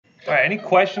All right, any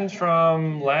questions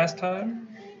from last time?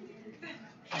 Did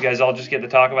you guys all just get to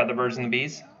talk about the birds and the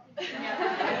bees?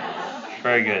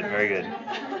 Very good, very good.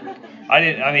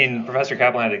 I mean, Professor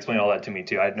Kaplan had to explain all that to me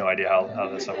too. I had no idea how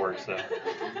this stuff works. So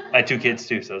I had 2 kids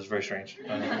too, so it was very strange.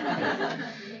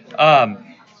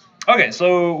 Okay,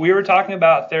 so we were talking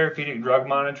about therapeutic drug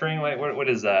monitoring. Wait, what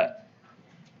is that?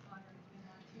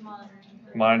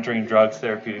 Monitoring drugs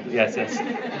therapeutically. Yes, yes.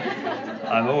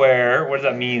 I'm aware. What does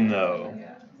that mean, though?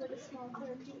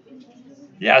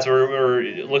 Yeah, so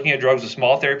we're looking at drugs with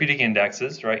small therapeutic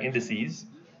indexes, right? Indices.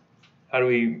 How do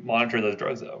we monitor those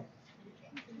drugs, though?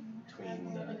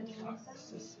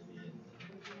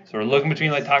 So we're looking between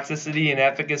like toxicity and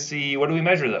efficacy. What do we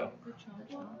measure, though?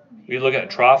 We look at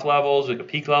trough levels, we look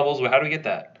at peak levels. How do we get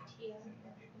that?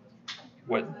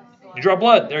 What? You draw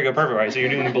blood. There you go. Perfect. Right. So you're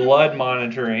doing blood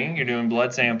monitoring. You're doing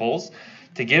blood samples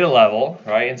to get a level,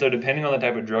 right? And so depending on the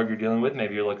type of drug you're dealing with,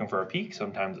 maybe you're looking for a peak,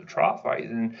 sometimes a trough, right?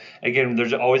 And again,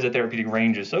 there's always a therapeutic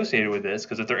range associated with this,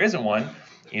 because if there isn't one,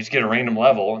 you just get a random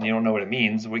level and you don't know what it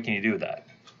means. What can you do with that?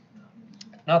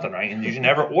 Nothing, right? And you should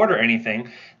never order anything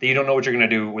that you don't know what you're going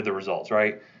to do with the results,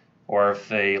 right? Or if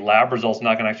the lab result's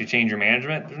not going to actually change your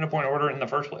management, there's no point in ordering it in the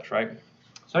first place, right?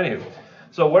 So anyway,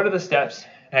 so what are the steps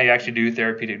how you actually do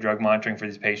therapeutic drug monitoring for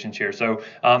these patients here? So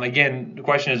again, the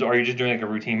question is, are you just doing like a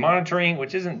routine monitoring,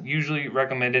 which isn't usually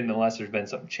recommended unless there's been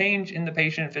some change in the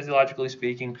patient, physiologically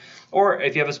speaking, or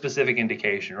if you have a specific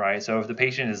indication, right? So if the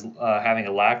patient is having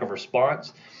a lack of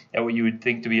response at what you would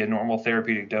think to be a normal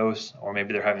therapeutic dose, or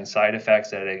maybe they're having side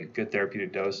effects at a good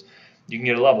therapeutic dose, you can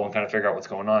get a level and kind of figure out what's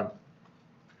going on.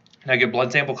 Now, again,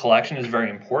 blood sample collection is very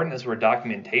important. This is where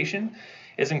documentation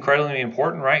is incredibly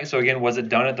important, right? So again, was it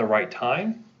done at the right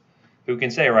time? Who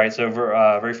can say, right? So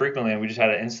very frequently, and we just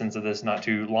had an instance of this not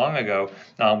too long ago,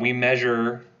 we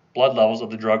measure blood levels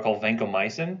of the drug called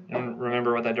vancomycin. And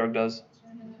remember what that drug does?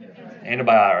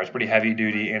 Antibiotic. It's pretty heavy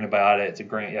duty antibiotic. It's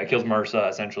it kills MRSA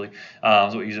essentially.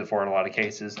 That's what we use it for in a lot of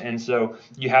cases. And so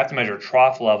you have to measure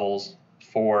trough levels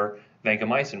for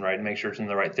vancomycin, right, to make sure it's in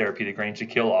the right therapeutic range to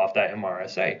kill off that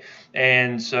MRSA.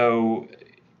 And so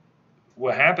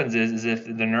what happens is if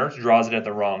the nurse draws it at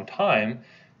the wrong time,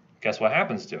 guess what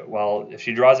happens to it? Well, if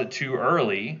she draws it too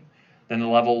early, then the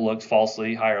level looks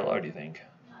falsely high or low, do you think?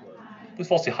 It looks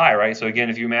falsely high, right? So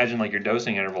again, if you imagine like your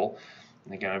dosing interval,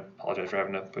 and again, I apologize for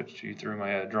having to put you through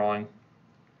my drawing.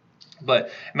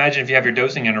 But imagine if you have your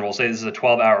dosing interval, say this is a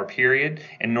 12-hour period,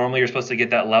 and normally you're supposed to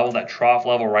get that level, that trough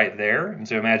level right there. And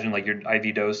so imagine like your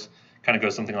IV dose kind of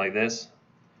goes something like this.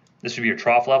 This would be your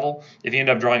trough level. If you end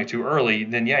up drawing it too early,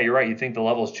 then yeah, you're right. You think the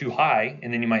level is too high,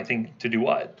 and then you might think to do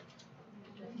what?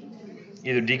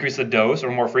 Either decrease the dose, or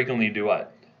more frequently do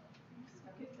what?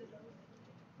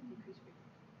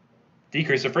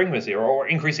 Decrease the frequency, or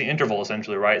increase the interval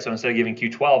essentially, right? So instead of giving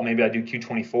Q12, maybe I do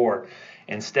Q24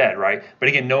 instead, right? But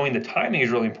again, knowing the timing is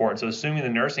really important. So assuming the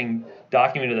nursing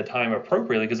documented the time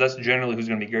appropriately, because that's generally who's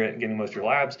going to be getting most of your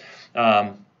labs,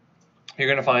 you're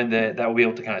going to find that will be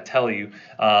able to kind of tell you,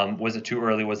 was it too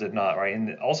early, was it not, right?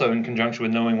 And also in conjunction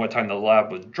with knowing what time the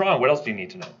lab was drawn, what else do you need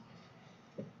to know?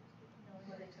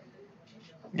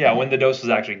 Yeah, when the dose was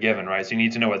actually given, right? So you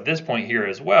need to know at this point here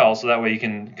as well, so that way you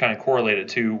can kind of correlate it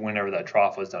to whenever that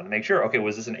trough was done to make sure, okay,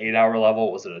 was this an 8-hour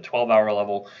level? Was it a 12-hour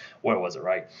level? What was it,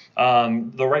 right?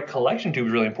 The right collection tube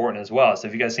is really important as well. So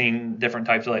if you guys seen different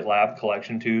types of like lab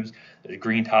collection tubes, there's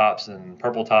green tops and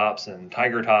purple tops and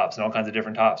tiger tops and all kinds of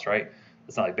different tops, right?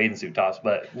 It's not like bathing suit tops,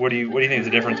 but what do you think is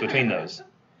the difference between those?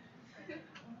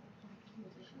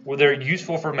 Well, they're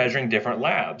useful for measuring different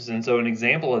labs. And so an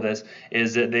example of this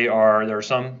is that there are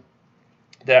some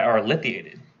that are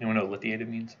lithiated. Anyone know what lithiated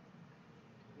means?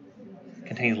 It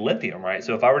contains lithium, right?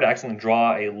 So if I were to accidentally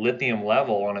draw a lithium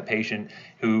level on a patient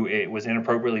who it was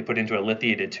inappropriately put into a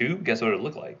lithiated tube, guess what it would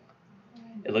look like?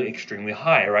 It looked extremely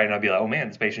high, right? And I'd be like, oh man,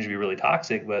 this patient should be really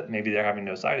toxic, but maybe they're having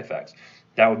no side effects.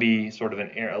 That would be sort of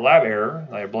a lab error,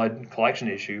 like a blood collection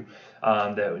issue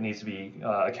that needs to be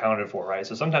accounted for, right?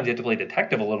 So sometimes you have to play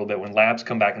detective a little bit when labs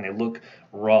come back and they look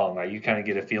wrong, right? You kind of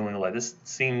get a feeling like this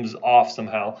seems off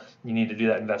somehow. You need to do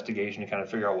that investigation to kind of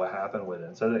figure out what happened with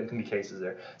it. So there can be cases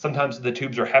there. Sometimes the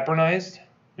tubes are heparinized.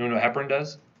 You know what heparin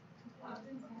does?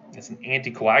 It's an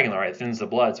anticoagulant, right? It thins the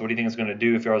blood. So what do you think it's going to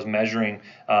do if I was measuring,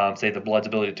 say, the blood's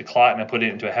ability to clot, and I put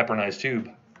it into a heparinized tube?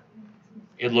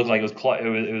 It looked like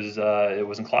it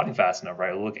wasn't clotting fast enough,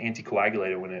 right? It looked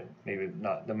anticoagulated when it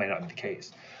that may not be the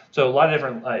case. So a lot of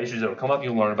different issues that will come up.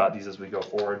 You'll learn about these as we go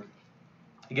forward.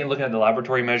 Again, looking at the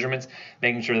laboratory measurements,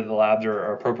 making sure that the labs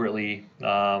are appropriately,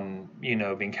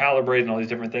 being calibrated and all these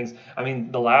different things. I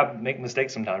mean, the lab make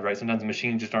mistakes sometimes, right? Sometimes the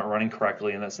machines just aren't running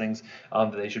correctly, and that's things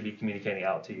that they should be communicating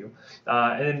out to you.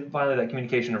 And then finally, that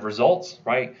communication of results,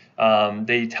 right?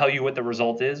 They tell you what the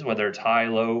result is, whether it's high,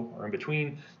 low, or in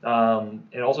between.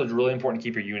 And also, it's really important to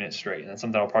keep your units straight. And that's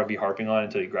something I'll probably be harping on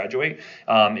until you graduate,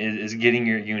 is getting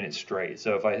your units straight.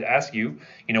 So if I ask you,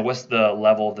 what's the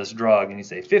level of this drug, and you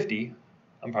say 50,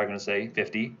 I'm probably going to say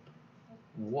 50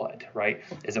 what, right?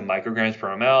 Is it micrograms per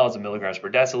ml? Is it milligrams per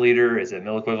deciliter? Is it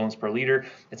milliequivalents per liter?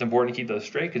 It's important to keep those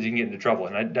straight because you can get into trouble.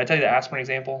 And did I tell you the aspirin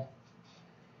example?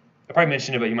 I probably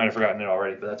mentioned it, but you might have forgotten it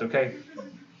already, but that's okay.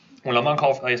 When I'm on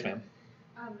call, yes, ma'am.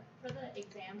 For the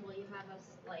exam, will you have us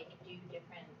do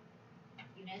different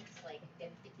units? Like if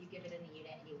you give it in a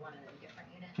unit and you want it in a different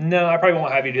unit? No, I probably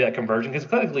won't have you do that conversion because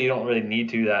clinically you don't really need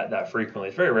to that frequently.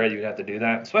 It's very rare you have to do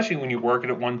that, especially when you work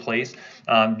at one place.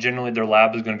 Generally, their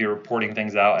lab is going to be reporting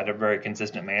things out at a very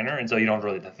consistent manner, and so you don't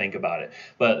really have to think about it.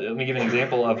 But let me give you an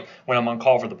example of when I'm on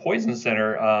call for the Poison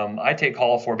Center. I take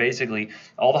call for basically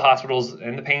all the hospitals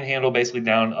in the Panhandle, basically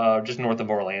down just north of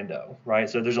Orlando, right?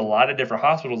 So there's a lot of different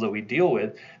hospitals that we deal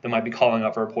with that might be calling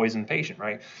up for a poison patient,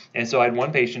 right? And so I had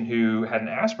one patient who had an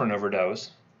aspirin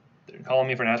overdose. They're calling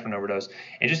me for an aspirin overdose.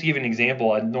 And just to give you an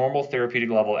example, a normal therapeutic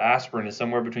level of aspirin is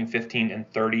somewhere between 15 and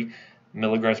 30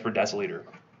 milligrams per deciliter.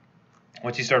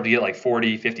 Once you start to get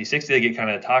 40, 50, 60, they get kind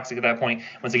of toxic at that point.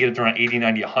 Once they get up to around 80,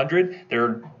 90, 100, they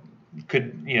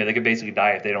could basically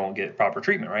die if they don't get proper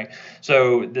treatment, right?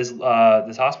 So this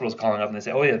hospital is calling up and they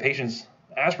say, oh yeah, the patient's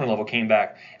aspirin level came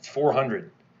back. It's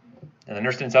 400. And the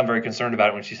nurse didn't sound very concerned about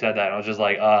it when she said that. And I was just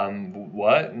like,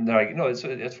 what? And they're like, no,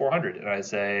 it's 400. And I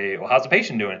say, well, how's the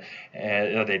patient doing?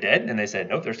 And are they dead? And they said,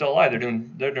 nope, they're still alive. They're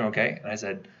doing okay. And I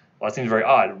said, well, that seems very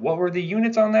odd. What were the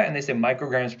units on that? And they said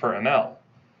micrograms per ml.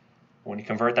 When you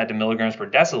convert that to milligrams per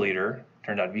deciliter, it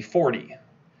turned out to be 40.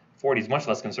 40 is much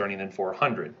less concerning than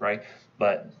 400, right?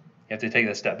 But you have to take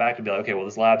that step back to be like, okay, well,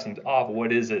 this lab seems off.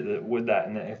 What is it with that?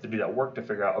 And then you have to do that work to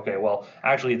figure out, okay, well,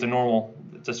 actually, it's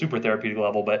a super therapeutic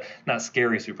level, but not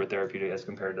scary super therapeutic as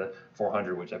compared to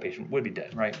 400, which that patient would be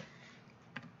dead, right?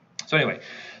 So anyway,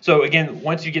 so again,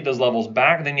 once you get those levels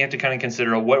back, then you have to kind of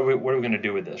consider what are we going to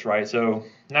do with this, right? So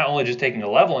not only just taking a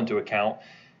level into account,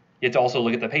 you have to also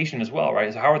look at the patient as well,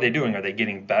 right? So how are they doing? Are they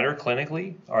getting better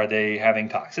clinically? Are they having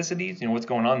toxicities? What's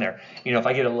going on there? If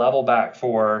I get a level back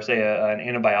for, say, an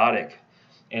antibiotic,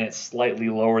 and it's slightly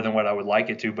lower than what I would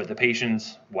like it to, but the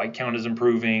patient's white count is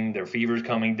improving, their fever's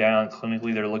coming down,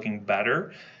 clinically they're looking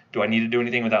better, do I need to do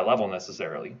anything with that level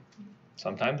necessarily?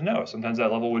 Sometimes no. Sometimes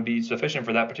that level would be sufficient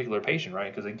for that particular patient,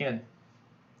 right? Because again,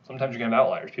 sometimes you're going to have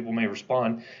outliers. People may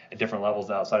respond at different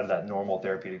levels outside of that normal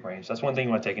therapeutic range. That's one thing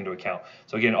you want to take into account.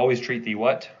 So again, always treat the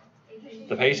what?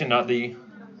 The patient, not the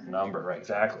number, right?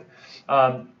 Exactly.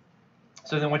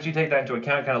 So then once you take that into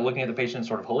account, kind of looking at the patient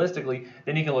sort of holistically,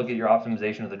 then you can look at your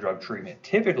optimization of the drug treatment.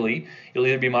 Typically, you'll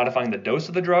either be modifying the dose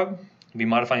of the drug, you'll be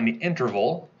modifying the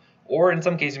interval, or in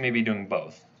some cases you may be doing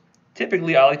both.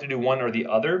 Typically, I like to do one or the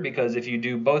other because if you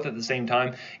do both at the same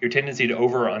time, your tendency to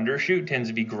over or undershoot tends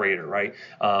to be greater, right?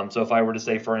 So if I were to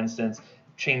say, for instance,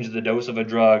 change the dose of a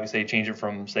drug, say change it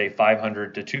from, say,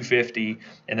 500 to 250,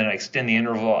 and then I extend the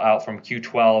interval out from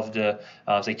Q12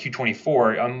 to, say,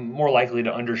 Q24, I'm more likely to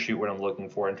undershoot what I'm looking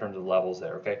for in terms of levels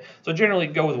there, okay? So generally,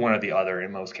 go with one or the other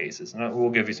in most cases. And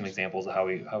we'll give you some examples of how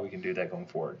we can do that going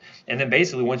forward. And then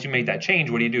basically, once you make that change,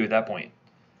 what do you do at that point?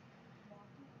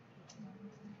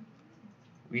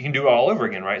 You can do it all over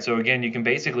again, right? So again, you can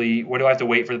basically, what do I have to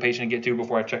wait for the patient to get to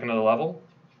before I check another level?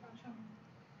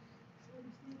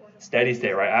 Steady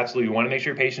state, right? Absolutely. You want to make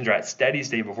sure your patients are at steady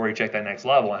state before you check that next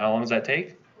level. And how long does that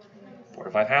take? 4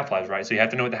 to 5 half-lives, right? So you have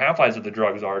to know what the half-lives of the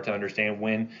drugs are to understand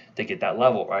when to get that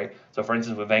level, right? So for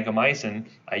instance, with vancomycin,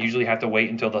 I usually have to wait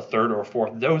until the 3rd or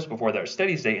 4th dose before they're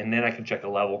steady state, and then I can check a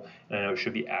level, and I know it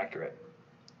should be accurate.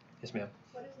 Yes, ma'am?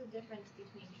 What is the difference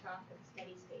between trough and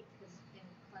steady state? Because in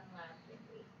Clem Lab,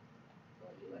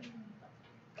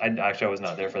 I was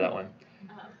not there for that one.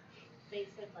 They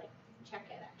said, check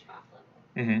it at trough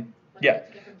level. Mm-hmm. What's Yeah.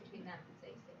 the difference between that and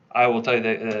steady state? I will tell you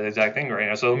the exact thing right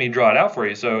now. So let me draw it out for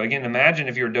you. So again, imagine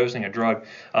if you were dosing a drug.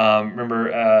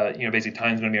 Remember, basically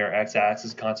time is going to be our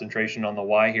x-axis, concentration on the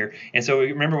y here. And so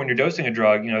remember, when you're dosing a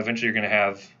drug, eventually you're going to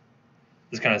have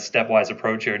this kind of stepwise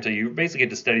approach here until you basically get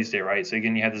to steady state, right? So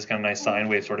again, you have this kind of nice sine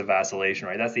wave sort of vacillation,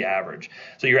 right? That's the average.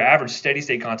 So your average steady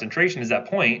state concentration is that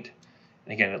point.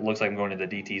 And again, it looks like I'm going into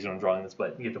the DTs when I'm drawing this,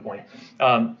 but you get the point.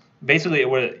 basically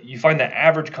what you find the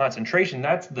average concentration,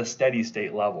 that's the steady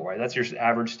state level, right? That's your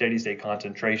average steady state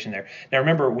concentration there. Now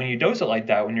remember, when you dose it like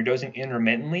that, when you're dosing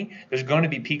intermittently, there's going to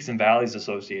be peaks and valleys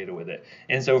associated with it.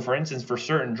 And so for instance, for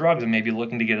certain drugs, I may be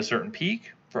looking to get a certain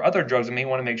peak. For other drugs, I may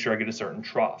want to make sure I get a certain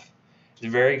trough. It's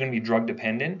very going to be drug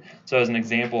dependent. So as an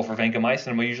example, for vancomycin,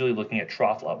 I'm usually looking at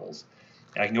trough levels.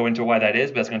 I can go into why that is,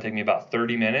 but it's going to take me about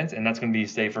 30 minutes, and that's going to be,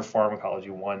 say, for Pharmacology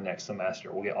 1 next semester.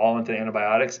 We'll get all into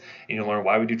antibiotics, and you'll learn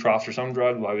why we do troughs for some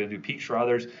drugs, why we do peaks for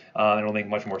others, and it'll make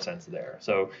much more sense there.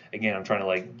 So, again, I'm trying to,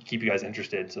 like, keep you guys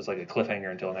interested, so it's like a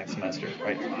cliffhanger until next semester,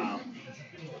 right? Wow.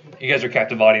 You guys are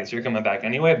captive audience, so you're coming back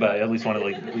anyway, but I at least want to,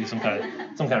 like, leave some kind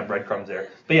of breadcrumbs there.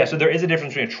 But, yeah, so there is a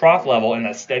difference between a trough level and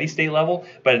that steady state level,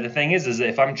 but the thing is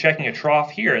if I'm checking a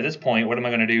trough here at this point, what am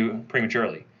I going to do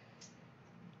prematurely?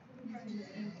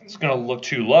 It's going to look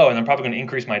too low, and I'm probably going to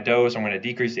increase my dose. I'm going to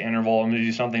decrease the interval. I'm going to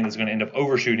do something that's going to end up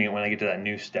overshooting it when I get to that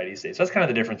new steady state. So that's kind of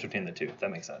the difference between the two, if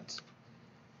that makes sense.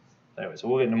 Anyway, so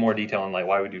we'll get into more detail on like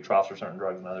why we do troughs for certain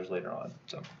drugs and others later on.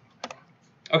 So,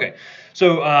 okay,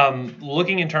 so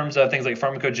looking in terms of things like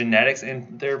pharmacogenetics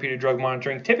and therapeutic drug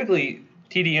monitoring, typically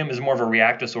TDM is more of a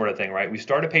reactive sort of thing, right? We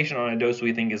start a patient on a dose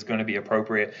we think is going to be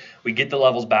appropriate. We get the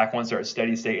levels back once they're at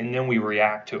steady state, and then we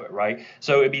react to it, right?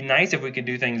 So it'd be nice if we could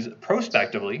do things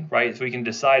prospectively, right? So we can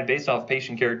decide based off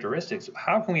patient characteristics,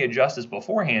 how can we adjust this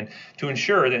beforehand to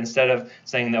ensure that instead of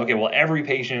saying, okay, well, every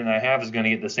patient I have is going to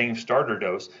get the same starter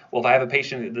dose. Well, if I have a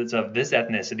patient that's of this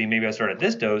ethnicity, maybe I start at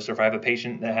this dose, or if I have a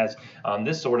patient that has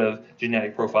this sort of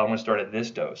genetic profile, I'm going to start at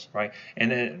this dose, right? And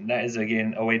then that is,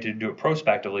 again, a way to do it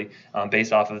prospectively based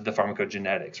off of the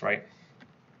pharmacogenetics, right?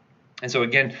 And so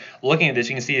again, looking at this,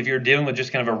 you can see if you're dealing with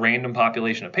just kind of a random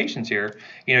population of patients here,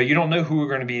 you don't know who are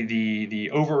going to be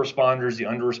the over-responders, the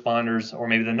under-responders, or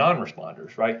maybe the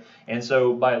non-responders, right? And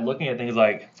so by looking at things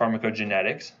like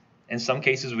pharmacogenetics, in some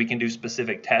cases we can do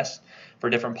specific tests for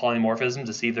different polymorphisms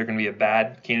to see if they're going to be a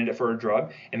bad candidate for a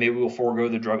drug, and maybe we'll forego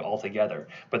the drug altogether.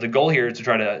 But the goal here is to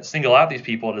try to single out these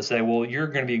people to say, well, you're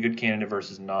going to be a good candidate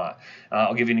versus not.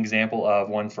 I'll give you an example of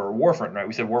one for warfarin, right?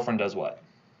 We said warfarin does what?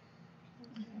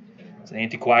 It's an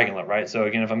anticoagulant, right? So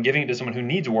again, if I'm giving it to someone who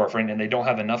needs warfarin and they don't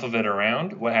have enough of it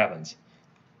around, what happens?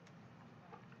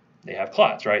 They have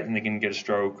clots, right? And they can get a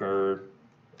stroke or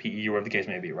PE or whatever the case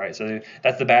may be, right? So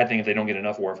that's the bad thing if they don't get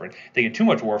enough warfarin. If they get too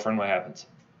much warfarin, what happens?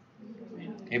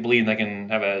 They bleed and they can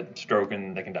have a stroke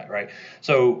and they can die, right?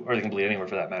 So, or they can bleed anywhere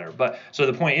for that matter. But so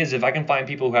the point is, if I can find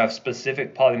people who have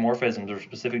specific polymorphisms or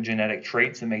specific genetic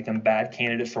traits that make them bad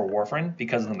candidates for warfarin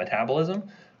because of the metabolism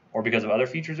or because of other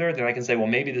features there, then I can say, well,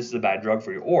 maybe this is a bad drug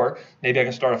for you. Or maybe I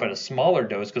can start off at a smaller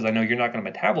dose because I know you're not going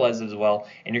to metabolize it as well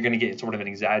and you're going to get sort of an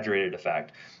exaggerated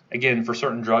effect. Again, for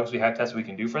certain drugs, we have tests we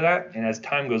can do for that. And as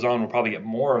time goes on, we'll probably get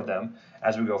more of them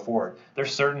as we go forward.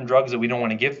 There's certain drugs that we don't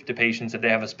want to give to patients if they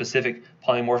have a specific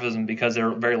polymorphism because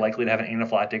they're very likely to have an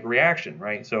anaphylactic reaction,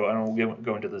 right? So I don't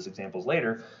go into those examples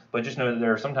later, but just know that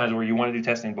there are some times where you want to do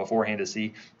testing beforehand to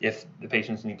see if the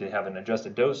patients need to have an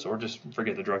adjusted dose or just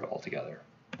forget the drug altogether.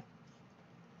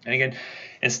 And again,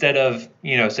 instead of,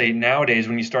 say nowadays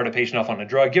when you start a patient off on a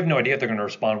drug, you have no idea if they're going to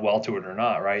respond well to it or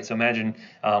not, right? So imagine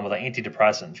with like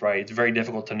antidepressants, right? It's very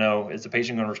difficult to know, is the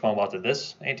patient going to respond well to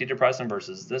this antidepressant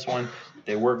versus this one?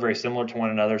 They work very similar to one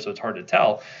another, so it's hard to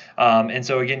tell. And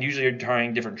so again, usually you're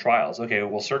trying different trials. Okay,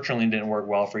 well, sertraline didn't work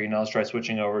well for you. Now let's try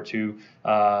switching over to,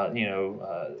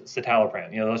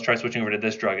 citalopram. Let's try switching over to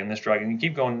this drug, and you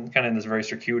keep going kind of in this very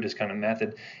circuitous kind of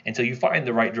method until you find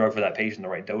the right drug for that patient, the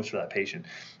right dose for that patient.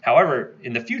 However,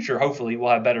 in the future, hopefully, we'll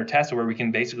have better tests where we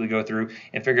can basically go through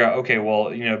and figure out, okay, well,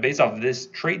 based off of this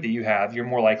trait that you have, you're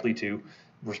more likely to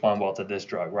respond well to this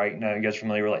drug, right? Now, you guys are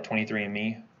familiar with like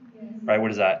 23andMe, right? What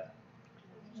is that?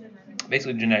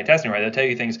 Basically genetic testing, right? They'll tell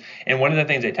you things, and one of the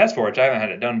things they test for, which I haven't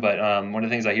had it done, but one of the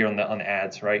things I hear on the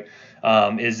ads, right,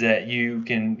 is that you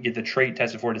can get the trait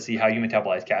tested for to see how you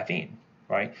metabolize caffeine,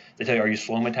 right? They tell you, are you a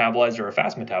slow metabolizer or a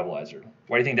fast metabolizer?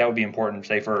 Why do you think that would be important,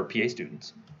 say, for PA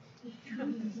students?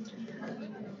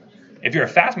 If you're a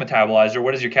fast metabolizer,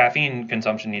 what does your caffeine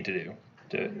consumption need to do?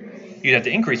 You'd have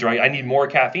to increase, right? I need more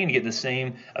caffeine to get the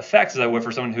same effects as I would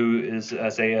for someone who is,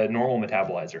 say, a normal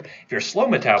metabolizer. If you're a slow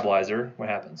metabolizer, what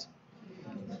happens?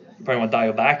 You probably want to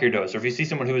dial back your dose. Or if you see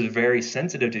someone who is very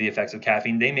sensitive to the effects of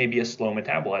caffeine, they may be a slow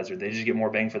metabolizer. They just get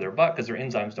more bang for their buck because their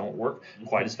enzymes don't work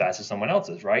quite as fast as someone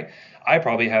else's, right? I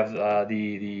probably have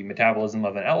the metabolism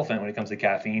of an elephant when it comes to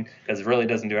caffeine because it really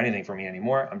doesn't do anything for me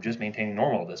anymore. I'm just maintaining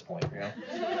normal at this point,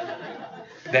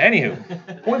 But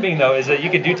anywho, point being though is that you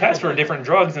could do tests for different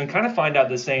drugs and kind of find out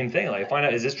the same thing. Like find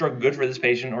out, is this drug good for this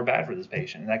patient or bad for this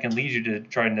patient? And that can lead you to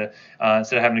trying to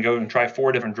instead of having to go and try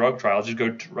 4 different drug trials, just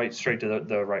go right straight to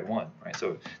the right one. Right.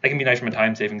 So that can be nice from a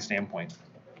time saving standpoint.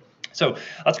 So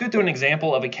let's go through an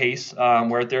example of a case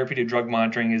where therapeutic drug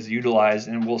monitoring is utilized,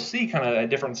 and we'll see kind of at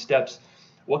different steps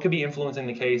what could be influencing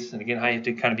the case, and again how you have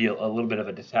to kind of be a little bit of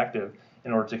a detective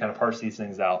in order to kind of parse these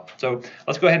things out. So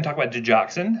let's go ahead and talk about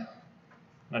digoxin.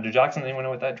 Now digoxin, anyone know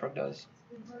what that drug does?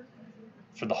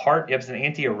 For the heart, yep, it's an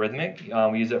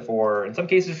antiarrhythmic. We use it for, in some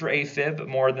cases for AFib, but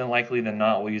more than likely than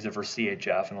not, we'll use it for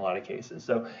CHF in a lot of cases.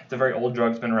 So it's a very old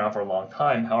drug, it's been around for a long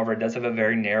time. However, it does have a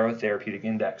very narrow therapeutic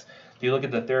index. If you look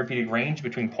at the therapeutic range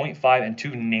between 0.5 and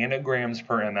 2 nanograms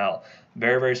per ml,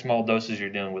 very, very small doses you're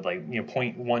dealing with, like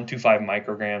 0.125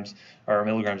 micrograms or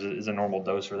milligrams is a normal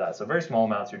dose for that. So very small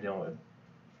amounts you're dealing with.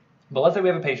 But let's say we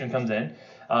have a patient comes in.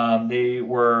 They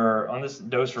were on this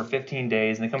dose for 15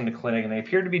 days, and they come into clinic, and they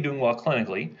appear to be doing well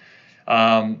clinically.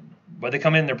 But they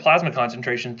come in, their plasma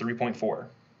concentration 3.4.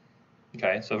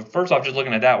 Okay, so first off, just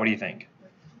looking at that, what do you think?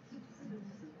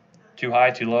 Too high,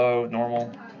 too low,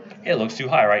 normal? It looks too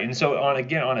high, right? And so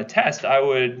on a test, I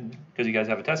would, because you guys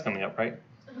have a test coming up, right?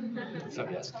 So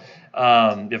yes,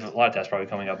 you have a lot of tests probably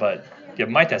coming up, but you have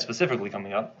my test specifically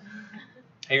coming up.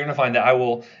 And you're going to find that I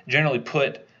will generally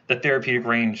put the therapeutic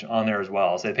range on there as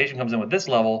well. So the patient comes in with this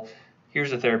level, here's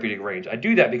the therapeutic range. I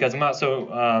do that because I'm not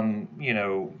so, I'm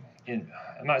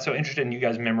not so interested in you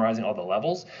guys memorizing all the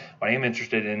levels. What I am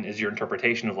interested in is your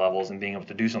interpretation of levels and being able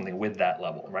to do something with that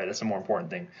level, right? That's the more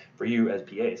important thing for you as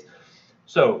PAs.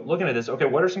 So looking at this, okay,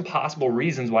 what are some possible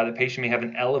reasons why the patient may have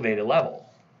an elevated level?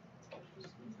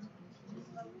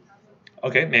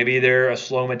 Okay, maybe they're a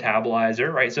slow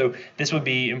metabolizer, right? So this would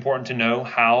be important to know,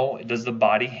 how does the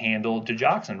body handle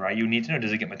digoxin, right? You need to know,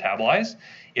 does it get metabolized?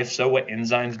 If so, what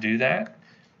enzymes do that?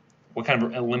 What kind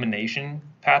of elimination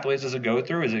pathways does it go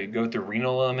through? Does it go through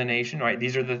renal elimination, right?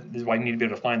 This is why you need to be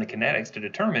able to find the kinetics to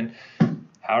determine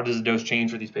how does the dose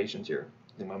change for these patients here.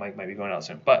 I think my mic might be going out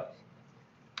soon. But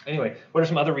anyway, what are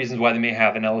some other reasons why they may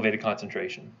have an elevated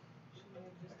concentration?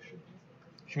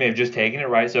 She may have just taken it,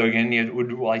 right? So again, you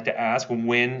would like to ask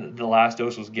when the last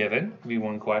dose was given. Would be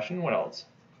one question. What else?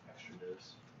 Extra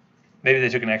dose. Maybe they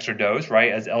took an extra dose,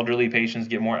 right? As elderly patients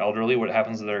get more elderly, what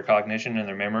happens to their cognition and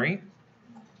their memory?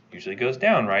 Usually goes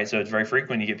down, right? So it's very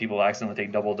frequent you get people accidentally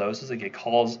take double doses. They get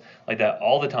calls like that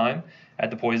all the time at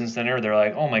the poison center. They're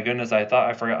like, "Oh my goodness, I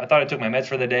thought I took my meds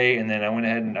for the day, and then I went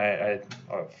ahead and I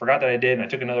forgot that I did, and I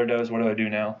took another dose. What do I do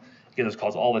now?" You get those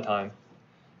calls all the time.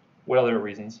 What other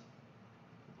reasons?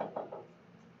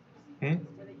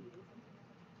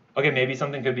 Okay, maybe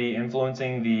something could be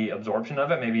influencing the absorption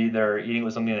of it. Maybe they're eating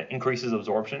with something that increases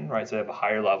absorption, right? So they have a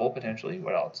higher level potentially.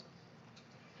 What else?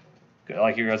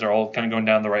 Like you guys are all kind of going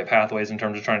down the right pathways in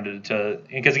terms of trying to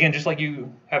because again, just like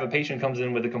you have a patient comes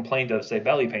in with a complaint of, say,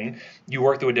 belly pain, you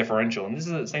work through a differential. And this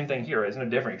is the same thing here, isn't it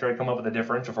different? You try to come up with a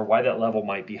differential for why that level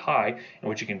might be high and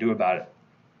what you can do about it.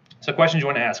 So questions you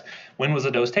want to ask: when was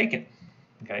the dose taken?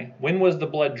 Okay, when was the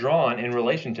blood drawn in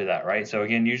relation to that, right? So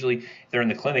again, usually if they're in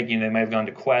the clinic, they may have gone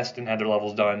to Quest and had their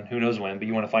levels done, who knows when, but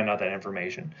you want to find out that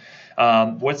information.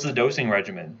 What's the dosing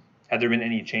regimen? Have there been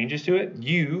any changes to it?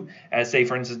 You, as say,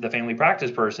 for instance, the family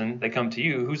practice person, they come to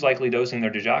you, who's likely dosing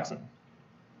their digoxin?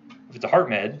 If it's a heart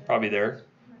med, probably their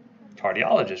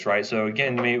cardiologist, right? So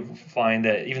again, you may find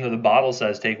that even though the bottle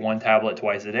says take 1 tablet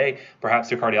twice a day, perhaps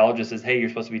the cardiologist says, hey, you're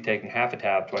supposed to be taking half a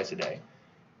tab twice a day.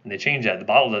 And they change that. The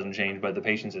bottle doesn't change, but the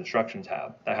patient's instructions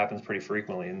have. That happens pretty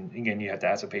frequently. And again, you have to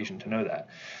ask a patient to know that.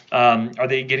 Are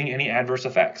they getting any adverse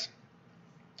effects?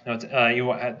 You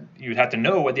would have to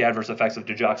know what the adverse effects of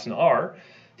digoxin are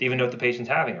to even know if the patient's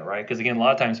having it, right? Because again, a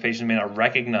lot of times patients may not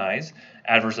recognize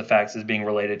adverse effects as being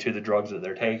related to the drugs that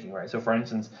they're taking, right? So for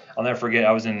instance, I'll never forget,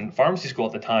 I was in pharmacy school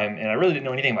at the time, and I really didn't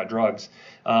know anything about drugs.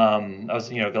 I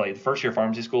was, like first year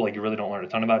pharmacy school, like you really don't learn a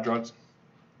ton about drugs.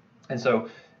 And so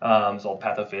it's all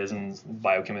pathophys and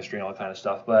biochemistry and all that kind of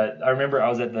stuff. But I remember I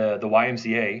was at the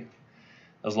YMCA.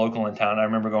 I was local in town. I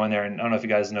remember going there, and I don't know if you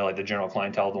guys know like the general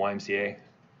clientele of the YMCA.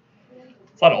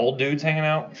 It's a lot of old dudes hanging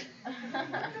out,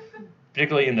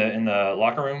 particularly in the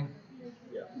locker room.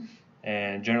 Yeah.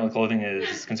 And generally clothing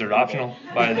is considered optional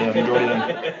by the majority of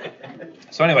them.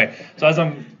 So anyway, so as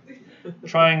I'm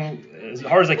trying as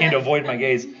hard as I can to avoid my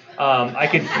gaze, I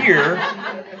could hear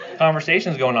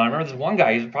conversations going on. I remember this one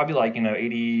guy, he was probably like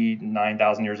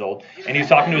 89,000 years old, and he was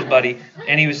talking to his buddy,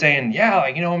 and he was saying, yeah,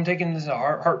 I'm taking this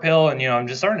heart pill, and I'm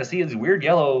just starting to see these weird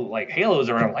yellow like halos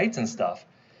around lights and stuff.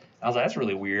 I was like, that's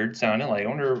really weird sounding. Like, I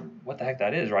wonder what the heck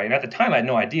that is, right? And at the time, I had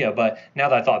no idea. But now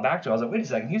that I thought back to it, I was like, wait a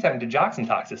second, he's having digoxin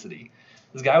toxicity.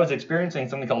 This guy was experiencing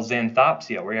something called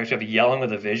xanthopsia, where you actually have a yellowing of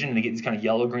the vision and you get these kind of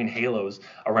yellow-green halos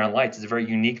around lights. It's a very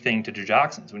unique thing to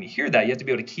digoxins. When you hear that, you have to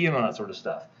be able to key in on that sort of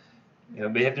stuff. You know,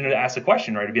 but you have to know to ask the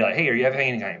question, right? To be like, hey, are you having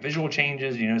any kind of visual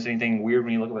changes? Do you notice anything weird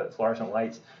when you look at fluorescent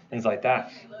lights? Things like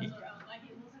that. It's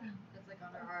like on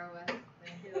our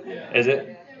ROS thing. Is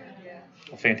it?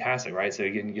 Well, fantastic, right? So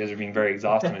again, you guys are being very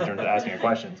exhaustive in terms of asking your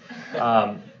questions.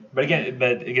 But again,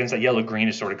 it's that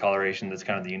yellow-greenish sort of coloration that's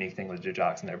kind of the unique thing with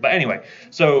digoxin there. But anyway,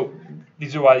 so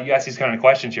these are why you ask these kind of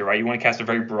questions here, right? You want to cast a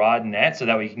very broad net so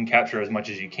that way you can capture as much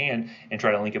as you can and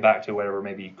try to link it back to whatever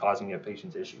may be causing your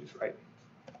patient's issues, right?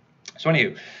 So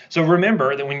anywho, so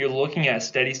remember that when you're looking at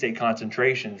steady state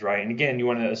concentrations, right, and again, you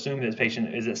want to assume that this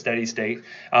patient is at steady state, you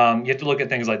have to look at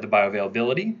things like the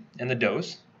bioavailability and the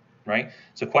dose, right?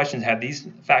 So questions, have these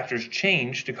factors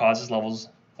changed to cause the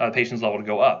patient's level to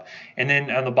go up? And then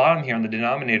on the bottom here, on the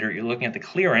denominator, you're looking at the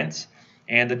clearance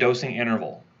and the dosing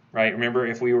interval, right? Remember,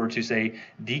 if we were to, say,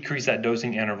 decrease that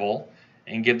dosing interval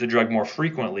and give the drug more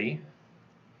frequently,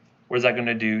 what is that going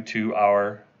to do to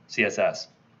our CSS?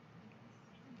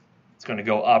 It's going to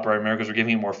go up, right? Remember, because we're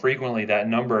giving it more frequently, that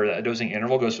number, that dosing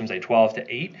interval goes from, say, 12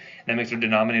 to 8. That makes our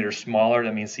denominator smaller.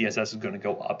 That means CSS is going to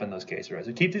go up in those cases, right?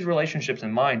 So keep these relationships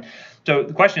in mind. So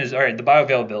the question is, all right, the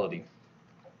bioavailability.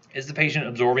 Is the patient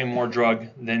absorbing more drug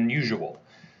than usual?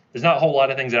 There's not a whole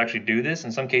lot of things that actually do this.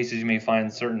 In some cases, you may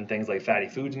find certain things like fatty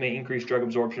foods may increase drug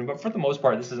absorption, but for the most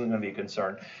part, this isn't going to be a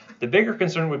concern. The bigger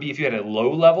concern would be if you had a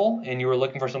low level and you were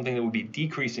looking for something that would be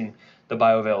decreasing the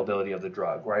bioavailability of the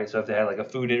drug, right? So if they had like a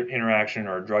food interaction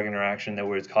or a drug interaction that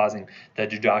was causing the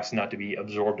digoxin not to be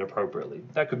absorbed appropriately.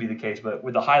 That could be the case, but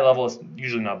with the high level, it's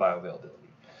usually not bioavailability.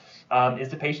 Is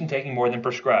the patient taking more than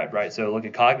prescribed, right? So look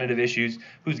at cognitive issues,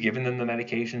 who's giving them the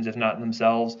medications, if not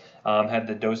themselves, have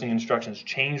the dosing instructions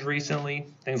changed recently,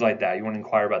 things like that. You want to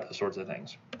inquire about those sorts of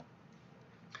things.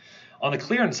 On the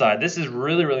clearance side, this is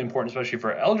really, really important, especially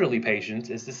for elderly patients,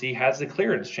 is to see has the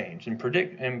clearance changed. In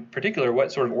particular,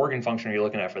 what sort of organ function are you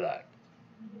looking at for that?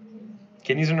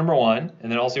 Kidneys are number one,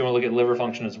 and then also you want to look at liver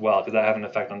function as well, because that have an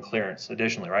effect on clearance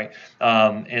additionally, right?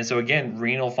 And so again,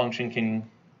 renal function can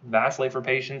vacillate for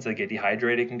patients. They get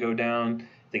dehydrated, can go down.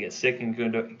 They get sick and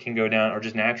can go down, or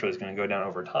just naturally it's going to go down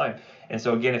over time. And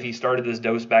so again, if he started this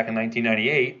dose back in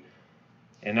 1998,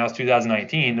 and now it's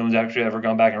 2019, no one's actually ever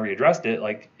gone back and readdressed it,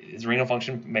 like his renal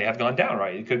function may have gone down,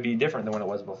 right? It could be different than when it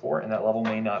was before, and that level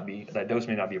may not be, that dose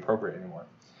may not be appropriate anymore.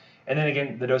 And then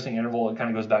again, the dosing interval, it kind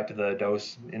of goes back to the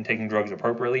dose and taking drugs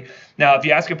appropriately. Now, if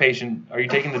you ask a patient, are you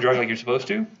taking the drug like you're supposed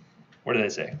to? What do they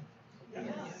say? Yes.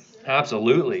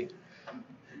 Absolutely.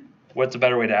 What's a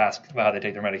better way to ask about how they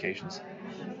take their medications?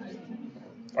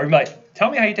 Or you might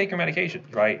tell me how you take your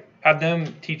medications, right? Have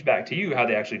them teach back to you how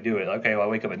they actually do it. Okay, well, I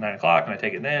wake up at 9 o'clock and I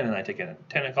take it then, and I take it at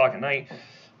 10 o'clock at night,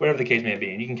 whatever the case may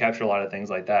be. And you can capture a lot of things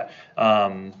like that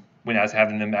when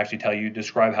having them actually tell you,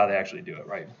 describe how they actually do it,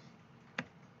 right?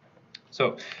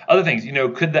 So other things,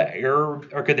 could the error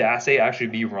or could the assay actually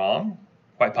be wrong?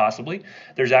 Quite possibly.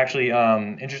 There's actually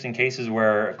interesting cases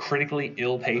where critically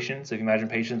ill patients, if you imagine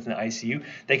patients in the ICU,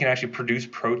 they can actually produce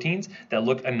proteins that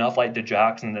look enough like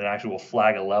digoxin that actually will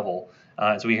flag a level.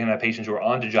 So we can have patients who are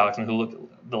on digoxin who look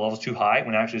the level's too high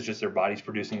when actually it's just their body's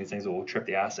producing these things that will trip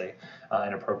the assay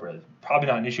inappropriately. Probably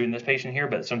not an issue in this patient here,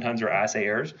 but sometimes there are assay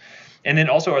errors. And then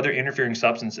also, are there interfering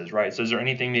substances, right? So is there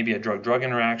anything, maybe a drug-drug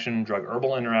interaction,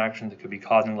 drug-herbal interaction that could be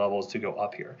causing levels to go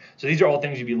up here? So these are all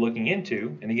things you'd be looking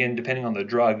into. And again, depending on the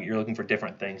drug, you're looking for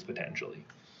different things potentially.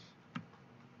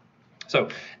 So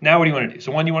now what do you want to do?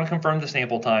 So one, you want to confirm the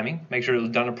sample timing, make sure it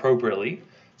was done appropriately.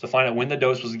 So find out when the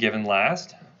dose was given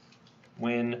last,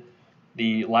 when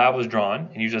the lab was drawn,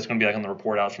 and usually that's going to be like on the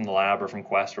report outs from the lab or from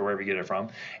Quest or wherever you get it from.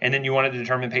 And then you want to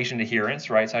determine patient adherence,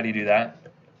 right? So how do you do that?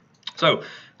 So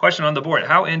question on the board,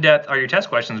 how in-depth are your test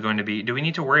questions going to be? Do we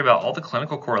need to worry about all the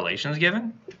clinical correlations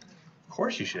given? Of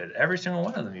course you should. Every single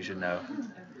one of them you should know.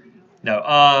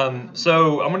 No.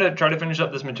 So I'm going to try to finish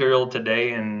up this material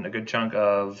today in a good chunk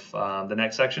of the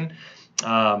next section.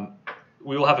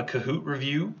 We will have a Kahoot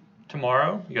review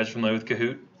tomorrow. You guys are familiar with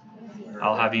Kahoot?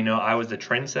 I'll have you know I was the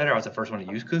trendsetter. I was the first one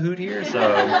to use Kahoot here, so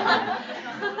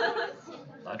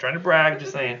not trying to brag,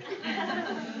 just saying.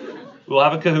 We'll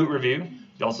have a Kahoot review.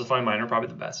 You also find mine are probably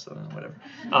the best, so whatever.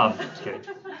 Just kidding.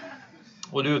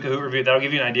 We'll do a Kahoot review. That'll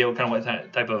give you an idea what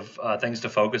type of things to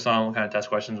focus on, what kind of test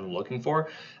questions we're looking for.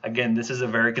 Again, this is a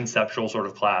very conceptual sort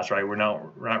of class, right? We're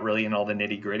not really in all the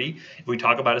nitty gritty. If we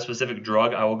talk about a specific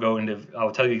drug, I will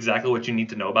tell you exactly what you need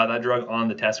to know about that drug on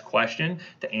the test question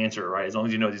to answer it, right? As long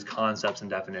as you know these concepts and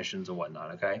definitions and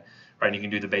whatnot, okay? right? And you can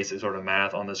do the basic sort of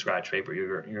math on the scratch paper.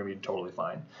 You're going to be totally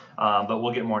fine. But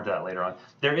we'll get more into that later on.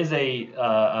 There is a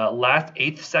last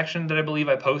 8th section that I believe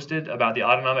I posted about the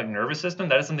autonomic nervous system.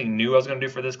 That is something new I was going to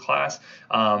do for this class.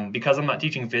 Because I'm not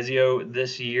teaching physio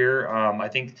this year, I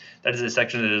think that is a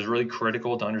section that is really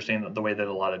critical to understand the way that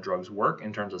a lot of drugs work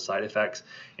in terms of side effects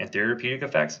and therapeutic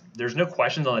effects. There's no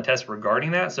questions on the test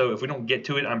regarding that, so if we don't get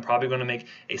to it, I'm probably going to make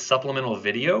a supplemental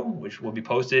video, which will be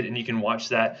posted, and you can watch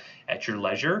that at your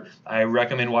leisure. I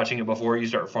recommend watching it before you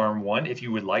start Pharm 1 if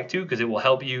you would like to, because it will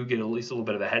help you get at least a little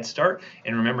bit of a head start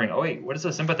in remembering, oh wait, what does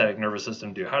the sympathetic nervous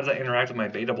system do? How does that interact with my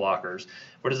beta blockers?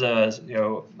 What does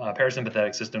the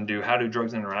parasympathetic system do? How do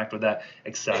drugs interact with that,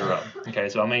 etc. Okay,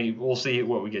 so we'll see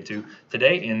what we get to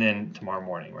today and then tomorrow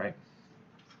morning, right?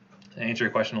 To answer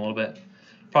your question a little bit.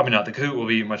 Probably not. The Kahoot will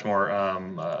be much more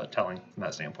telling from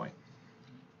that standpoint.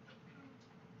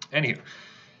 Anywho,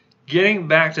 getting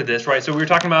back to this, right? So we were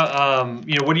talking about,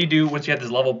 what do you do once you have this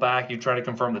level back? You try to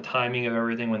confirm the timing of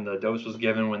everything, when the dose was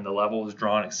given, when the level was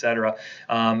drawn, etc.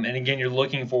 And again, you're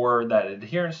looking for that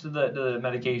adherence to the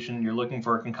medication. You're looking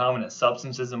for concomitant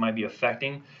substances that might be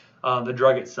affecting the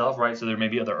drug itself, right? So there may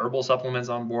be other herbal supplements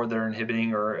on board that are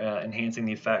inhibiting or enhancing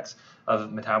the effects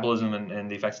of metabolism and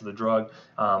the effects of the drug,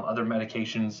 other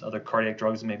medications, other cardiac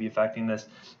drugs that may be affecting this.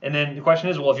 And then the question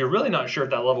is, well, if you're really not sure if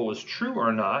that level was true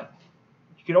or not,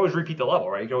 you could always repeat the level,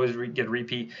 right? You could always get a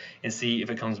repeat and see if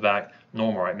it comes back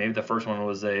normal, right? Maybe the first one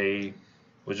was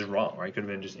just wrong, right? It could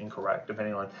have been just incorrect,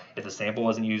 depending on if the sample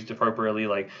wasn't used appropriately.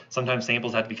 Like sometimes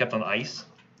samples have to be kept on ice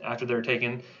after they're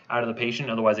taken out of the patient,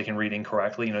 otherwise they can read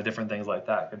incorrectly. Different things like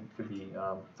that could be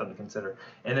something to consider.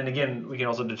 And then again, we can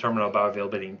also determine our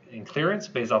bioavailability and clearance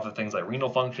based off of things like renal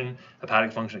function,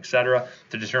 hepatic function, etc.,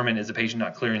 to determine is the patient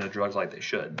not clearing the drugs like they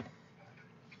should.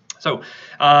 So,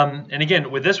 and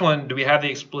again, with this one, do we have the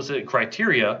explicit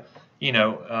criteria?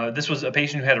 This was a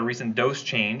patient who had a recent dose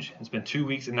change. It's been 2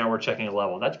 weeks, and now we're checking a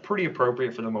level. That's pretty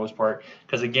appropriate for the most part,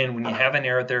 because again, when you have a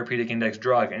narrow therapeutic index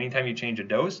drug, anytime you change a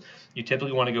dose, you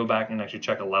typically want to go back and actually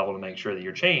check a level to make sure that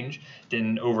your change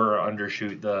didn't over or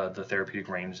undershoot the therapeutic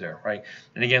range there, right?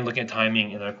 And again, looking at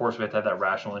timing, and then of course we have to have that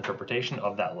rational interpretation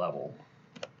of that level.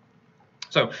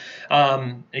 So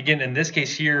again, in this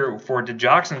case here, for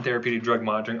digoxin therapeutic drug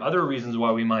monitoring, other reasons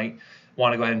why we might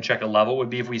want to go ahead and check a level would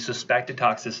be if we suspected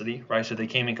toxicity, right? So they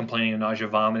came in complaining of nausea,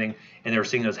 vomiting, and they were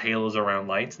seeing those halos around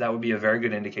lights. That would be a very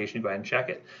good indication to go ahead and check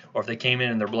it. Or if they came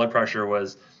in and their blood pressure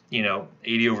was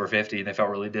 80/50 and they felt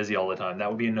really dizzy all the time, that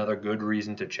would be another good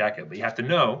reason to check it. But you have to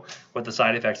know what the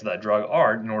side effects of that drug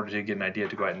are in order to get an idea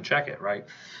to go ahead and check it, right?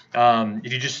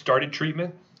 If you just started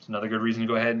treatment, it's another good reason to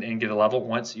go ahead and get a level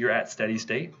once you're at steady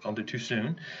state. Don't do too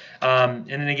soon. And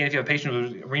then again, if you have a patient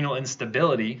with renal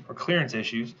instability or clearance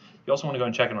issues, you also want to go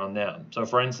and check in on them. So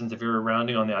for instance, if you're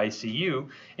rounding on the ICU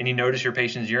and you notice your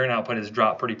patient's urine output has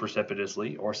dropped pretty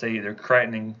precipitously, or say their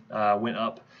creatinine went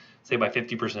up, say by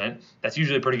 50%, that's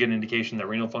usually a pretty good indication that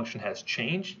renal function has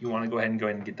changed. You want to go ahead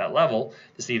and get that level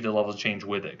to see if the levels change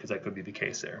with it, because that could be the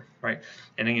case there, right?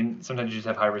 And again, sometimes you just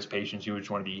have high-risk patients. You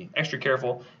just want to be extra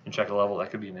careful and check the level.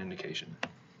 That could be an indication.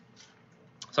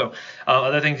 So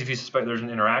other things, if you suspect there's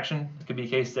an interaction, it could be a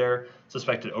case there.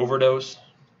 Suspected overdose,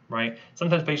 right?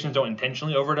 Sometimes patients don't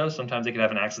intentionally overdose. Sometimes they could have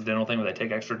an accidental thing where they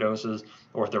take extra doses,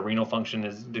 or if their renal function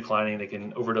is declining, they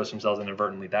can overdose themselves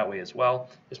inadvertently that way as well.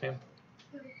 Yes, ma'am?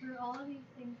 So for all of these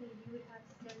things that you would have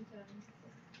symptoms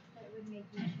that would make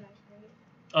you check,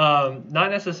 right?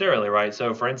 Not necessarily, right?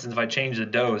 So for instance, if I change the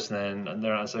dose, then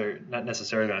they're not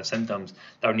necessarily going to have symptoms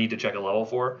that I would need to check a level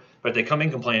for. But if they come in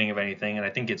complaining of anything, and I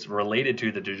think it's related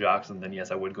to the digoxin, then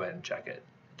yes, I would go ahead and check it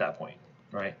at that point,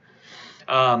 right?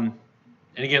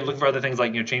 And again, look for other things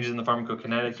like changes in the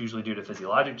pharmacokinetics, usually due to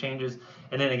physiologic changes.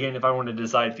 And then again, if I want to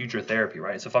decide future therapy,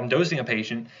 right? So if I'm dosing a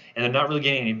patient and they're not really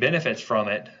getting any benefits from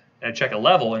it, and I check a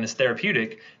level and it's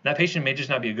therapeutic, that patient may just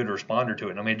not be a good responder to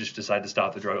it, and I may just decide to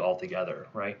stop the drug altogether,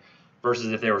 right?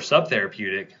 Versus if they were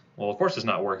subtherapeutic, well, of course it's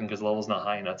not working because the level's not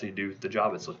high enough to do the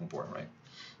job it's looking for, right?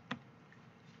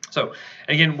 So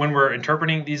again, when we're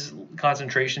interpreting these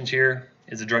concentrations here,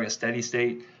 is the drug at steady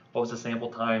state? What was the sample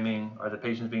timing? Are the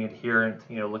patients being adherent?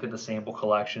 Look at the sample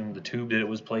collection, the tube that it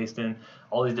was placed in,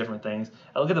 all these different things.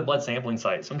 I look at the blood sampling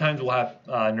site. Sometimes we'll have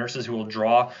nurses who will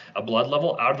draw a blood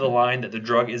level out of the line that the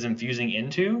drug is infusing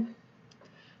into.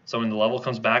 So when the level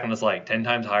comes back and it's like 10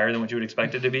 times higher than what you would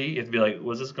expect it to be, you have to be like,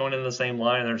 was this going in the same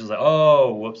line? And they're just like,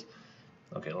 oh, whoops.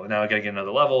 Okay, well, now I got to get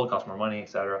another level, it costs more money,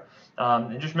 etc.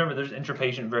 And just remember, there's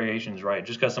intrapatient variations, right?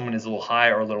 Just because someone is a little high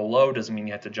or a little low doesn't mean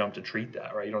you have to jump to treat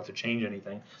that, right? You don't have to change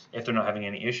anything if they're not having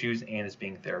any issues and it's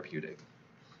being therapeutic.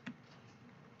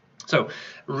 So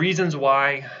reasons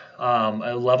why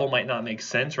a level might not make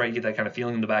sense, right? You get that kind of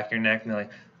feeling in the back of your neck, and you're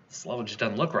like, this level just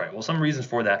doesn't look right. Well, some reasons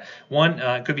for that. One,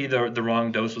 it could be the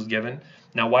wrong dose was given.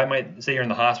 Now, why might, say you're in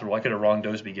the hospital, why could a wrong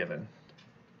dose be given?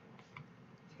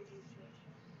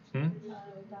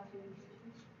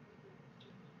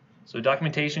 So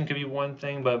documentation could be one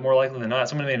thing, but more likely than not,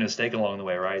 someone made a mistake along the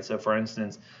way, right? So for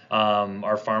instance,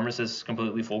 are pharmacists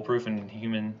completely foolproof and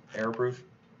human error proof?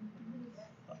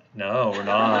 No, we're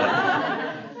not.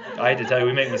 I hate to tell you,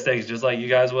 we make mistakes just like you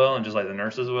guys will, and just like the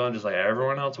nurses will, and just like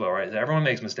everyone else will, right? Everyone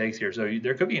makes mistakes here. So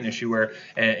there could be an issue where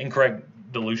an incorrect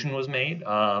dilution was made.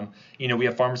 We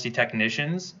have pharmacy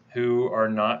technicians who are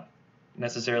not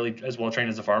necessarily as well trained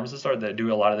as a pharmacist are, that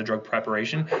do a lot of the drug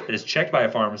preparation that is checked by a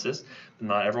pharmacist.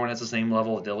 Not everyone has the same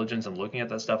level of diligence in looking at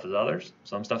that stuff as others.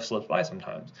 Some stuff slips by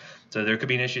sometimes. So there could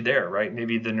be an issue there, right?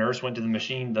 Maybe the nurse went to the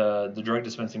machine, the drug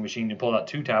dispensing machine, and pulled out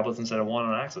 2 tablets instead of 1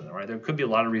 on accident, right? There could be a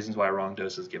lot of reasons why a wrong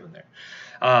dose is given there.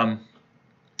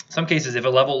 Some cases, if a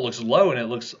level looks low and it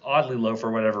looks oddly low for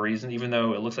whatever reason, even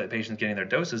though it looks like the patient's getting their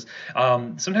doses,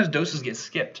 sometimes doses get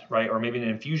skipped, right? Or maybe an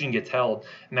infusion gets held.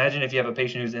 Imagine if you have a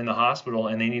patient who's in the hospital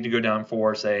and they need to go down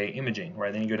for, say, imaging,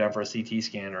 right? They need to go down for a CT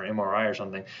scan or MRI or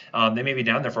something. They may be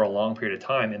down there for a long period of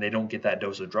time and they don't get that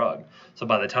dose of drug. So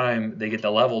by the time they get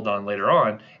the level done later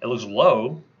on, it looks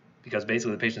low, because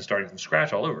basically the patient's starting from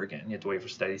scratch all over again. You have to wait for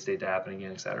steady state to happen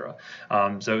again, etc.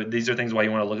 So these are things why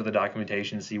you want to look at the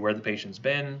documentation to see where the patient's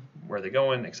been, where they're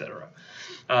going, etc.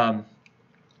 And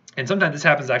sometimes this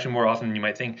happens actually more often than you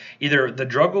might think. Either the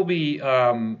drug will be,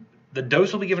 the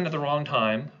dose will be given at the wrong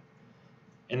time,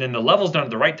 and then the level's done at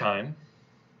the right time,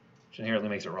 which inherently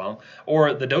makes it wrong,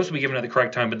 or the dose will be given at the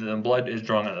correct time, but then the blood is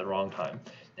drawn at the wrong time.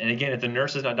 And again, if the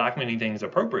nurse is not documenting things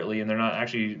appropriately and they're not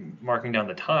actually marking down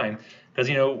the time, because,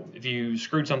 if you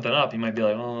screwed something up, you might be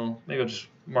like, oh, maybe I'll just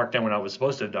mark down when I was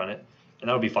supposed to have done it, and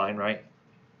that would be fine, right?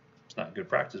 It's not good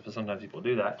practice, but sometimes people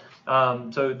do that.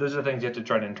 So those are things you have to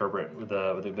try to interpret with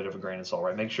a bit of a grain of salt,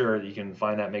 right? Make sure that you can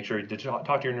find that. Make sure you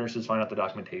talk to your nurses, find out the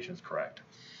documentation is correct.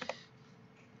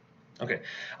 Okay,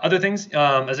 other things,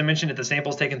 as I mentioned, if the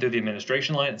sample is taken through the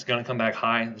administration line, it's going to come back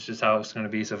high. That's just how it's going to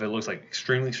be. So if it looks like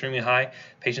extremely, extremely high,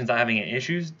 patient's not having any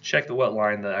issues, check what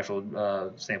line the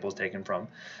actual sample is taken from.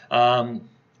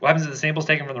 What happens if the sample is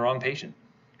taken from the wrong patient?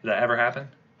 Does that ever happen?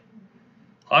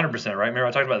 100%, right? Remember I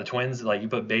talked about the twins, like you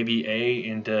put baby A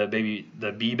into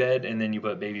the B bed, and then you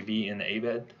put baby B in the A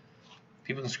bed?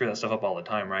 People can screw that stuff up all the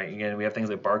time, right? Again, we have things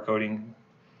like barcoding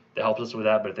that helps us with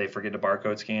that, but if they forget to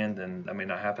barcode scan, then that may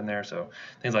not happen there. So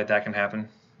things like that can happen.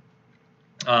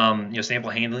 Sample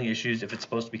handling issues, if it's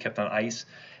supposed to be kept on ice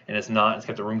and it's not, it's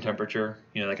kept at room temperature,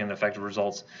 that can affect the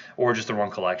results, or just the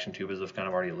wrong collection tube, as I've kind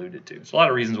of already alluded to. So a lot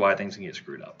of reasons why things can get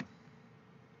screwed up.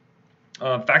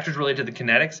 Factors related to the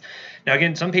kinetics. Now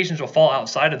again, some patients will fall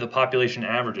outside of the population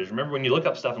averages. Remember, when you look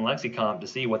up stuff in Lexicomp to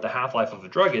see what the half-life of a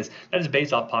drug is, that is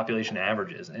based off population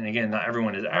averages. And again, not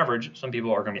everyone is average. Some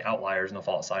people are going to be outliers and they'll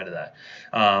fall outside of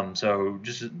that. So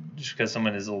just because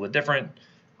someone is a little bit different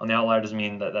on the outlier doesn't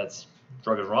mean that that's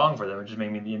drug is wrong for them. It just may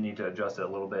mean you need to adjust it a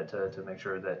little bit to make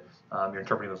sure that you're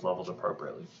interpreting those levels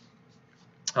appropriately.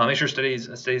 Make sure steady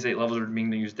state levels are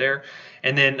being used there.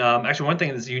 And then actually one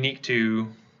thing that's unique to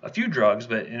a few drugs,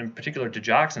 but in particular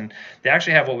digoxin, they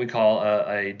actually have what we call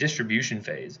a distribution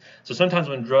phase. So sometimes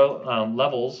when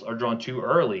levels are drawn too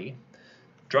early,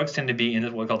 drugs tend to be in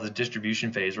what we call this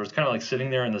distribution phase, where it's kind of like sitting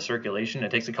there in the circulation.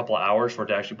 It takes a couple of hours for it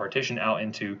to actually partition out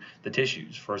into the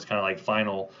tissues for its kind of like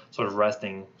final sort of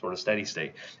resting sort of steady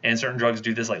state. And certain drugs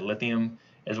do this, like lithium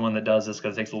is one that does this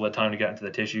because it takes a little bit of time to get into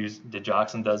the tissues.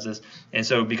 Digoxin does this. And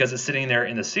so because it's sitting there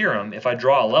in the serum, if I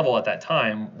draw a level at that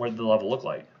time, what did the level look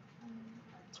like?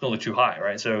 It's going to look too high,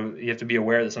 right? So you have to be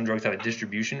aware that some drugs have a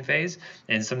distribution phase,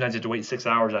 and sometimes you have to wait 6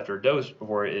 hours after a dose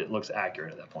before it looks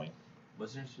accurate at that point.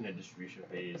 What's interesting in distribution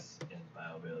phase and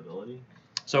bioavailability?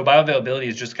 So bioavailability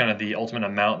is just kind of the ultimate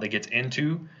amount that gets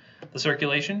into the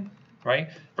circulation, right?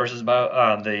 Versus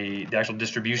the actual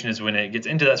distribution is when it gets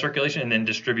into that circulation and then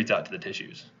distributes out to the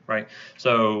tissues, right?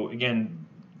 So again,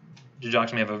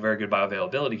 digoxin may have a very good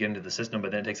bioavailability to get into the system,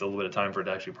 but then it takes a little bit of time for it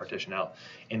to actually partition out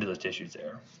into those tissues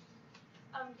there.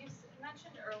 You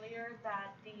mentioned earlier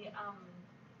that the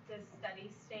steady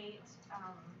state,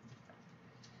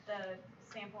 the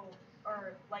sample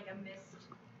or like a missed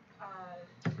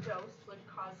dose would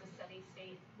cause a steady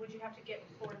state. Would you have to get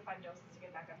 4 to 5 doses to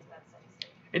get back up to that steady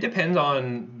state? It depends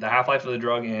on the half-life of the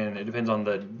drug, and it depends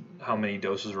on how many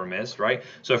doses were missed, right?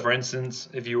 So for instance,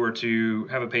 if you were to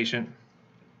have a patient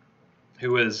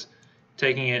who was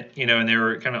taking it, and they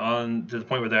were kind of on to the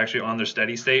point where they're actually on their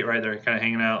steady state, right? They're kind of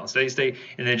hanging out on steady state,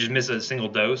 and they just miss a single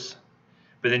dose,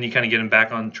 but then you kind of get them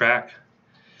back on track.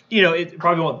 it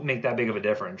probably won't make that big of a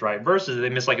difference, right? Versus they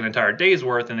miss like an entire day's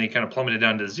worth and they kind of plummet it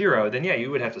down to 0, then yeah,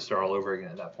 you would have to start all over again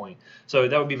at that point. So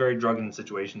that would be very drug and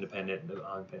situation dependent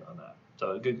on that.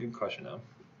 So good question though.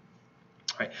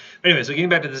 All right. Anyway, so getting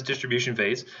back to this distribution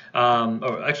phase,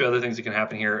 actually other things that can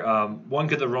happen here. One,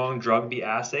 could the wrong drug be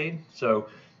assayed? So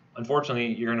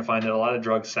unfortunately, you're going to find that a lot of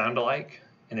drugs sound alike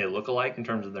and they look alike in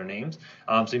terms of their names.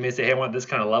 So you may say, hey, I want this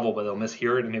kind of level, but they'll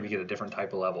mishear it and maybe get a different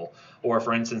type of level. Or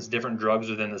for instance, different drugs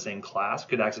within the same class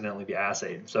could accidentally be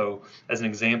assayed. So as an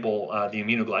example, the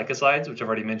aminoglycosides, which I've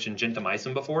already mentioned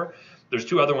gentamicin before, there's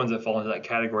 2 other ones that fall into that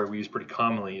category we use pretty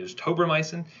commonly. There's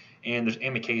tobramycin and there's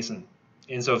amikacin.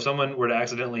 And so if someone were to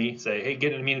accidentally say, hey,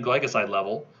 get an aminoglycoside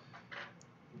level,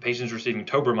 the patient's receiving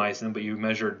tobramycin, but you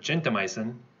measured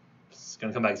gentamicin, it's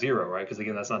going to come back 0, right? Because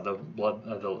again, that's not the blood,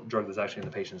 the drug that's actually in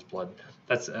the patient's blood.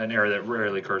 That's an error that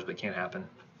rarely occurs, but can happen.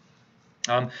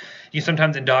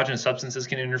 Sometimes endogenous substances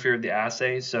can interfere with the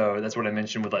assay, so that's what I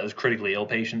mentioned with those critically ill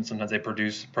patients. Sometimes they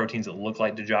produce proteins that look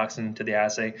like digoxin to the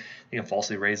assay. You can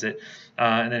falsely raise it.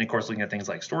 And then, of course, looking at things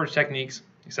like storage techniques,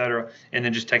 etc., and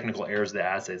then just technical errors of the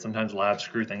assay. Sometimes labs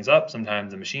screw things up,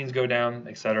 sometimes the machines go down,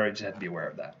 etc. You just have to be aware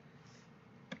of that.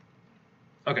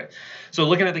 Okay, so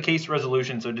looking at the case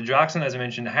resolution, so digoxin, as I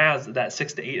mentioned, has that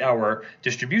 6 to 8 hour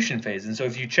distribution phase, and so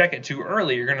if you check it too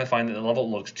early, you're going to find that the level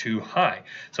looks too high.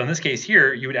 So in this case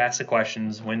here, you would ask the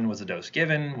questions, when was the dose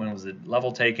given, when was the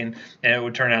level taken, and it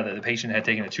would turn out that the patient had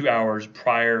taken it 2 hours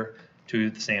prior to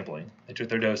the sampling. They took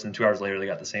their dose, and 2 hours later they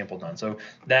got the sample done. So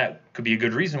that could be a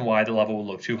good reason why the level would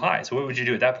look too high. So what would you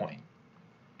do at that point?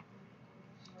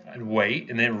 I'd wait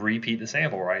and then repeat the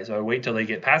sample, right? So I wait till they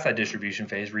get past that distribution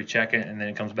phase, recheck it, and then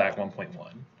it comes back 1.1,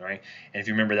 right? And if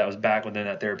you remember, that was back within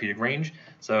that therapeutic range.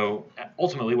 So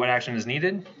ultimately, what action is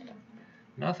needed?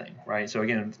 Nothing, right? So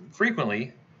again,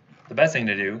 frequently, the best thing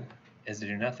to do is to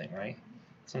do nothing, right?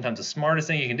 Sometimes the smartest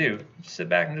thing you can do is sit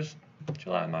back and just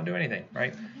chill out and not do anything,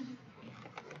 right?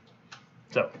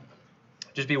 So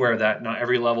just be aware of that. Not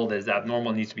every level that is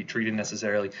abnormal needs to be treated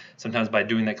necessarily. Sometimes by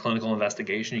doing that clinical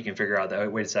investigation, you can figure out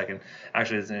that, wait a second,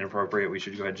 actually it's inappropriate. We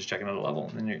should go ahead and just check another level,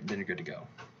 and then you're good to go.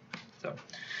 So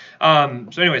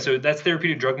anyway, so that's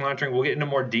therapeutic drug monitoring. We'll get into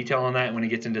more detail on that when it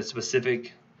gets into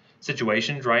specific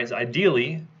situations, right? So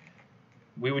ideally,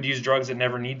 we would use drugs that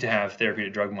never need to have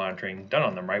therapeutic drug monitoring done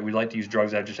on them, right? We'd like to use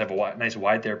drugs that just have a nice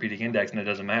wide therapeutic index and it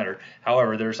doesn't matter.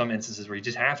 However, there are some instances where you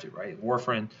just have to, right?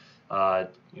 Warfarin,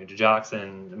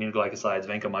 digoxin, aminoglycosides,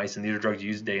 vancomycin, these are drugs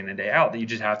used day in and day out that you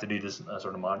just have to do this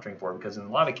sort of monitoring for, because in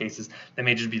a lot of cases, they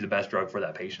may just be the best drug for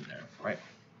that patient there, right?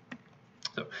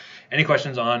 So, any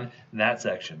questions on that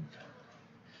section?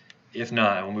 If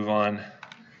not, we'll move on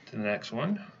to the next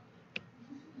one.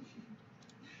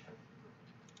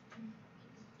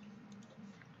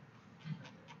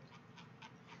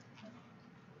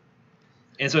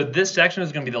 And so this section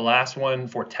is going to be the last one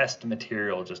for test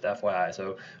material, just FYI.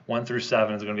 So 1 through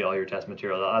 7 is going to be all your test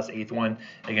material. The last 8th one,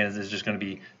 again, is just going to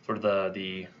be sort of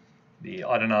the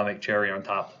autonomic cherry on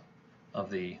top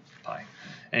of the pie.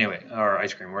 Anyway, or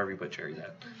ice cream, wherever you put cherries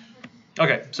at.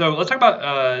 Okay, so let's talk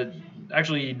about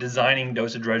actually designing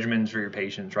dosage regimens for your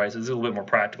patients, right? So this is a little bit more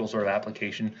practical sort of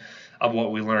application of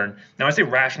what we learn. Now, when I say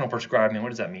rational prescribing, what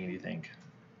does that mean, do you think?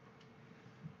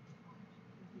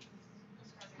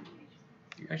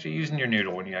 You're actually using your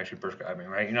noodle when you're actually prescribing,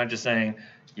 right? You're not just saying,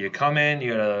 you come in,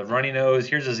 you got a runny nose,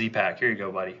 here's a Z-Pack, here you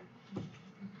go, buddy.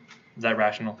 Is that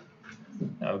rational?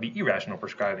 That would be irrational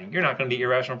prescribing. You're not going to be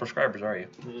irrational prescribers, are you?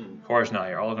 Of course not.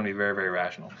 You're all going to be very, very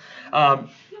rational. And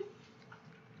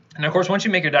of course, once you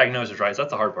make your diagnosis, right, so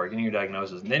that's the hard part, getting your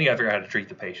diagnosis, and then you got to figure out how to treat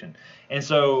the patient. And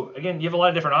so, again, you have a lot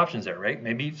of different options there, right?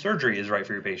 Maybe surgery is right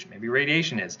for your patient. Maybe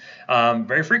radiation is.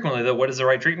 Very frequently, though, what is the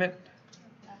right treatment?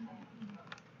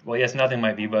 Well, yes, nothing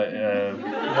might be, but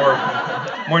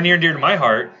more near and dear to my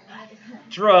heart,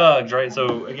 drugs, right?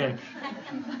 So, again,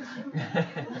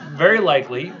 very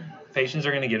likely, patients are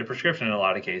going to get a prescription in a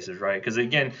lot of cases, right? Because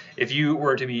again, if you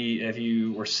were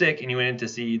sick and you went in to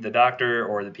see the doctor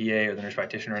or the PA or the nurse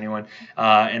practitioner or anyone,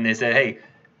 and they said, hey,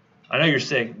 I know you're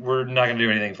sick, we're not going to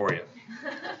do anything for you.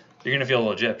 You're going to feel a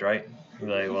little gypped, right? You're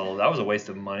like, well, that was a waste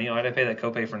of money. Why did I pay that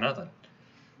copay for nothing?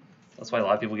 That's why a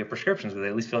lot of people get prescriptions, because they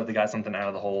at least feel like they got something out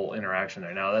of the whole interaction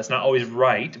there. Now, that's not always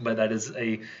right, but that is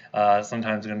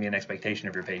sometimes going to be an expectation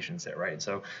of your patients there, right?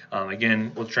 So,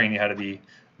 again, we'll train you how to be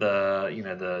how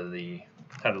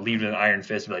to lead with an iron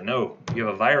fist, be like, no, you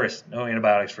have a virus, no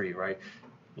antibiotics for you, right?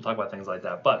 We'll talk about things like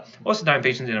that. But most of the time,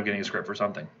 patients end up getting a script for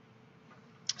something.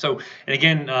 So, and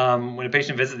again, when a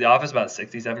patient visits the office, about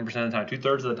 67% of the time,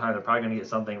 2/3 of the time, they're probably going to get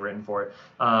something written for it.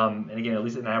 And again, at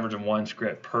least an average of 1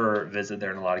 script per visit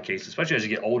there in a lot of cases. Especially as you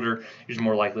get older, you're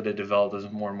more likely to develop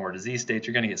those more and more disease states.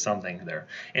 You're going to get something there.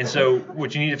 And so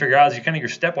what you need to figure out is kind of your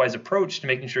stepwise approach to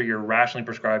making sure you're rationally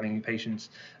prescribing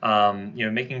patients,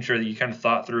 making sure that you kind of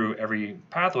thought through every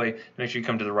pathway to make sure you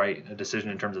come to the right decision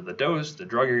in terms of the dose, the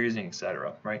drug you're using,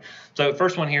 etc. Right? So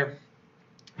first one here,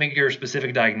 make your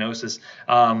specific diagnosis.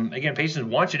 Again, patients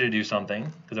want you to do something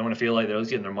because they want to feel like they're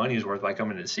getting their money's worth by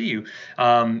coming to see you.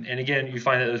 And again, you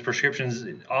find that those prescriptions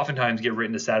oftentimes get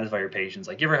written to satisfy your patients.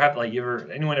 Like,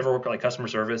 anyone ever work like customer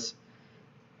service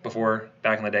before,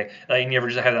 back in the day? Like, and you ever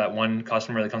just have that one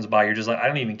customer that comes by, you're just like, I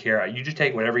don't even care. You just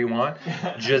take whatever you want.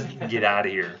 Just get out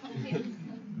of here.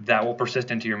 That will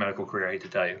persist into your medical career, I hate to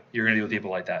tell you. You're going to deal with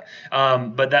people like that.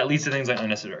 But that leads to things like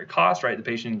unnecessary costs, right? The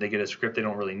patient, they get a script they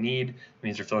don't really need. It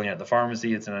means they're filling it at the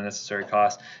pharmacy. It's an unnecessary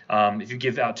cost. If you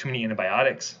give out too many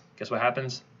antibiotics, guess what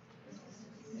happens?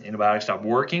 Antibiotics stop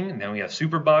working, and then we have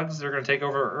superbugs that are going to take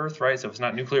over Earth, right? So if it's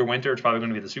not nuclear winter, it's probably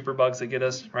going to be the superbugs that get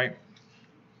us, right?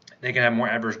 They can have more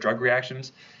adverse drug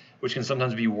reactions, which can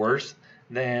sometimes be worse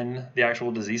than the actual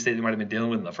disease state they might have been dealing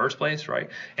with in the first place, right?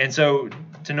 And so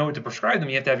to know what to prescribe them,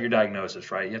 you have to have your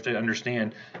diagnosis, right? You have to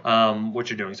understand what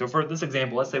you're doing. So for this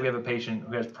example, let's say we have a patient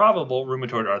who has probable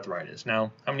rheumatoid arthritis.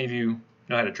 Now, how many of you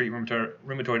know how to treat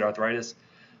rheumatoid arthritis?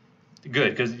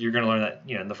 Good, because you're going to learn that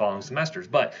in the following semesters.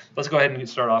 But let's go ahead and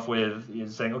start off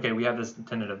with saying, okay, we have this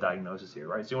tentative diagnosis here,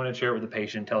 right? So you want to share it with the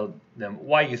patient, tell them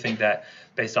why you think that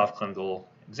based off clinical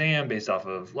exam, based off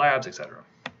of labs, etc.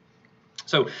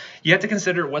 So you have to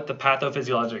consider what the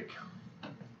pathophysiologic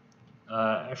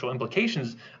actual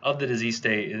implications of the disease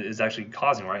state is actually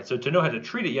causing, right? So to know how to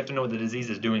treat it, you have to know what the disease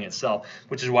is doing itself,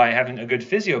 which is why having a good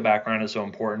physio background is so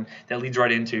important. That leads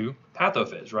right into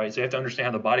pathophys, right? So you have to understand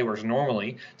how the body works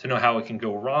normally to know how it can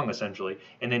go wrong, essentially,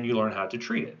 and then you learn how to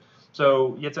treat it.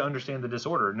 So you have to understand the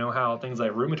disorder, know how things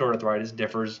like rheumatoid arthritis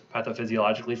differs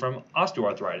pathophysiologically from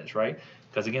osteoarthritis, right?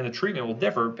 Because again, the treatment will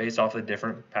differ based off of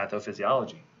different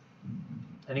pathophysiology.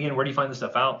 And again, where do you find this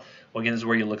stuff out? Well, again, this is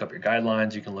where you look up your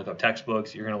guidelines. You can look up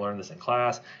textbooks. You're going to learn this in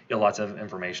class. You have lots of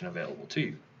information available to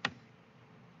you.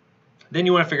 Then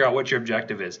you want to figure out what your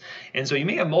objective is. And so you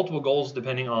may have multiple goals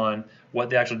depending on what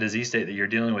the actual disease state that you're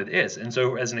dealing with is. And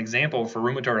so as an example, for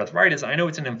rheumatoid arthritis, I know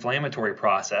it's an inflammatory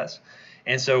process.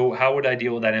 And so how would I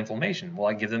deal with that inflammation? Well,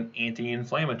 I give them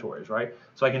anti-inflammatories, right?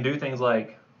 So I can do things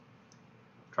like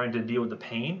trying to deal with the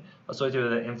pain associated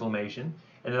with that inflammation.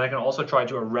 And then I can also try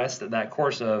to arrest that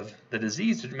course of the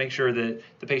disease to make sure that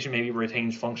the patient maybe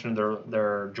retains function of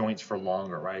their joints for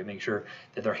longer, right? Make sure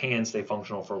that their hands stay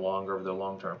functional for longer over the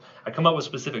long term. I come up with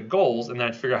specific goals, and then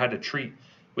I figure out how to treat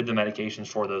with the medications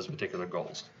for those particular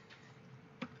goals.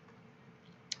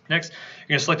 Next, you're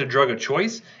going to select a drug of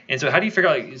choice. And so how do you figure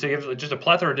out, so you have just a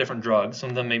plethora of different drugs,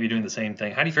 some of them may be doing the same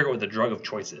thing. How do you figure out what the drug of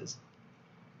choice is?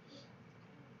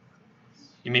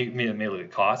 You may look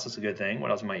at cost, that's a good thing. What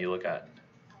else might you look at?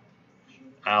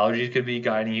 Allergies could be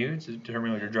guiding you to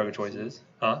determine what your drug of choice is.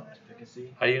 Huh?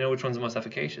 Efficacy. How do you know which one's the most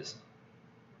efficacious?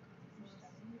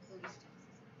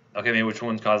 Okay, maybe which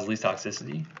ones cause least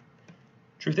toxicity?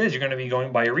 Truth is, you're going to be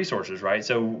going by your resources, right?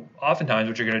 So oftentimes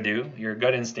what you're going to do, your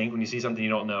gut instinct when you see something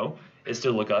you don't know, is to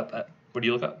look up. What do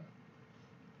you look up?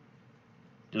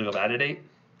 Do you look up out of date?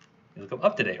 You look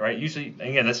up to date, right? Usually,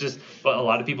 again, that's just what a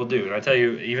lot of people do. And I tell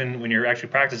you, even when you're actually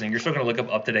practicing, you're still going to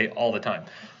look up to date all the time.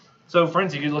 So for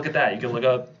instance, you can look at that. You can look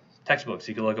up textbooks.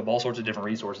 You can look up all sorts of different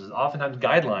resources. Oftentimes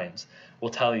guidelines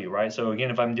will tell you, right? So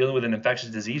again, if I'm dealing with an infectious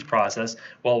disease process,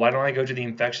 well, why don't I go to the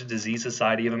Infectious Disease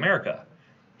Society of America?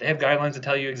 They have guidelines that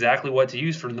tell you exactly what to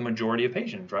use for the majority of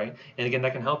patients, right? And again,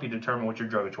 that can help you determine what your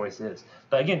drug of choice is.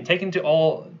 But again, take into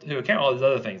account all these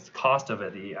other things, the cost of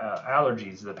it, the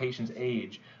allergies, the patient's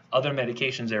age, other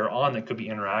medications they're on that could be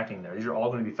interacting there. These are all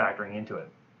going to be factoring into it.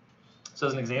 So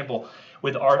as an example,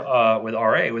 with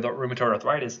rheumatoid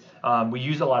arthritis, we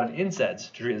use a lot of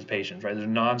NSAIDs to treat these patients, right? There's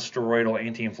non-steroidal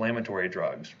anti-inflammatory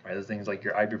drugs, right? There's things like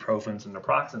your ibuprofens and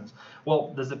naproxens.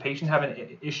 Well, does the patient have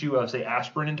an issue of, say,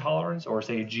 aspirin intolerance or,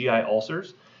 say, GI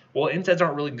ulcers? Well, NSAIDs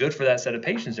aren't really good for that set of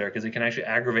patients there because it can actually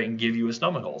aggravate and give you a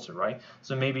stomach ulcer, right?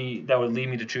 So maybe that would lead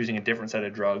me to choosing a different set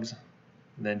of drugs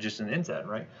than just an NSAID,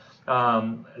 right?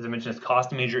 As I mentioned, it's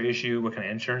cost a major issue. What kind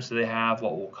of insurance do they have?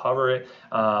 What will cover it?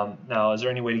 Now, is there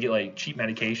any way to get like cheap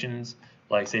medications?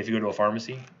 Like, say, if you go to a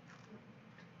pharmacy?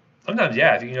 Sometimes,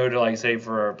 yeah. If you can go to, like, say,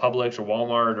 for Publix or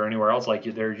Walmart or anywhere else, like,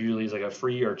 there usually is like a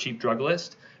free or cheap drug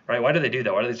list, right? Why do they do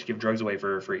that? Why do they just give drugs away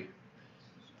for free?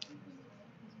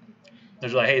 They're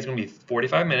like, hey, it's going to be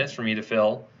 45 minutes for me to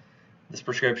fill this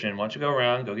prescription. Why don't you go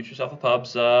around, go get yourself a pub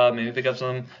sub, maybe pick up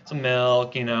some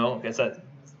milk, you know. It's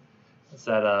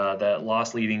that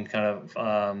loss leading kind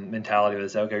of mentality that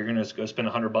says, okay, you're gonna go spend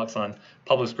 $100 on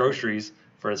Publix groceries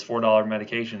for this $4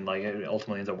 medication. Like, it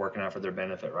ultimately ends up working out for their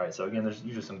benefit, right? So again, there's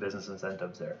usually some business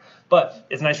incentives there, but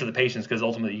it's nice for the patients because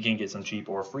ultimately you can get some cheap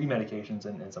or free medications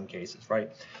in some cases,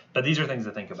 right? But these are things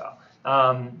to think about.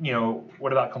 You know,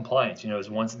 what about compliance? You know,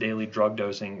 is once daily drug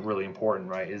dosing really important,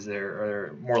 right? Are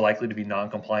there more likely to be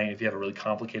non-compliant if you have a really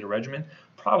complicated regimen?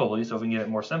 Probably. So if we can get it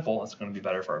more simple, it's going to be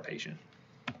better for our patient.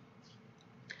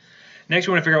 Next,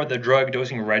 we want to figure out what the drug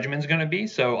dosing regimen is going to be.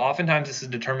 So oftentimes this is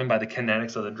determined by the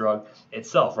kinetics of the drug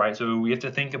itself, right? So we have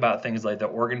to think about things like the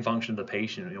organ function of the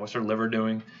patient. You know, what's their liver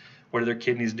doing? What are their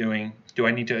kidneys doing? Do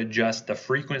I need to adjust the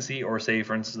frequency or, say,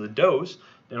 for instance, the dose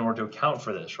in order to account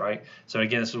for this, right? So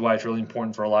again, this is why it's really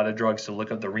important for a lot of drugs to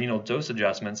look up the renal dose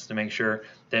adjustments to make sure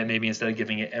that maybe instead of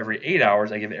giving it every 8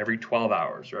 hours, I give it every 12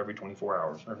 hours or every 24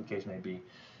 hours, whatever the case may be.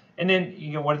 And then,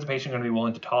 you know, what is the patient going to be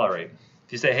willing to tolerate?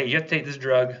 If you say, hey, you have to take this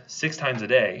drug 6 times a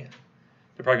day,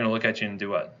 they're probably going to look at you and do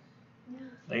what?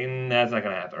 That's not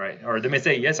going to happen, right? Or they may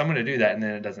say, yes, I'm going to do that, and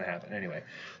then it doesn't happen anyway.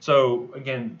 So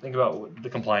again, think about the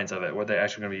compliance of it, what they're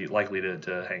actually going to be likely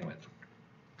to hang with.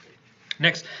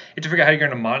 Next, you have to figure out how you're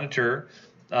going to monitor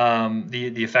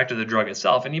the effect of the drug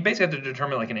itself, and you basically have to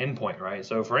determine like an endpoint, right?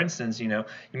 So for instance, you know,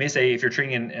 you may say if you're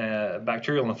treating a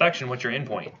bacterial infection, what's your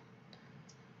endpoint?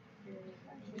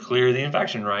 Clear the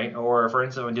infection, right? Or for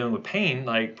instance, when dealing with pain,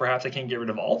 like perhaps I can't get rid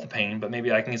of all the pain, but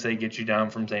maybe I can say get you down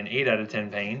from say an 8 out of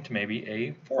 10 pain to maybe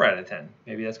a 4 out of 10.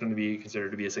 Maybe that's going to be considered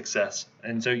to be a success.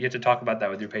 And so you have to talk about that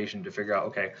with your patient to figure out,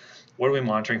 okay, what are we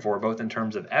monitoring for, both in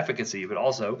terms of efficacy, but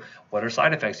also what are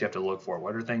side effects you have to look for?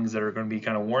 What are things that are going to be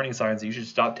kind of warning signs that you should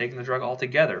stop taking the drug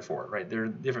altogether for, right? There are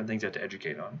different things you have to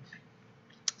educate on.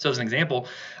 So as an example,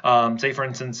 say for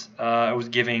instance, I was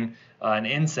giving an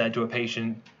NSAID to a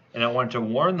patient and I wanted to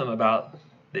warn them about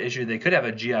the issue they could have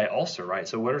a GI ulcer, right?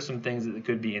 So what are some things that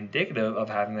could be indicative of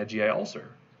having a GI ulcer?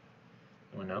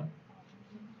 You know?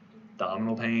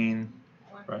 Abdominal pain,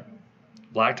 right?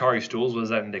 Black tarry stools, what is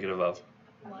that indicative of?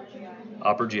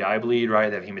 Upper GI bleed, right?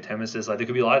 They have hematemesis. Like, there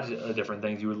could be a lot of different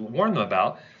things you would warn them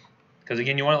about. Because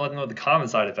again, you want to let them know what the common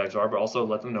side effects are, but also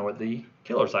let them know what the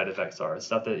killer side effects are. It's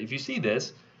stuff that if you see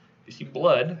this, if you see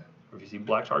blood, or if you see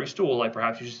black tarry stool, like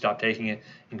perhaps you should stop taking it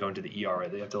and go into the ER. Right?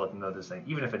 They have to let them know this thing,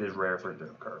 even if it is rare for it to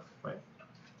occur, right?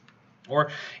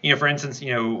 Or, you know, for instance,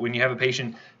 you know, when you have a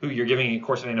patient who you're giving a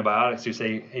course of antibiotics, you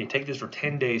say, hey, take this for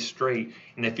 10 days straight,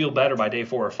 and they feel better by day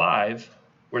 4 or 5,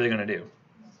 what are they going to do?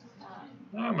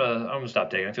 I'm gonna stop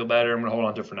taking it. I feel better. I'm gonna hold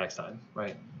on to it for next time,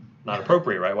 right? Not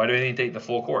appropriate, right? Why do I need to take the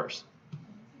full course?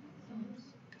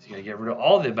 You gotta get rid of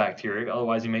all the bacteria,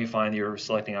 otherwise you may find you're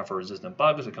selecting out for resistant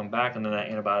bugs that come back, and then that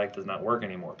antibiotic does not work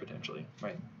anymore potentially,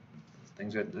 right?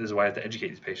 This is why I have to educate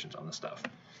these patients on this stuff.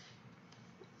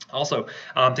 Also,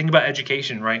 think about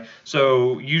education, right?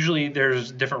 So usually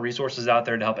there's different resources out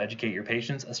there to help educate your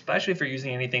patients, especially if you're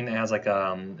using anything that has like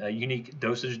a unique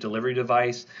dosage delivery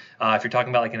device. If you're talking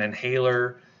about like an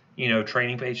inhaler, you know,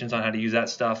 training patients on how to use that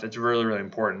stuff, it's really, really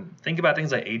important. Think about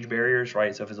things like age barriers,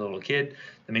 right? So if it's a little kid,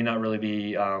 they may not really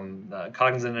be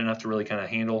cognizant enough to really kind of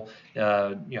handle, you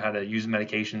know, how to use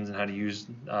medications and how to use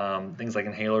things like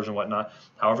inhalers and whatnot.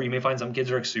 However, you may find some kids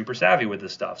are super savvy with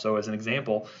this stuff. So as an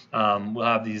example, we'll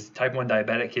have these type 1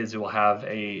 diabetic kids who will have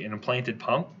an implanted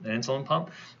pump, an insulin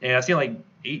pump, and I've seen like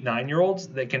 8, 9-year-olds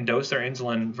that can dose their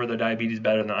insulin for their diabetes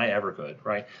better than I ever could,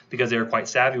 right? Because they're quite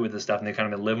savvy with this stuff and they've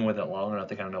kind of been living with it long enough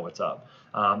to kind of know what's up.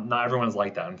 Not everyone's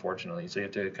like that, unfortunately, so you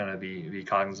have to kind of be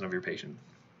cognizant of your patient.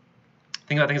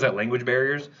 Think about things like language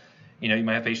barriers. You know, you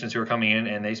might have patients who are coming in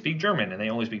and they speak German and they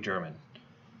only speak German.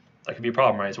 That could be a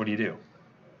problem, right? So what do? You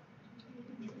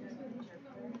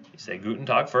say Guten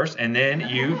Tag first, and then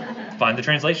you find the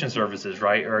translation services,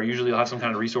 right? Or usually you'll have some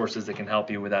kind of resources that can help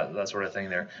you with that sort of thing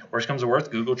there. Worst comes to worst,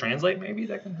 Google Translate, maybe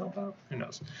that can help out. Who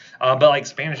knows? But like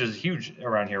Spanish is huge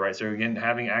around here, right? So again,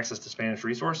 having access to Spanish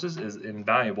resources is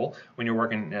invaluable when you're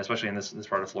working, especially in this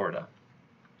part of Florida.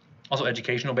 Also,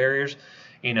 educational barriers.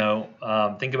 You know,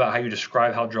 think about how you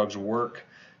describe how drugs work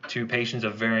to patients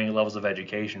of varying levels of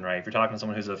education, right? If you're talking to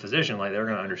someone who's a physician, like they're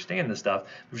going to understand this stuff.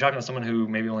 If you're talking to someone who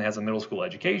maybe only has a middle school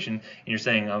education, and you're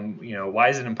saying, you know, why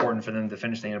is it important for them to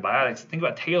finish the antibiotics? Think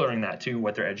about tailoring that to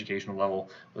what their educational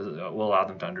level will allow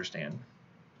them to understand.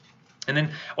 And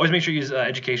then always make sure you use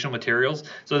educational materials.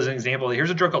 So as an example,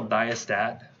 here's a drug called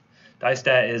Diastat.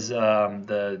 Diastat is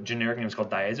the generic name is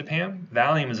called diazepam.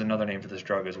 Valium is another name for this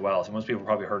drug as well. So most people have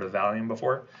probably heard of Valium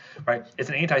before, right? It's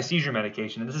an anti-seizure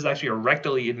medication, and this is actually a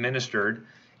rectally administered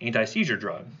anti-seizure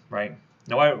drug, right?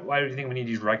 Now, why do you think we need to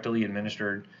use rectally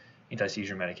administered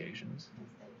anti-seizure medications.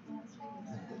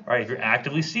 Right, if you're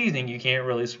actively seizing, you can't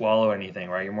really swallow anything,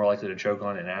 right? You're more likely to choke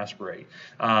on it and aspirate.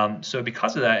 So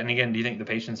because of that, and again, do you think the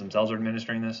patients themselves are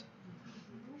administering this?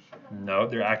 No,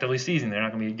 they're actively seizing. They're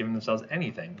not going to be giving themselves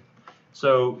anything.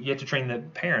 So you have to train the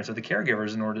parents or the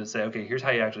caregivers in order to say, okay, here's how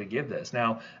you actually give this.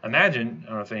 Now, imagine, I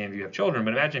don't know if any of you have children,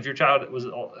 but imagine if your child was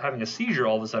having a seizure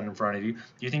all of a sudden in front of you. Do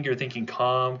you think you're thinking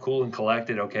calm, cool, and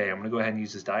collected? Okay, I'm going to go ahead and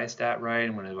use this diastat, right?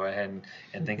 I'm going to go ahead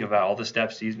and think about all the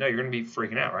steps to use. No, you're going to be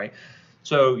freaking out, right?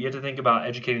 So you have to think about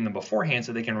educating them beforehand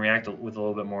so they can react with a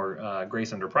little bit more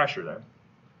grace under pressure there.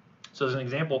 So as an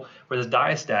example, for this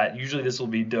diastat, usually this will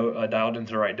be dialed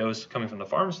into the right dose coming from the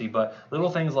pharmacy, but little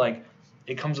things like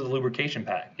it comes with a lubrication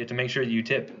pack. You have to make sure that you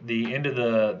tip the end of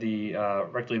the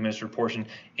rectally administered portion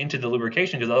into the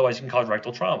lubrication, because otherwise you can cause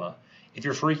rectal trauma. If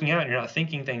you're freaking out and you're not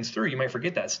thinking things through, you might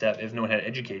forget that step if no one had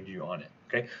educated you on it.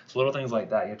 Okay, so little things like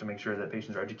that, you have to make sure that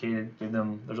patients are educated. Give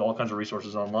them. There's all kinds of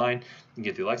resources online. You can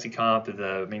get through Lexicomp, through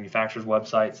the manufacturer's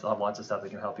websites. They'll have lots of stuff that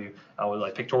can help you with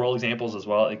like pictorial examples as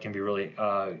well. It can be really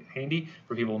handy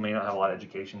for people who may not have a lot of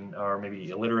education or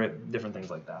maybe illiterate, different things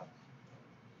like that.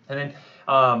 And then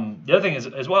the other thing is,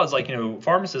 as well as like,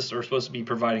 pharmacists are supposed to be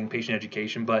providing patient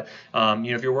education, but,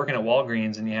 if you're working at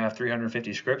Walgreens and you have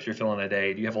 350 scripts you're filling a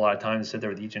day, do you have a lot of time to sit there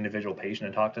with each individual patient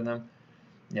and talk to them?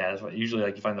 Yeah, that's what usually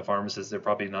like you find the pharmacists, they're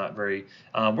probably not very,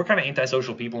 we're kind of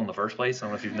antisocial people in the first place. I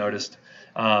don't know if you've noticed.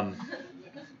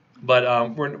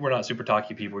 But we're not super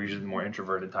talky people. We're usually more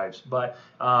introverted types. But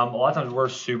a lot of times we're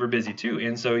super busy too,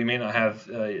 and so you may not have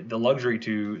the luxury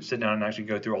to sit down and actually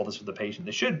go through all this with the patient.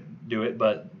 They should do it,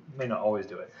 but may not always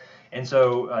do it. And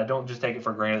so don't just take it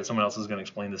for granted that someone else is going to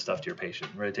explain this stuff to your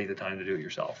patient. Really take the time to do it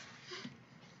yourself.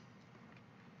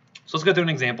 So let's go through an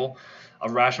example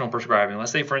of rational prescribing.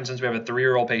 Let's say, for instance, we have a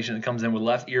 3-year-old patient that comes in with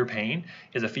left ear pain.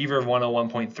 He has a fever of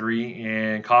 101.3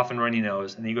 and cough and runny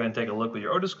nose. And then you go ahead and take a look with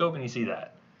your otoscope and you see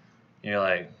that. And you're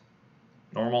like,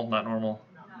 normal? Not normal?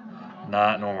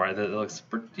 Not normal, right? It looks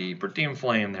pretty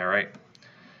inflamed there, right?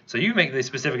 So you make the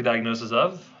specific diagnosis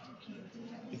of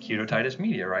acute otitis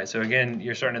media, right? So again,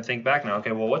 you're starting to think back now,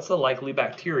 okay, well, what's the likely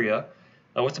bacteria?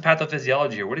 What's the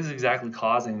pathophysiology here? What is exactly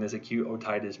causing this acute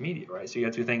otitis media, right? So you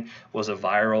have to think, was it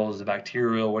viral? Is it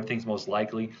bacterial? What do you think is most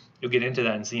likely? You'll get into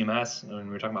that in CMS when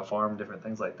we're talking about pharm, different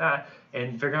things like that,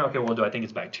 and figure out, okay, well, do I think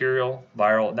it's bacterial,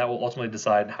 viral? That will ultimately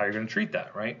decide how you're going to treat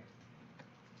that, right?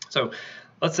 So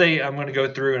let's say I'm going to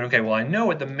go through and, okay, well, I know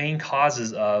what the main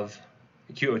causes of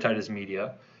acute otitis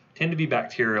media tend to be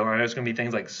bacterial. I know it's going to be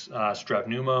things like strep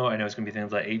pneumo. I know it's going to be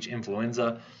things like H.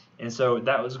 influenza. And so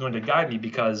that was going to guide me,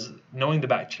 because knowing the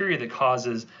bacteria that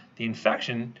causes the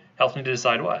infection helps me to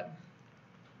decide what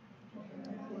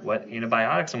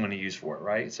antibiotics I'm going to use for it,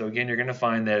 right? So again, you're going to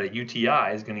find that a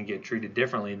UTI is going to get treated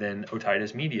differently than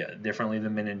otitis media, differently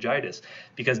than meningitis,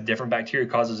 because different bacteria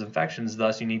causes infections,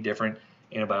 thus you need different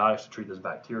antibiotics to treat those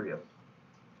bacteria.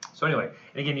 So anyway,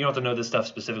 and again, you don't have to know this stuff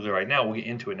specifically right now. We'll get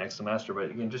into it next semester,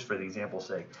 but again, just for the example's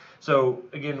sake. So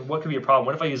again, what could be a problem?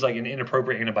 What if I use like an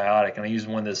inappropriate antibiotic and I use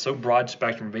one that's so broad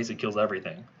spectrum it basically kills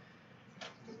everything?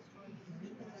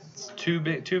 It's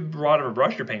too broad of a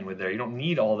brush you're painting with there. You don't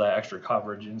need all that extra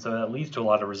coverage, and so that leads to a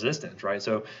lot of resistance, right?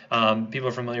 So people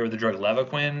are familiar with the drug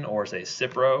Levaquin or say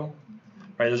Cipro.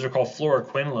 Right, those are called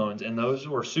fluoroquinolones, and those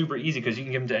were super easy because you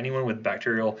can give them to anyone with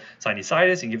bacterial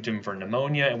sinusitis. You can give them for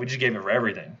pneumonia, and we just gave it for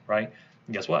everything, right?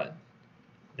 And guess what?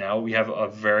 Now we have a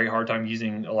very hard time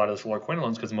using a lot of those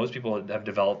fluoroquinolones because most people have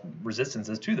developed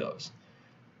resistances to those.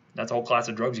 That's a whole class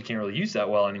of drugs you can't really use that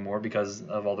well anymore because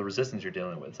of all the resistance you're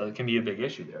dealing with. So it can be a big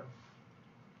issue there.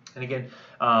 And again,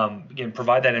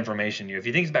 provide that information. If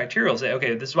you think it's bacterial, say,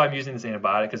 okay, this is why I'm using this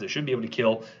antibiotic, because it should be able to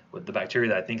kill with the bacteria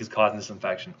that I think is causing this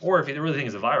infection. Or if you really think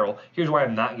it's a viral, here's why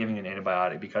I'm not giving an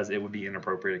antibiotic, because it would be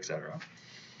inappropriate, etc.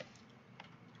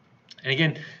 And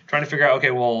again, trying to figure out,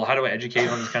 okay, well, how do I educate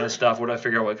on this kind of stuff? What do I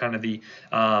figure out what kind of the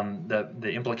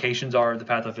implications are of the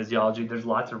pathophysiology? There's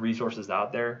lots of resources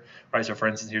out there, right? So for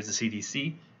instance, here's the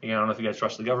CDC. Again, I don't know if you guys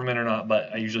trust the government or not,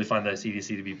 but I usually find the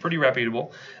CDC to be pretty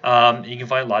reputable. You can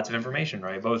find lots of information,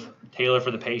 right? Both tailored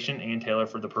for the patient and tailored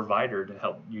for the provider to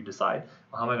help you decide,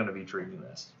 well, how am I going to be treating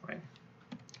this, right?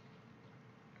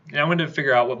 And I wanted to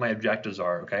figure out what my objectives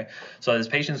are, okay? So this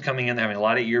patient's coming in, they're having a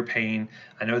lot of ear pain.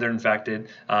 I know they're infected.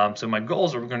 So my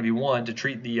goals are going to be, one, to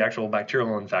treat the actual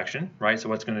bacterial infection, right? So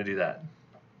what's going to do that?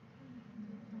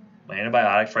 My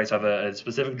antibiotics, right? So I have a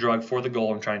specific drug for the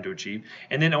goal I'm trying to achieve.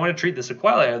 And then I want to treat the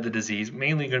sequelae of the disease,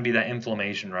 mainly going to be that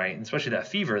inflammation, right? And especially that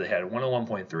fever they had,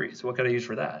 101.3. So what could I use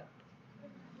for that?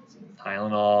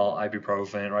 Tylenol,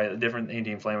 ibuprofen, right? Different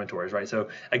anti-inflammatories, right? So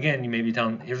again, you may be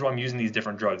telling, here's why I'm using these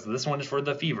different drugs. This one is for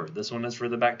the fever. This one is for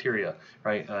the bacteria,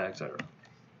 right? Et cetera.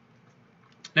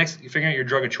 Next, figuring out your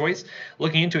drug of choice.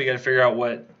 Looking into it, you got to figure out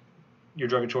what your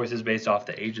drug of choice is based off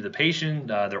the age of the patient,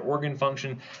 their organ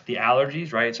function, the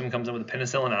allergies, right? Someone comes in with a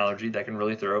penicillin allergy, that can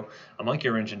really throw a monkey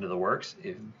wrench into the works,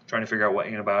 if trying to figure out what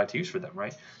antibiotic to use for them,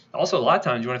 right? Also, a lot of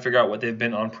times you want to figure out what they've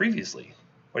been on previously.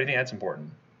 What do you think that's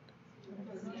important?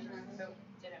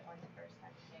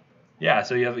 Yeah,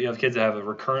 so you have kids that have a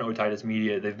recurrent otitis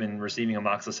media. They've been receiving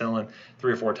amoxicillin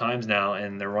 3 or 4 times now,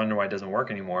 and they're wondering why it doesn't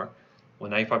work anymore. Well,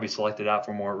 now you probably selected out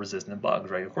for more resistant bugs,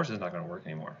 right? Of course it's not going to work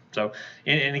anymore. So,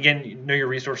 and again, know your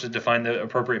resources to find the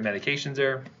appropriate medications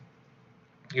there.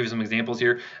 Give you some examples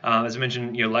here. As I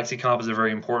mentioned, Lexicomp is a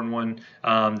very important one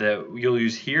that you'll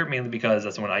use here, mainly because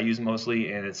that's the one I use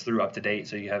mostly, and it's through UpToDate,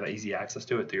 so you have easy access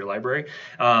to it through your library.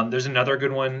 There's another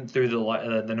good one through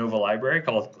the Nova library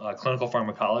called Clinical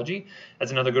Pharmacology.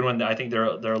 That's another good one that I think they're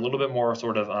a little bit more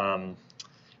sort of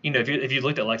if you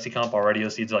looked at Lexicomp already, you'll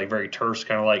see it's like very terse,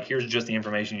 kind of like here's just the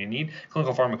information you need.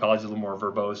 Clinical pharmacology is a little more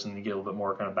verbose, and you get a little bit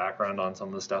more kind of background on some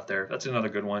of the stuff there. That's another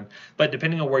good one. But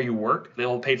depending on where you work,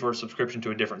 they'll pay for a subscription to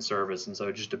a different service, and so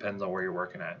it just depends on where you're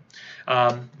working at.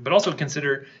 But also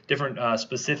consider different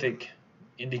specific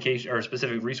indication or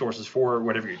specific resources for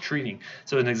whatever you're treating.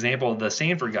 So an example, the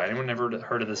Sanford Guide. Anyone ever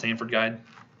heard of the Sanford Guide?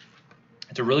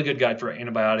 It's a really good guide for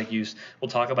antibiotic use.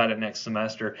 We'll talk about it next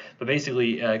semester. But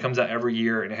basically, it comes out every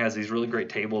year, and it has these really great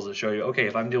tables that show you, okay,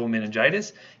 if I'm dealing with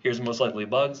meningitis, here's most likely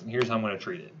bugs, and here's how I'm going to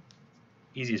treat it.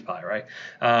 Easy as pie, right?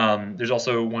 There's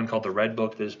also one called the Red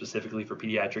Book that is specifically for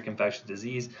pediatric infectious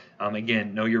disease.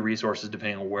 Again, know your resources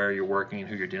depending on where you're working and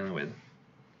who you're dealing with.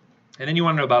 And then you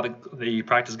want to know about the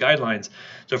practice guidelines.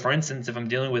 So, for instance, if I'm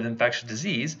dealing with infectious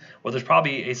disease, well, there's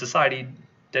probably a society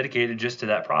dedicated just to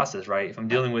that process, right? If I'm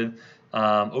dealing with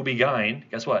OB-GYN,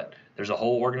 guess what? There's a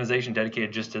whole organization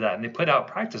dedicated just to that, and they put out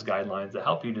practice guidelines that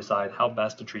help you decide how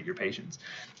best to treat your patients.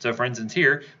 So, for instance,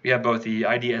 here we have both the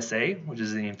IDSA, which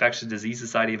is the Infectious Disease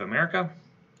Society of America,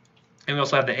 and we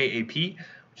also have the AAP,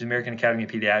 which is American Academy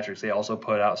of Pediatrics. They also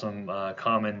put out some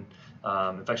common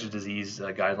infectious disease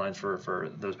guidelines for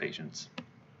those patients.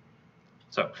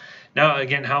 So, now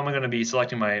again, how am I going to be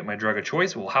selecting my drug of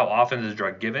choice? Well, how often is the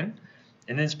drug given?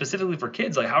 And then specifically for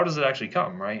kids, like how does it actually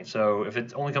come, right? So if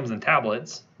it only comes in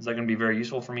tablets, is that going to be very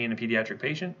useful for me in a pediatric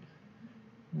patient?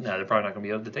 No, they're probably not going to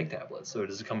be able to take tablets. So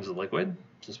does it come as a liquid,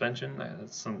 suspension?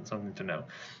 That's something to know.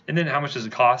 And then how much does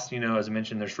it cost? As I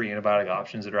mentioned, there's free antibiotic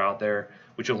options that are out there,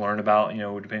 which you'll learn about,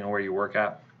 depending on where you work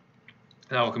at.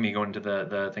 And that will be going into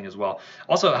the thing as well.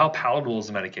 Also, how palatable is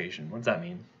the medication? What does that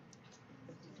mean?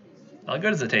 How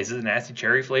good does it taste? Is it nasty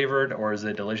cherry flavored, or is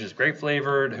it delicious grape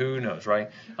flavored? Who knows,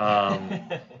 right?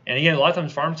 And again, a lot of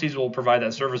times pharmacies will provide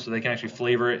that service so they can actually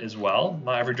flavor it as well.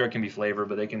 Not every drug can be flavored,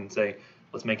 but they can say,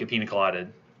 let's make a pina colada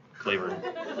flavored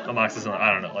amoxicillin.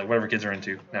 I don't know, like whatever kids are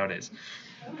into nowadays.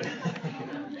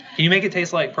 Can you make it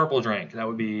taste like purple drink? That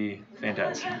would be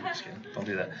fantastic. Just kidding. Don't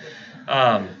do that.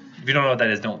 If you don't know what that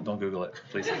is, don't Google it,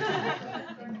 please.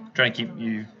 I'm trying to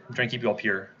keep you all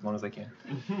pure as long as I can.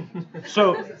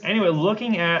 So anyway,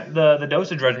 looking at the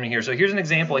dosage regimen here. So here's an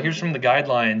example. Here's from the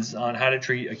guidelines on how to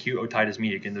treat acute otitis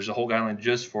media. And there's a whole guideline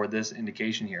just for this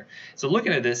indication here. So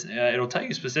looking at this, it'll tell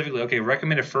you specifically, okay,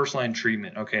 recommended first-line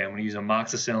treatment. Okay, I'm going to use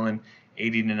amoxicillin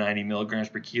 80 to 90 milligrams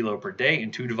per kilo per day in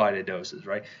 2 divided doses,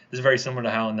 right? This is very similar to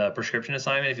how in the prescription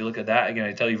assignment, if you look at that, again,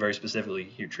 I tell you very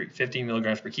specifically, you treat 15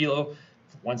 milligrams per kilo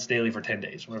once daily for 10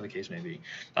 days, whatever the case may be.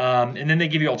 And then they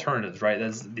give you alternatives, right?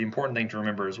 That's the important thing to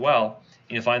remember as well.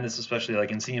 You find this especially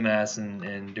like in CMS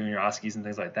and doing your OSCEs and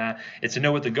things like that. It's to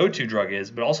know what the go-to drug is,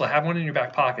 but also have one in your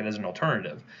back pocket as an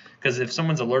alternative. Because if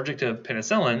someone's allergic to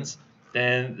penicillins,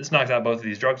 then this knocks out both of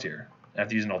these drugs here. I have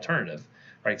to use an alternative,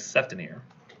 right? Ceftonir.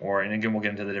 And again, we'll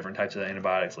get into the different types of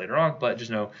antibiotics later on, but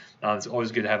just know it's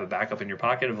always good to have a backup in your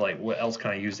pocket of like what else can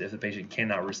I use if the patient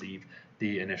cannot receive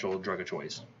the initial drug of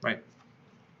choice, right?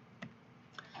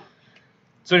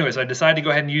 So anyway, so I decided to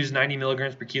go ahead and use 90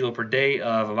 milligrams per kilo per day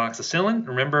of amoxicillin.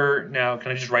 Remember, now,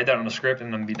 can I just write that on the script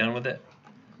and then be done with it?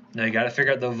 Now, you got to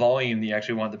figure out the volume that you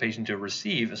actually want the patient to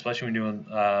receive, especially when you're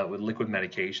doing with liquid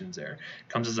medications there. It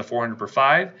comes as a 400 per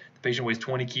 5. The patient weighs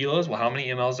 20 kilos. Well, how many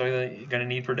mLs are they going to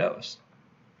need per dose?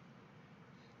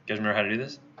 You guys remember how to do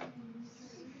this?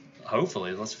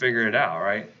 Hopefully. Let's figure it out,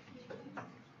 right?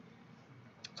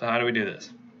 So how do we do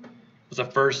this? What's the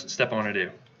first step I want to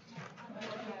do?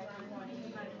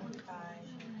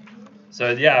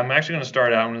 So yeah, I'm actually going to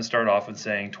start out. I'm going to start off with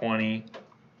saying 20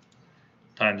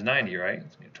 times 90, right?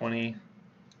 20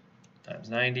 times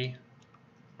 90.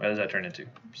 What does that turn into?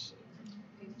 Oops.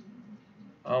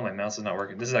 Oh, my mouse is not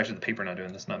working. This is actually the paper not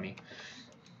doing this, not me.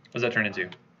 What does that turn into?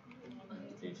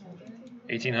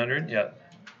 1800. Yeah.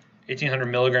 1800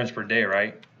 milligrams per day,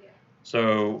 right?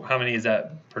 So how many is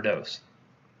that per dose?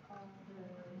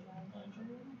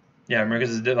 Yeah, remember,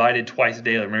 because it's divided twice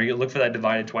daily. Remember, you look for that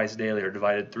divided twice daily or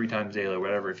divided 3 times daily or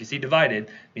whatever. If you see divided, it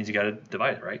means you got to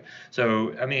divide it, right?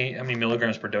 So how many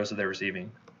milligrams per dose are they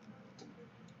receiving?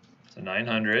 So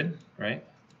 900, right?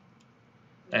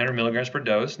 900 milligrams per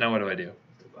dose. Now what do I do?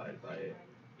 Divide by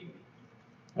 80.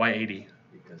 Why 80?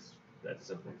 Because that's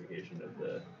simplification of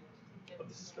the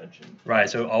suspension. Right,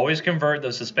 so always convert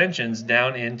those suspensions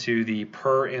down into the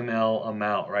per ml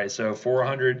amount, right? So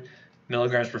 400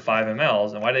 milligrams per 5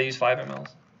 mLs. And why did I use 5 mLs?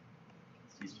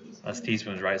 Teaspoons. That's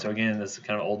teaspoons, right? So again, this is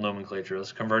kind of old nomenclature.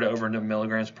 Let's convert it over into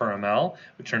milligrams per ml,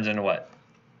 which turns into what?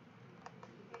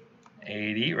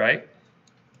 80, right?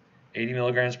 80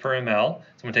 milligrams per ml. So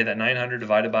I'm going to take that 900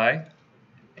 divided by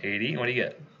 80. What do you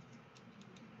get?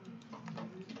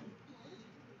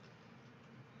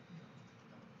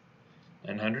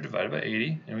 $900 divided by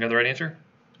 80. And we got the right answer?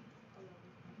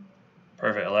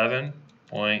 Perfect.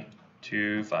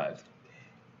 11.25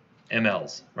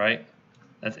 mLs, right?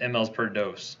 That's mLs per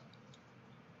dose.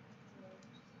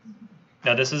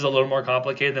 Now this is a little more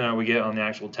complicated than I would get on the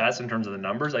actual test in terms of the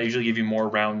numbers. I usually give you more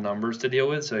round numbers to deal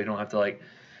with, so you don't have to like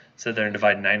sit there and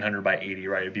divide 900 by 80,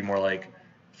 right? It'd be more like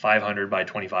 500 by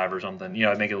 25 or something. You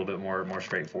know, I'd make it a little bit more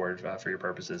straightforward for your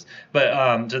purposes. But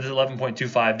so this is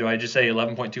 11.25. Do I just say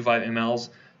 11.25 mLs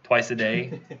twice a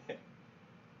day?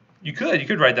 You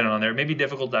could write that on there. It may be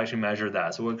difficult to actually measure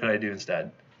that. So what could I do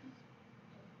instead?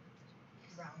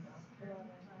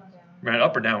 Round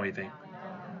up or down, what do you think?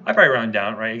 I'd probably round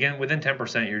down, right? Again, within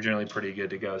 10%, you're generally pretty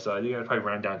good to go. So I think I'd probably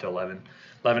round down to 11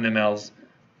 mLs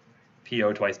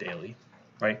PO twice daily,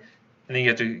 right? And then you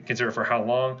have to consider for how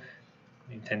long,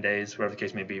 10 days, whatever the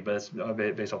case may be, but it's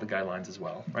based off the guidelines as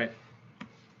well, right?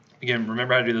 Again,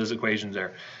 remember how to do those equations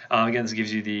there. Again, this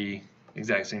gives you the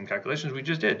exact same calculations we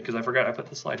just did, because I forgot I put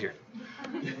the slide here.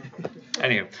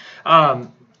 Anywho,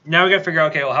 now we got to figure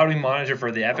out, okay, well, how do we monitor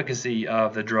for the efficacy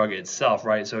of the drug itself,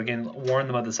 right? So again, warn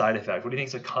them of the side effect. What do you think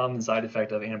is a common side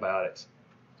effect of antibiotics?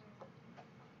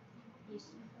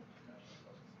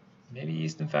 Maybe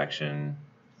yeast infection,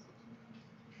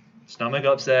 stomach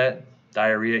upset,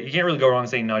 diarrhea. You can't really go wrong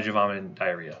saying nausea, vomit, and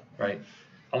diarrhea, right?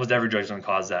 Almost every drug is going to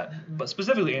cause that, but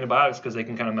specifically antibiotics because they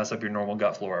can kind of mess up your normal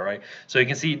gut flora, right? So you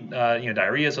can see,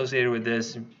 diarrhea associated with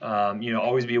this.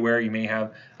 Always be aware you may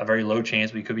have a very low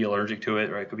chance, but you could be allergic to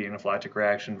it, right? It could be an anaphylactic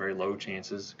reaction, very low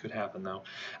chances. Could happen though.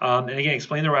 And again,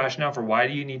 explain the rationale for why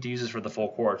do you need to use this for the full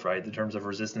course, right? In terms of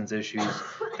resistance issues,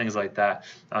 things like that.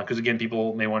 Because again,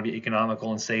 people may want to be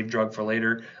economical and save drug for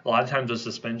later. A lot of times those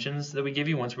suspensions that we give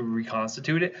you, once we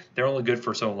reconstitute it, they're only good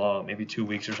for so long, maybe 2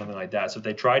 weeks or something like that. So if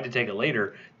they tried to take it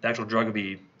later, the actual drug would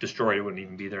be destroyed. It wouldn't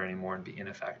even be there anymore and be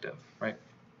ineffective, right?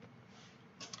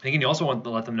 And again, you also want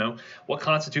to let them know what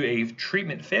constitutes a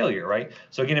treatment failure, right?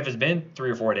 So again, if it's been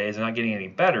 3 or 4 days and not getting any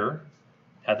better,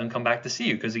 have them come back to see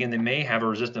you because again, they may have a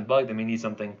resistant bug. They may need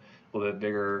something a little bit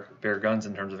bigger guns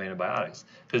in terms of antibiotics.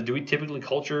 Because do we typically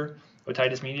culture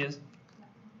otitis medias?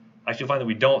 I actually find that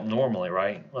we don't normally,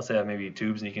 right? Let's say I have maybe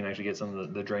tubes and you can actually get some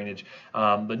of the drainage,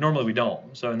 but normally we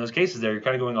don't. So in those cases there, you're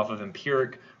kind of going off of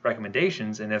empiric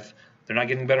recommendations, and if they're not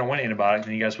getting better on one antibiotic,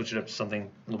 then you got to switch it up to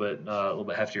something a little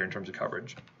bit heftier in terms of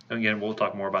coverage. And again, we'll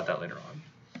talk more about that later on.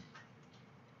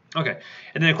 Okay,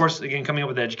 and then of course, again, coming up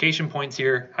with the education points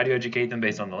here. How do you educate them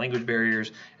based on the language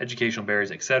barriers, educational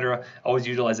barriers, etc.? Always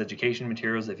utilize education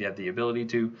materials if you have the ability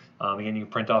to. Again, you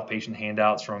can print off patient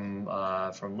handouts from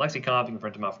Lexicomp. You can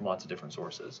print them out from lots of different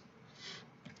sources.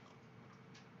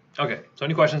 Okay, so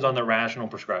any questions on the rational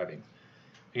prescribing?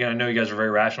 Again, I know you guys are very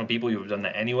rational people. You've done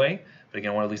that anyway. But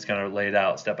again, I want to at least kind of lay it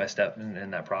out step by step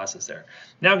in that process there.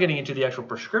 Now getting into the actual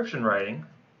prescription writing.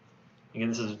 Again,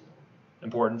 this is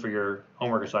important for your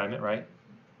homework assignment, right?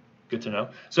 Good to know.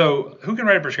 So who can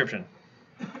write a prescription?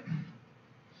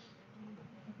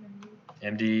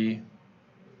 MD,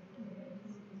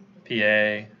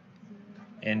 PA,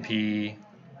 NP,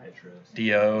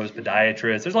 DOs,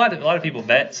 podiatrists. There's a lot of people,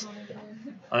 vets.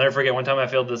 I'll never forget one time I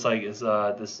filled this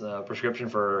prescription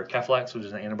for Keflex, which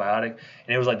is an antibiotic, and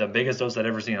it was like the biggest dose I'd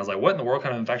ever seen. I was like, what in the world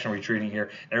kind of infection are we treating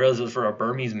here? And I realized it was for a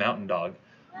Burmese mountain dog.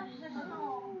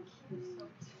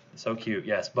 So cute,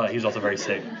 yes, but he was also very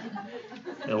sick.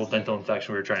 A little dental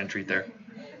infection we were trying to treat there.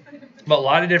 But a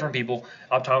lot of different people,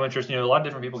 optometrists, a lot of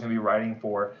different people can be writing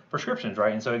for prescriptions,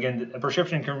 right? And so again, a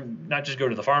prescription can not just go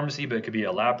to the pharmacy, but it could be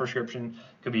a lab prescription,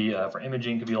 could be for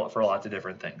imaging, could be for lots of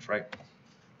different things, right?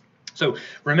 So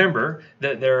remember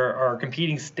that there are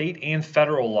competing state and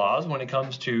federal laws when it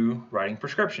comes to writing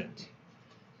prescriptions.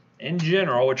 In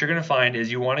general, what you're going to find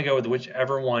is you want to go with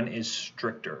whichever one is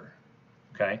stricter,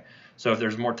 okay? So if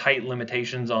there's more tight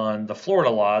limitations on the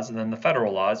Florida laws than the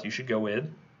federal laws, you should go with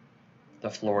the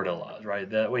Florida laws, right?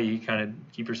 That way you kind of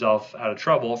keep yourself out of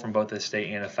trouble from both a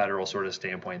state and a federal sort of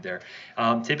standpoint there.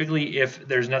 Typically, if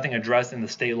there's nothing addressed in the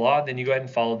state law, then you go ahead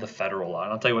and follow the federal law.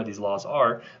 And I'll tell you what these laws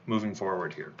are moving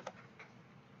forward here.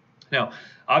 Now,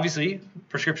 obviously,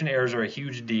 prescription errors are a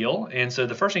huge deal. And so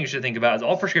the first thing you should think about is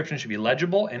all prescriptions should be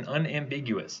legible and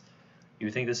unambiguous. You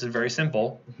would think this is very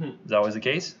simple. Is that always the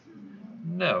case?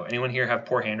 No. Anyone here have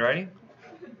poor handwriting?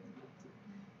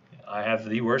 I have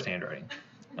the worst handwriting.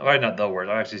 Well, not the worst.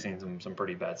 I've actually seen some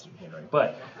pretty bad handwriting.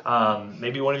 But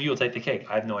maybe one of you will take the cake.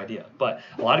 I have no idea. But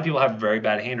a lot of people have very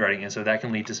bad handwriting, and so that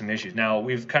can lead to some issues. Now,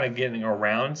 we've kind of getting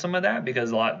around some of that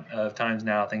because a lot of times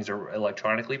now things are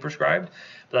electronically prescribed.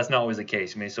 But that's not always the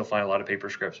case. You may still find a lot of paper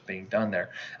scripts being done there.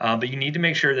 But you need to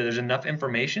make sure that there's enough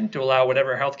information to allow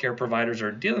whatever healthcare providers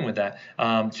are dealing with that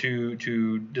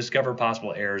to discover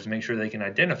possible errors, make sure they can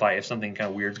identify if something kind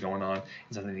of weird's going on and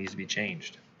something needs to be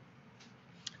changed.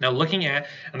 Now looking at,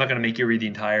 I'm not going to make you read the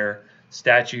entire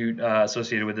statute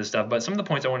associated with this stuff, but some of the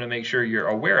points I want to make sure you're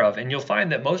aware of, and you'll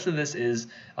find that most of this is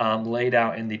laid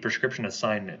out in the prescription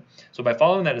assignment. So by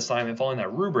following that assignment, following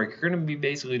that rubric, you're going to be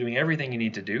basically doing everything you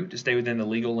need to do to stay within the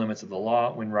legal limits of the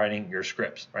law when writing your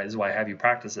scripts, right? This is why I have you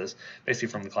practice this basically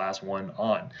from the class 1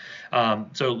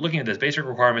 on. So looking at this, basic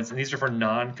requirements, and these are for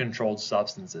non-controlled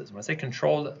substances. When I say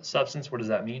controlled substance, what does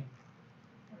that mean?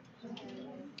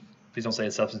 Please don't say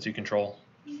a substance you control.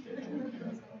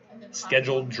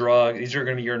 Scheduled drug, these are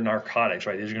going to be your narcotics,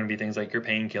 right? These are going to be things like your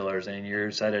painkillers and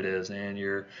your sedatives and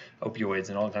your opioids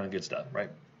and all that kind of good stuff, right?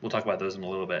 We'll talk about those in a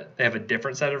little bit. They have a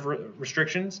different set of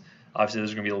restrictions. Obviously,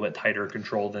 those are going to be a little bit tighter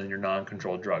controlled than your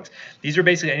non-controlled drugs. These are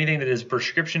basically anything that is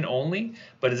prescription only,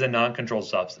 but is a non-controlled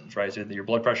substance, right? So your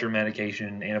blood pressure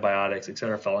medication, antibiotics,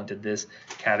 etc., fall into this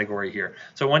category here.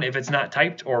 So one, if it's not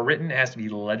typed or written, it has to be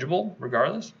legible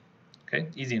regardless. Okay,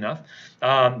 easy enough. You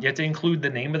have to include the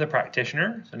name of the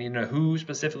practitioner. So I need to know who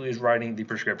specifically is writing the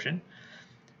prescription.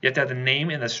 You have to have the name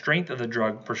and the strength of the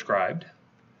drug prescribed.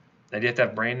 Then you have to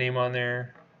have brand name on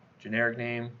there, generic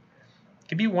name. It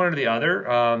can be one or the other.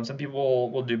 Some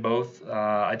people will do both.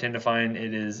 I tend to find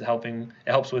it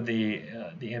helps with the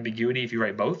ambiguity if you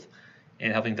write both,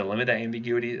 and helping to limit that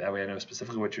ambiguity. That way I know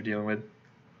specifically what you're dealing with,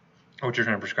 or what you're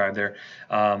trying to prescribe there.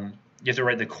 You have to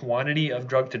write the quantity of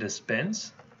drug to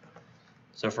dispense.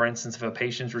 So for instance, if a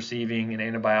patient's receiving an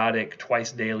antibiotic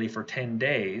twice daily for 10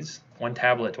 days, 1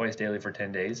 tablet twice daily for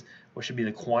 10 days, what should be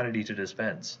the quantity to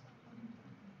dispense?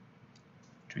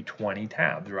 It should be 20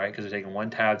 tabs, right? Because they're taking 1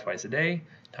 tab twice a day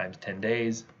times 10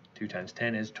 days. 2 times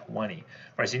 10 is 20.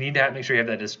 Right, so you need to make sure you have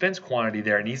that dispense quantity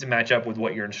there. It needs to match up with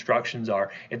what your instructions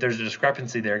are. If there's a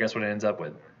discrepancy there, guess what it ends up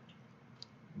with?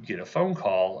 You get a phone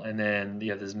call, and then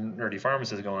you have this nerdy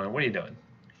pharmacist going, what are you doing?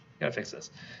 You gotta fix this.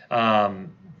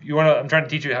 I'm trying to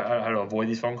teach you how to avoid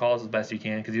these phone calls as best you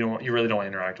can, because you really don't want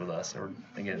to interact with us. Or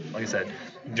again, like I said,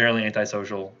 generally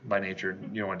antisocial by nature.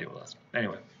 You don't want to deal with us.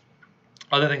 Anyway,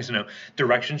 other things to know: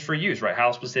 directions for use, right?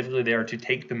 How specifically they are to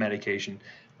take the medication.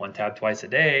 1 tab twice a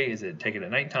day. Is it take it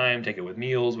at nighttime? Take it with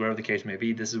meals? Whatever the case may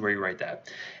be. This is where you write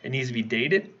that. It needs to be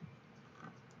dated.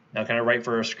 Now, can I write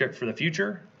for a script for the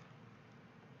future?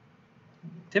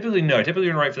 Typically, no. Typically,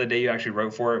 you're going to write for the day you actually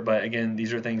wrote for it. But again,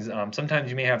 these are things, sometimes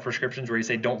you may have prescriptions where you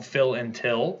say don't fill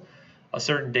until a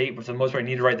certain date. But for the most part, you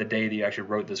need to write the day that you actually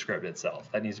wrote the script itself.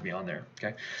 That needs to be on there.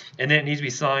 Okay. And then it needs to be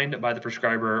signed by the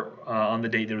prescriber on the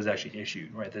date that it was actually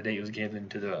issued, right? The date it was given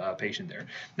to the patient there.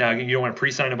 Now, again, you don't want to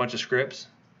pre-sign a bunch of scripts,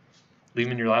 leave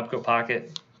them in your lab coat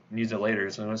pocket, and use it later. So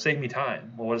it's going to save me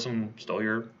time. Well, what if someone stole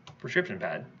your prescription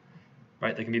pad?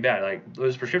 Right? They can be bad. Like,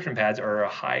 those prescription pads are a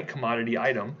high commodity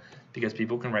item, because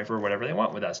people can write for whatever they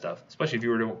want with that stuff, especially if you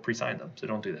were to pre-sign them. So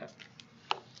don't do that.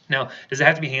 Now, does it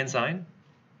have to be hand signed?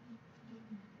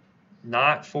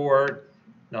 Not for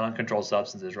non-controlled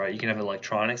substances, right? You can have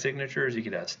electronic signatures, you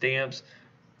could have stamps.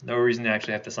 No reason to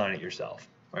actually have to sign it yourself.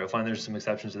 Right? You'll find there's some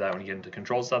exceptions to that when you get into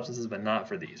controlled substances, but not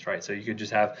for these, right? So you could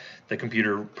just have the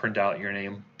computer print out your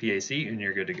name, PAC, and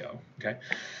you're good to go. Okay.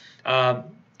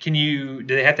 Do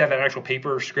they have to have an actual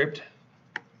paper script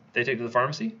they take to the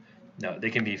pharmacy? No,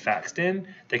 they can be faxed in,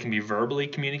 they can be verbally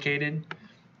communicated.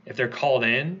 If they're called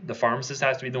in, the pharmacist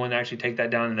has to be the one to actually take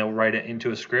that down, and they'll write it into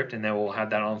a script, and then we'll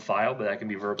have that on file, but that can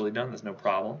be verbally done, that's no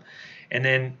problem. And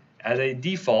then as a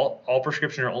default, all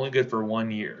prescriptions are only good for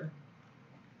 1 year.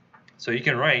 So you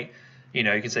can write, you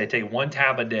can say take 1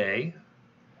 tab a day,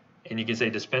 and you can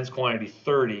say dispense quantity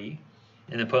 30,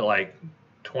 and then put like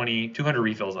 200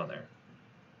 refills on there.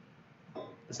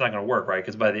 It's not going to work, right?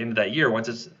 Because by the end of that year, once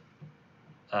it's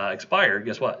expired,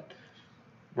 guess what?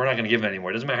 we're not going to give it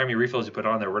anymore. It doesn't matter how many refills you put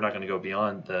on there. We're not going to go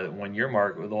beyond the 1 year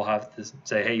mark. They'll have to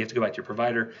say, hey, you have to go back to your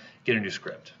provider, get a new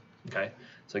script. Okay.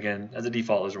 So again, as a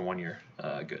default, those are 1 year.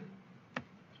 Good.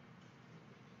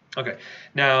 Okay.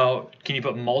 Now, can you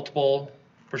put multiple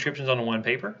prescriptions on one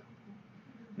paper?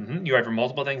 You write for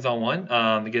multiple things on one.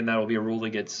 Again, that will be a rule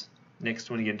that gets nixed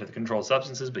when you get into the controlled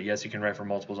substances, but yes, you can write for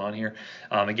multiples on here.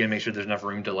 Again, make sure there's enough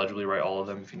room to legibly write all of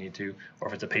them if you need to, or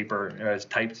if it's a paper or it's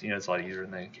typed, it's a lot easier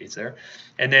in that case there.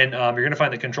 And then you're going to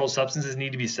find that controlled substances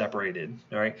need to be separated,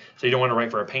 all right? So you don't want to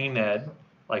write for a pain med,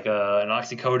 like an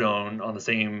oxycodone on the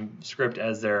same script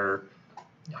as their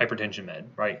hypertension med,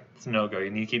 right? It's a no-go. You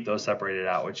need to keep those separated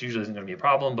out, which usually isn't going to be a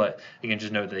problem, but you can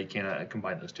just note that you cannot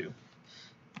combine those two.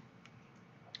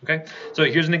 Okay, so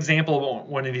here's an example of what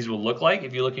one of these will look like.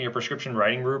 If you look in your prescription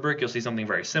writing rubric, you'll see something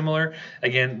very similar.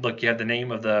 Again, look, you have the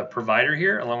name of the provider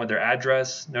here along with their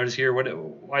address. Notice here,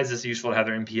 why is this useful to have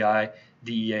their MPI,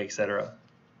 DEA, etc.?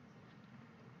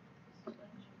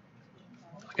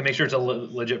 I can make sure it's a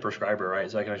legit prescriber, right?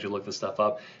 So I can actually look this stuff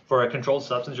up. For a controlled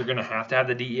substance, you're going to have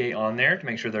the DEA on there to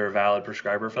make sure they're a valid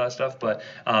prescriber for that stuff. But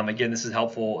again, this is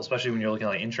helpful, especially when you're looking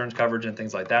at like insurance coverage and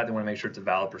things like that. They want to make sure it's a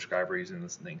valid prescriber using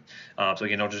this thing. So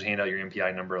again, don't just hand out your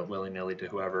MPI number willy-nilly to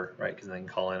whoever, right? Because they can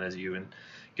call in as you and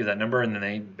give that number, and then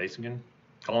they basically can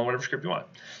call in whatever script you want.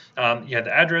 You have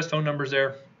the address, phone numbers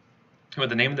there, with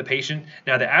the name of the patient.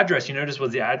 Now the address, you notice,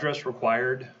 was the address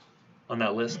required on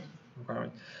that list?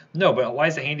 No, but why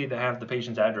is it handy to have the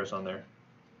patient's address on there?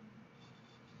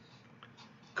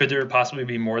 Could there possibly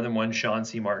be more than one Sean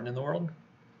C. Martin in the world?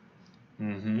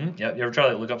 Yep. You ever try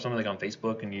to look up something like on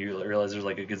Facebook and you realize there's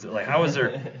like how is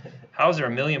there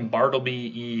a million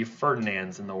Bartleby E.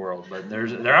 Ferdinands in the world? But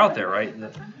they're out there, right?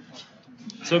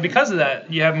 So because of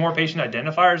that, you have more patient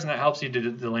identifiers, and that helps you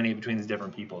to delineate between these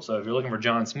different people. So if you're looking for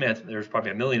John Smith, there's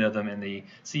probably a million of them in the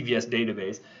CVS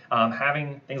database.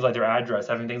 Having things like their address,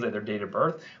 having things like their date of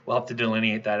birth will help to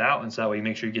delineate that out, and so that way you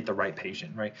make sure you get the right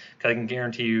patient, right? Because I can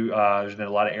guarantee you there's been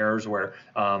a lot of errors where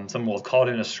someone will have called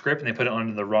in a script and they put it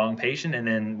onto the wrong patient, and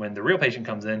then when the real patient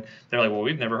comes in, they're like, well,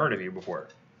 we've never heard of you before,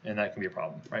 and that can be a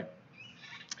problem, right?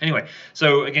 Anyway,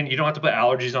 so again, you don't have to put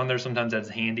allergies on there. Sometimes that's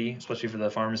handy, especially for the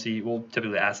pharmacy. We'll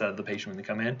typically ask that of the patient when they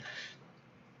come in.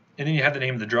 And then you have the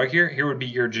name of the drug here. Here would be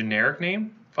your generic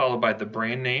name, followed by the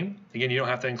brand name. Again, you don't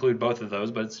have to include both of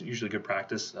those, but it's usually good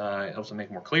practice. It helps them make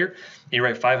it more clear. And you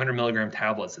write 500 milligram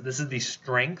tablets. This is the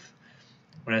strength.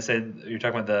 When I said you're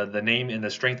talking about the name and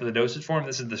the strength of the dosage form,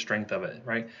 this is the strength of it,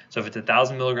 right? So if it's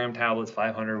 1,000 milligram tablets,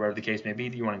 500, whatever the case may be,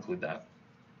 you want to include that.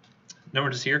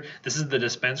 Notice here, this is the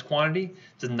dispense quantity.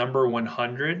 It's number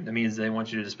 100. That means they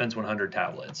want you to dispense 100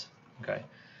 tablets. Okay.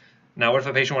 Now, what if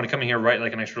a patient want to come in here and write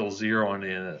like an extra little zero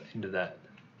into that?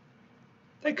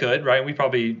 They could, right? We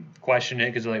probably question it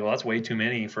because they're like, well, that's way too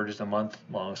many for just a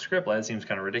month-long script. Like, that seems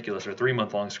kind of ridiculous. Or a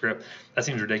 3-month-long script. That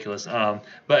seems ridiculous.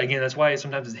 But again, that's why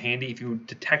sometimes it's handy if you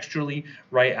to textually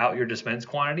write out your dispense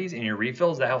quantities and your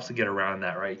refills. That helps to get around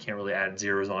that, right? You can't really add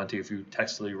zeros onto if you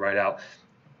textually write out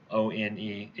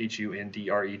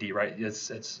ONEHUNDRED, right?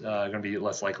 It's going to be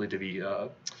less likely to be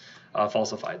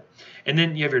falsified. And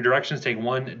then you have your directions, take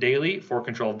 1 daily for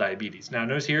control of diabetes. Now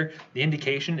notice here, the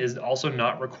indication is also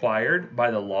not required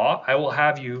by the law. I will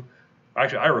have you,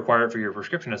 actually I require it for your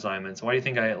prescription assignments. Why do you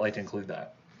think I like to include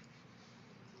that?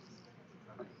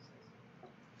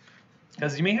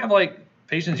 Because you may have like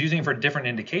patients using it for different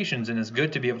indications, and it's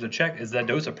good to be able to check, is that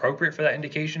dose appropriate for that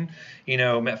indication?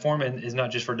 Metformin is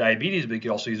not just for diabetes, but you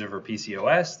can also use it for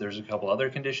PCOS. There's a couple other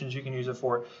conditions you can use it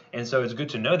for, and so it's good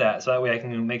to know that, so that way I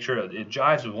can make sure it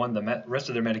jives with the rest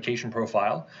of their medication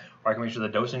profile, or I can make sure the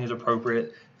dosing is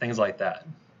appropriate, things like that,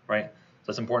 right?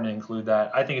 So it's important to include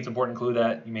that. I think it's important to include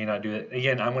that. You may not do it.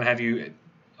 Again, I'm going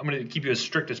to keep you as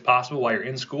strict as possible while you're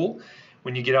in school.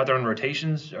 When you get out there on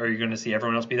rotations, are you going to see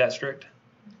everyone else be that strict?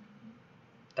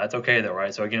 That's okay though,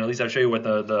 right? So again, at least I'll show you what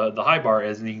the high bar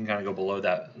is, and you can kind of go below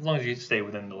that as long as you stay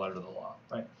within the letter of the law,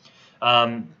 right?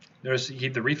 Notice you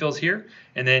keep the refills here,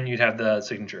 and then you'd have the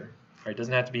signature. Right? It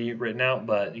doesn't have to be written out,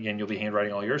 but again, you'll be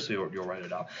handwriting all yours, so you'll write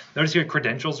it out. Notice your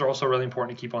credentials are also really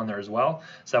important to keep on there as well,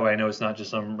 so that way I know it's not just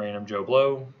some random Joe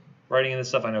Blow writing in this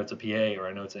stuff. I know it's a PA, or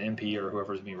I know it's an MP, or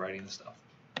whoever's me writing this stuff.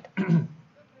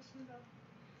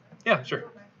 Yeah, sure.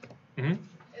 Mm-hmm.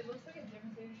 It looks like a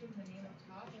different signature than the name up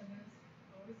top, and it's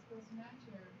always supposed to match,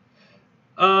 or?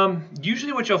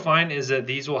 Usually what you'll find is that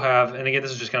these will have, and again,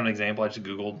 this is just kind of an example. I just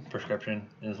Googled prescription,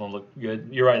 and this one looked good.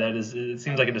 You're right, it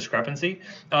seems like a discrepancy.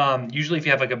 Usually if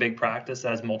you have like a big practice that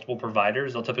has multiple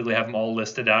providers, they'll typically have them all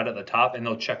listed out at the top, and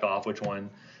they'll check off which one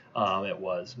it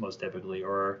was most typically,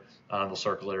 or they'll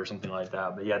circle it or something like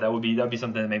that. But yeah, that'd be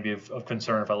something that may be of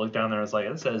concern. If I look down there, it's like,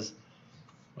 it says,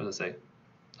 what does it say?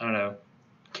 I don't know,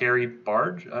 carry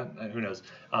barge? Who knows?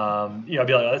 I'd be like,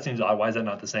 oh, that seems odd. Why is that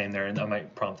not the same there? And that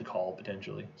might prompt a call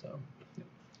potentially. So,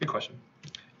 good question.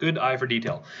 Good eye for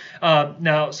detail.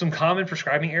 Now, some common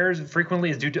prescribing errors frequently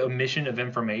is due to omission of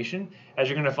information. As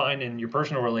you're going to find in your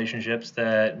personal relationships,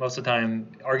 that most of the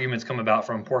time arguments come about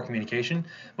from poor communication.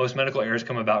 Most medical errors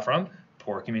come about from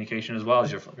poor communication as well,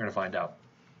 as you're going to find out.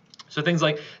 So things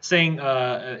like saying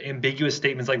ambiguous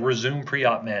statements like resume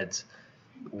pre-op meds.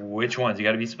 Which ones? You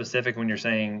got to be specific when you're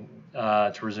saying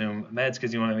to resume meds,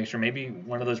 because you want to make sure maybe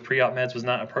one of those pre-op meds was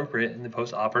not appropriate in the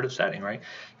post-operative setting, right?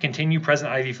 Continue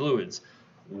present IV fluids.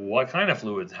 What kind of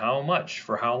fluids? How much?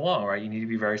 For how long, right? You need to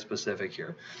be very specific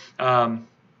here.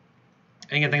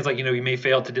 And again, things like, you may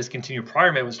fail to discontinue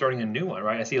prior med when starting a new one,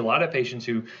 right? I see a lot of patients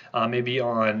who may be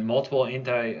on multiple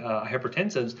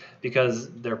antihypertensives because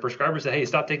their prescriber said, hey,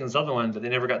 stop taking this other one, but they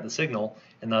never got the signal,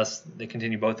 and thus they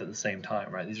continue both at the same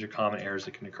time, right? These are common errors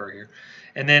that can occur here.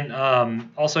 And then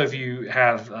also if you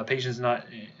have patients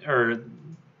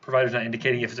providers not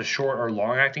indicating if it's a short or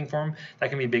long-acting form, that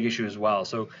can be a big issue as well.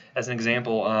 So as an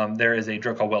example, there is a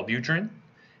drug called Wellbutrin.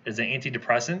 It's an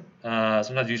antidepressant,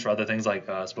 sometimes used for other things like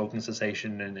smoking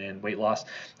cessation and weight loss,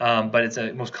 but it's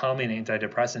most commonly an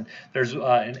antidepressant. There's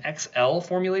an XL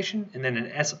formulation and then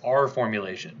an SR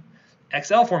formulation.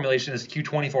 XL formulation is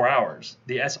Q24 hours.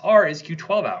 The SR is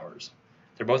Q12 hours.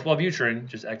 They're both Wellbutrin,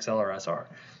 just XL or SR.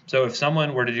 So if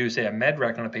someone were to do, say, a med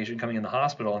rec on a patient coming in the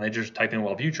hospital and they just type in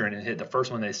Wellbutrin and hit the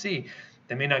first one they see,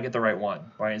 they may not get the right one,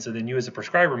 right? And so then you as a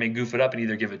prescriber may goof it up and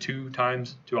either give it 2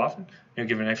 times too often,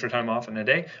 give it an extra time off in a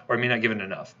day, or it may not give it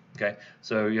enough, okay?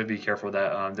 So you have to be careful with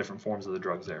that, different forms of the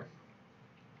drugs there.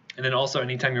 And then also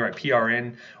anytime you write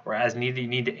PRN or as needed, you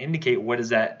need to indicate what is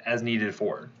that as needed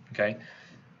for, okay?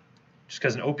 Just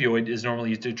because an opioid is normally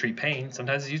used to treat pain,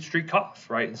 sometimes it's used to treat cough,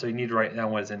 right? And so you need to write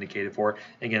down what it's indicated for.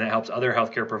 Again, that helps other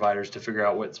healthcare providers to figure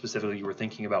out what specifically you were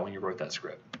thinking about when you wrote that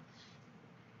script.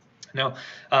 Now,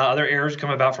 other errors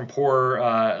come about from poor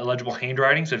illegible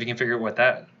handwriting. So if you can figure out what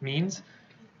that means,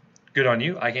 good on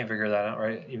you. I can't figure that out,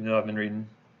 right? Even though I've been reading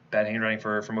bad handwriting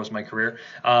for most of my career.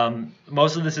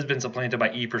 Most of this has been supplanted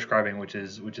by e-prescribing, which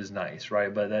is nice,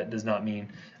 right? But that does not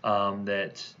mean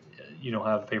that you don't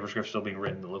have paper scripts still being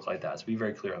written that look like that. So be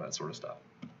very clear on that sort of stuff.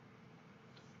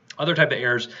 Other type of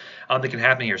errors that can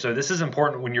happen here. So this is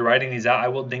important when you're writing these out. I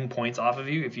will ding points off of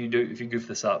you if you goof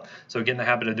this up. So get in the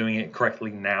habit of doing it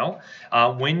correctly now.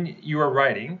 When you are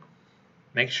writing,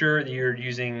 make sure that you're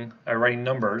using writing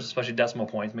numbers, especially decimal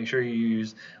points. Make sure you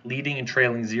use leading and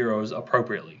trailing zeros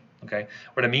appropriately. Okay.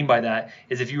 What I mean by that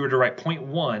is if you were to write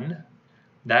 0.1,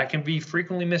 that can be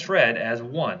frequently misread as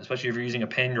 1, especially if you're using a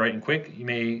pen, you're writing quick, you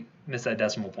may miss that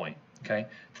decimal point. Okay.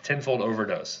 It's a 10-fold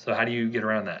overdose. So how do you get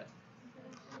around that?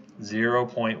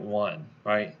 0.1,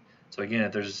 right? So again,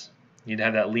 if you need to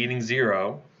have that leading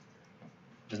 0,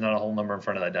 there's not a whole number in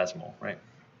front of that decimal, right?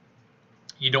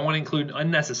 You don't want to include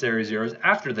unnecessary zeros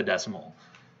after the decimal.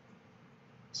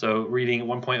 So reading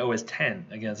 1.0 as 10,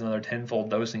 again, it's another 10-fold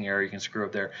dosing error you can screw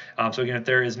up there. So again, if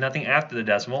there is nothing after the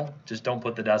decimal, just don't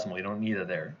put the decimal. You don't need it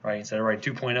there, right? Instead of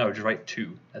writing 2.0, just write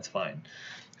 2. That's fine.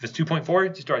 If it's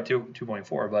 2.4, just write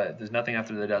 2.4, but if there's nothing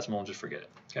after the decimal, just forget it.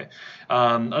 Okay.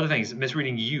 Other things,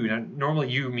 misreading U. Now, normally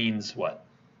U means what?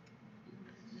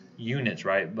 Units,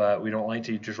 right? But we don't like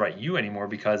to just write U anymore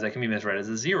because that can be misread as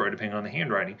a 0 depending on the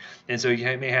handwriting. And so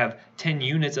you may have 10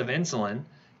 units of insulin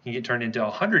can get turned into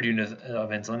 100 units of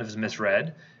insulin if it's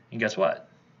misread. And guess what?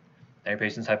 Now your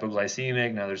patient's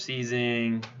hypoglycemic, now they're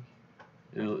seizing.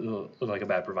 It'll look like a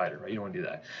bad provider, right? You don't want to do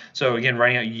that. So again,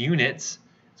 writing out units,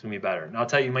 it's going to be better. And I'll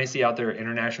tell you, you might see out there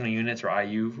international units or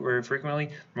IU very frequently.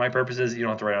 For my purposes, you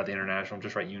don't have to write out the international,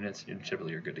 just write units, and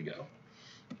typically you're good to go.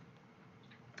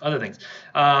 Other things.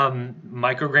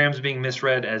 Micrograms being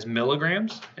misread as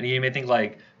milligrams. And you may think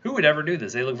like, who would ever do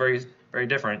this? They look very, very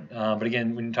different. But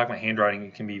again, when you talk about handwriting,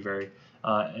 it can be very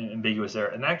ambiguous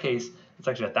there. In that case, it's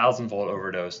actually a 1,000-fold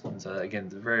overdose. And so again,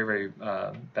 it's a very, very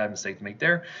bad mistake to make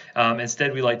there.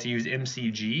 Instead, we like to use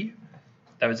MCG.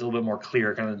 That was a little bit more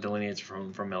clear, kind of delineates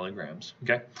from milligrams.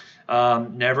 Okay.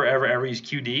 Never, ever, ever use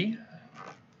QD.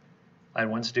 I had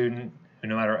one student who,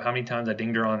 no matter how many times I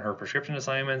dinged her on her prescription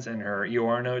assignments and her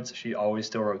EOR notes, she always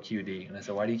still wrote QD. And I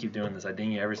said, why do you keep doing this? I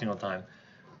ding you every single time.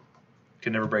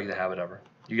 Could never break the habit of her.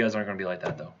 You guys aren't going to be like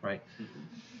that, though, right?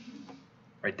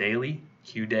 Write daily,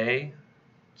 Q day,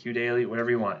 Q daily,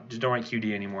 whatever you want. Just don't write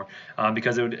QD anymore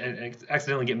because it would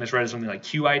accidentally get misread as something like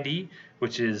QID,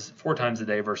 which is 4 times a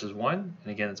day versus 1.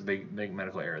 And again, it's a big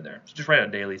medical error there. So just write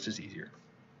out daily. It's just easier.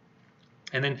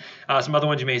 And then some other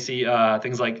ones you may see,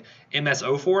 things like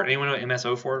MSO4. Anyone know what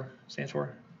MSO4 stands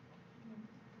for?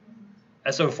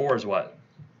 SO4 is what?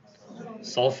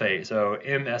 sulfate. So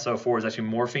MSO4 is actually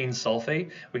morphine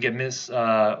sulfate. We get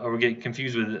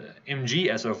confused with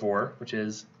MgSO4, which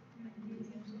is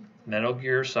Metal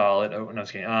Gear Solid. Oh, no,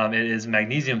 just kidding. It is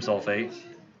magnesium sulfate.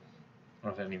 I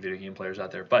don't know if any video game players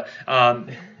out there, but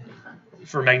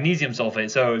for magnesium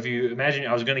sulfate. So if you imagine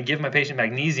I was going to give my patient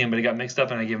magnesium, but it got mixed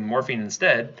up and I give them morphine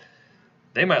instead,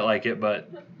 they might like it, but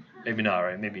maybe not,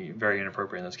 right? Maybe very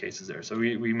inappropriate in those cases there. So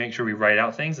we make sure we write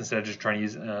out things instead of just trying to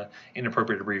use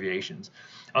inappropriate abbreviations.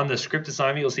 On the script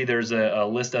assignment, you'll see there's a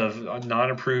list of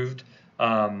non-approved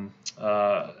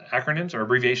acronyms or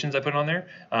abbreviations I put on there.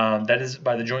 That is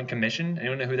by the Joint Commission.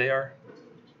 Anyone know who they are?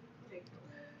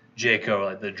 JCO,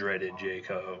 like the dreaded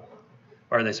JCO.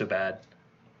 Why are they so bad?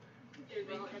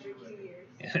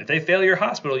 If they fail your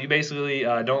hospital, you basically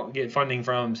don't get funding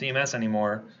from CMS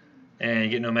anymore, and you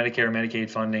get no Medicare or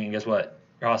Medicaid funding, and guess what?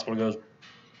 Your hospital goes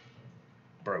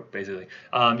broke, basically.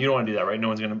 You don't want to do that, right? No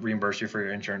one's going to reimburse you for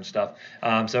your insurance stuff.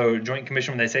 So Joint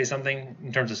Commission, when they say something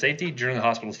in terms of safety, generally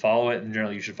hospitals follow it, and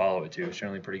generally you should follow it too. It's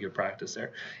generally pretty good practice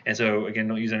there. And so, again,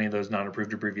 don't use any of those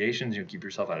non-approved abbreviations. You'll keep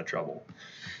yourself out of trouble.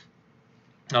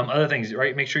 Other things,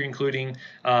 right? Make sure you're including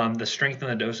the strength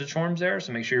and the dosage forms there.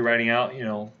 So make sure you're writing out,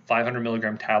 500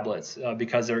 milligram tablets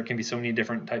because there can be so many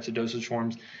different types of dosage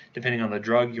forms depending on the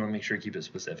drug. You want to make sure you keep it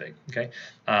specific. Okay.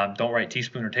 Don't write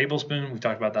teaspoon or tablespoon. We've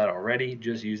talked about that already.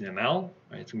 Just use ml.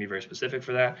 Right? It's gonna be very specific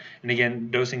for that. And again,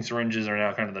 dosing syringes are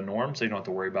now kind of the norm, so you don't have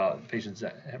to worry about patients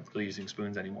that aren't really using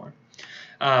spoons anymore.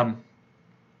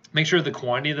 Make sure the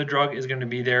quantity of the drug is going to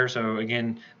be there. So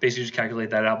again, basically just calculate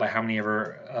that out by how many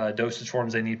ever dosage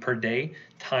forms they need per day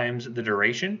times the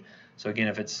duration. So again,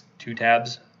 if it's 2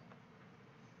 tabs,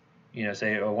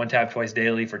 say 1 tab twice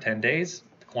daily for 10 days,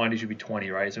 the quantity should be 20,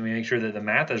 right? So we make sure that the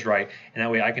math is right, and that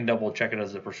way I can double check it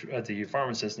as the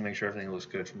pharmacist to make sure everything looks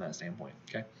good from that standpoint.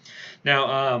 Okay.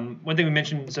 Now, one thing we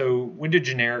mentioned. So when did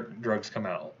generic drugs come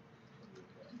out?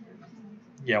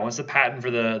 Yeah, once the patent for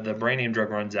the brand name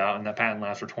drug runs out, and that patent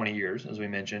lasts for 20 years, as we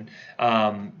mentioned.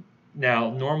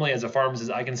 Now, normally as a pharmacist,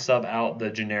 I can sub out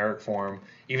the generic form,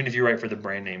 even if you write for the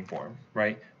brand name form,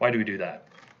 right? Why do we do that?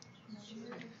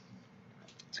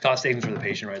 It's cost savings for the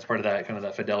patient, right? It's part of that kind of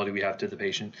that fidelity we have to the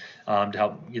patient to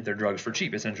help get their drugs for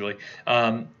cheap, essentially.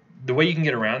 The way you can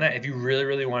get around that, if you really,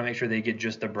 really want to make sure they get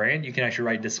just the brand, you can actually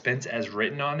write dispense as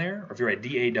written on there. Or if you write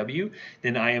DAW,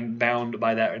 then I am bound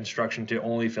by that instruction to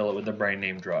only fill it with the brand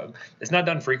name drug. It's not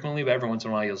done frequently, but every once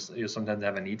in a while you'll sometimes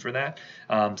have a need for that.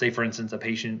 Say, for instance, a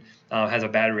patient has a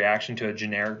bad reaction to a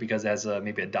generic because it has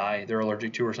maybe a dye they're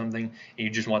allergic to or something, and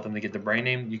you just want them to get the brand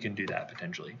name, you can do that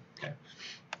potentially. Okay.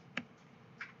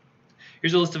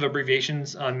 Here's a list of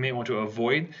abbreviations you may want to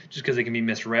avoid just because they can be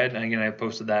misread. And again, I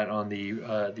posted that on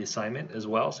the assignment as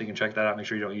well, so you can check that out. Make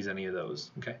sure you don't use any of those.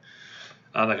 Okay.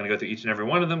 I'm not going to go through each and every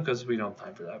one of them because we don't have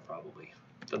time for that probably.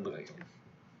 Doesn't look like it.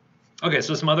 Okay,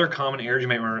 so some other common errors you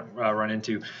might run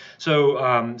into.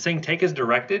 So saying take as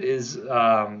directed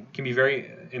can be very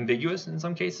ambiguous in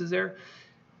some cases there.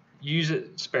 Use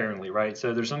it sparingly, right?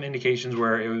 So there's some indications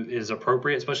where it is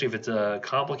appropriate, especially if it's a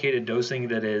complicated dosing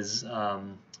that is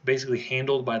basically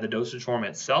handled by the dosage form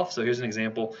itself. So here's an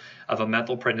example of a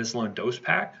methylprednisolone dose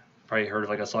pack. Probably heard of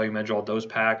like a solumedrol dose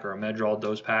pack or a medrol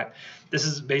dose pack. This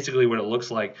is basically what it looks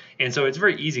like. And so it's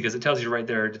very easy because it tells you right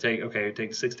there to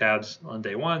take 6 tabs on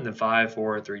day 1, then 5,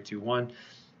 4, 3, 2, 1.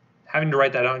 Having to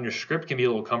write that out in your script can be a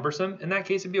little cumbersome. In that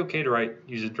case, it'd be okay to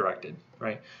use it directed,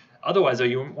 right? Otherwise, though,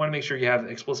 you want to make sure you have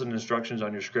explicit instructions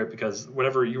on your script because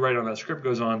whatever you write on that script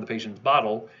goes on the patient's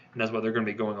bottle, and that's what they're going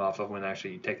to be going off of when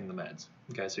actually taking the meds.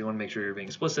 Okay, so you want to make sure you're being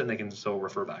explicit, and they can still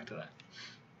refer back to that.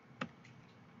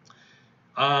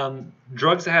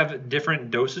 Drugs that have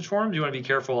different dosage forms you want to be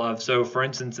careful of. So, for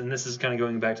instance, and this is kind of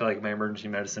going back to like my emergency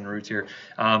medicine roots here,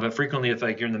 but frequently if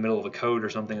like you're in the middle of a code or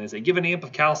something, they say give an amp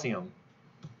of calcium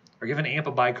or give an amp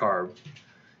of bicarb.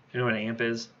 You know what an amp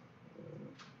is?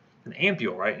 An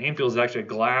ampule, right? An ampule is actually a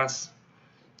glass.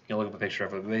 You look up a picture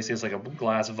of it. But basically, it's like a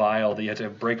glass vial that you have to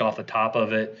break off the top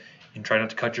of it and try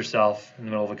not to cut yourself in the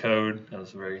middle of a code.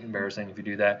 That's very embarrassing if you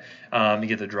do that. You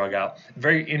get the drug out.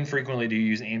 Very infrequently do you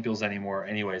use ampules anymore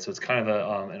anyway, so it's kind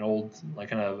of an old, like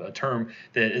kind of a term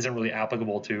that isn't really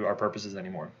applicable to our purposes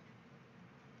anymore.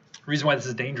 Reason why this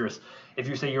is dangerous, if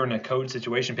you say you're in a code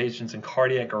situation, patients in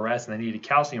cardiac arrest and they need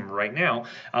calcium right now,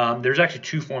 there's actually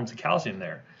 2 forms of calcium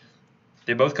there.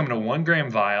 They both come in a 1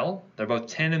 gram vial. They're both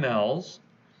 10 mLs,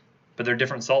 but they're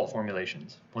different salt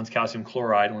formulations. One's calcium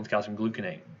chloride, one's calcium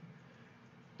gluconate.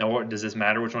 Now, does this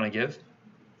matter which one I give?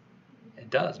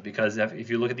 It does, because if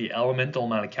you look at the elemental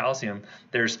amount of calcium,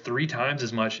 there's 3 times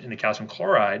as much in the calcium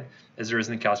chloride as there is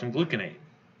in the calcium gluconate.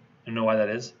 You know why that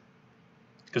is?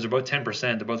 Because they're both 10%,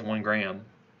 they're both 1 gram.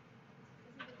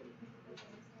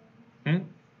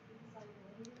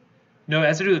 No, it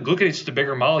has to do with gluconate. It's just a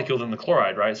bigger molecule than the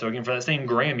chloride, right? So again, for that same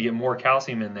gram, you get more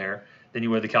calcium in there than you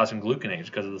would the calcium gluconate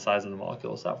because of the size of the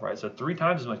molecule itself, right? So 3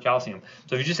 times as much calcium.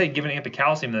 So if you just say give an amp of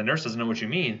calcium and the nurse doesn't know what you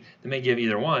mean, they may give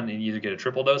either one, and you either get a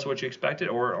triple dose of what you expected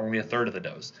or only a third of the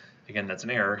dose. Again, that's an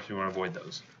error, so you want to avoid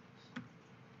those.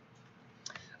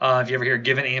 If you ever hear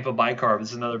give an amp of bicarb, this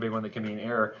is another big one that can be an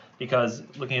error because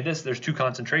looking at this, there's 2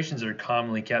 concentrations that are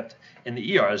commonly kept in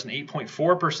the ER. There's an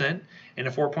 8.4% and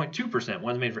a 4.2%.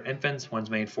 One's made for infants,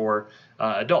 one's made for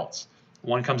adults.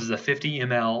 One comes as a 50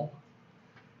 ml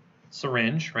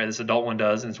syringe, right? This adult one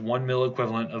does, and it's 1 mil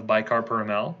equivalent of bicarb per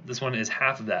ml. This one is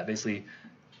half of that, basically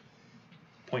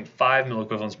 0.5 mil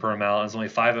equivalents per ml, and it's only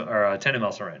 10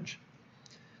 ml syringe.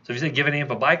 So if you say give an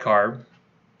amp of bicarb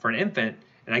for an infant,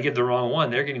 and I give the wrong one,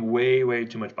 they're getting way, way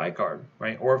too much bicarb,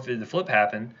 right? Or if the flip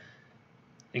happened,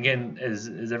 again,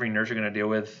 is every nurse you're going to deal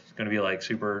with going to be like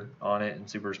super on it and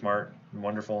super smart and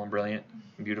wonderful and brilliant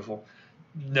and beautiful?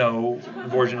 No,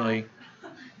 unfortunately.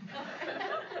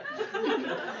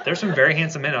 There's some very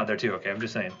handsome men out there too, okay? I'm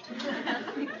just saying.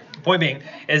 Point being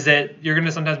is that you're going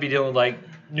to sometimes be dealing with like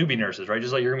newbie nurses, right?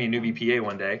 Just like you're going to be a newbie PA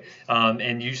one day,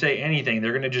 and you say anything,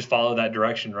 they're going to just follow that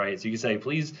direction, right? So you can say,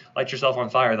 please light yourself on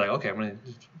fire. They're like, okay, I'm going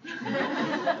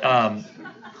to...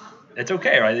 it's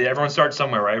okay, right? Everyone starts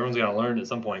somewhere, right? Everyone's going to learn at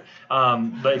some point.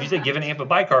 But if you say give an amp of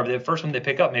bicarb, the first one they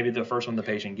pick up may be the first one the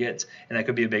patient gets, and that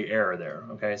could be a big error there,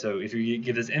 okay? So if you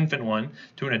give this infant one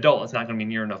to an adult, it's not going to be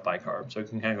near enough bicarb. So it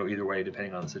can kind of go either way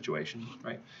depending on the situation,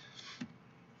 right?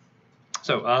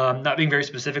 So not being very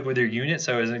specific with your unit.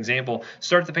 So as an example,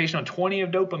 start the patient on 20 of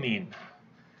dopamine.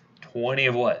 20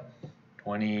 of what?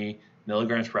 20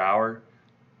 milligrams per hour,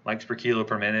 mics per kilo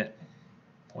per minute,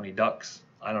 20 ducks.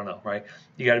 I don't know, right?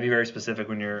 You got to be very specific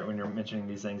when you're mentioning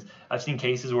these things. I've seen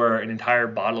cases where an entire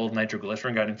bottle of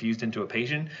nitroglycerin got infused into a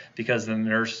patient because the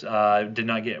nurse did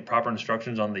not get proper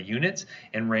instructions on the units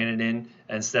and ran it in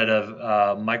instead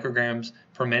of micrograms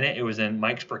per minute. It was in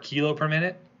mics per kilo per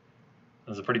minute. It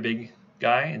was a pretty big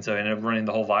guy, and so I ended up running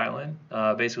the whole vial in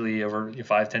basically over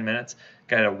 5-10 minutes.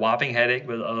 Got a whopping headache,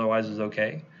 but otherwise was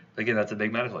okay. But again, that's a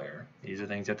big medical error. These are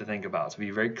things you have to think about. So be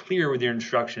very clear with your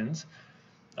instructions.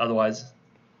 Otherwise,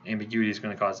 ambiguity is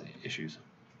going to cause issues.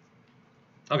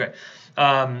 Okay.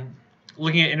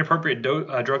 Looking at inappropriate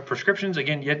drug prescriptions,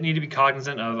 again, you need to be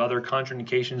cognizant of other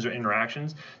contraindications or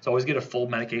interactions. So always get a full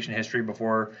medication history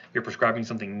before you're prescribing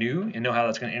something new and know how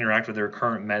that's going to interact with their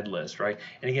current med list, right?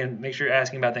 And again, make sure you're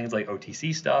asking about things like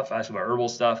OTC stuff, ask about herbal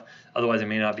stuff. Otherwise, it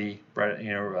may not be,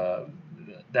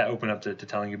 that open up to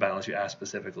telling you about unless you ask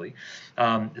specifically.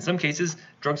 In some cases,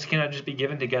 drugs cannot just be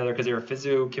given together because they are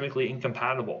physiochemically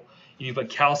incompatible. You put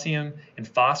calcium and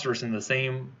phosphorus in the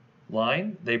same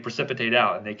line, they precipitate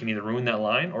out, and they can either ruin that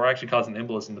line or actually cause an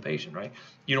embolus in the patient, right?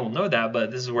 You don't know that,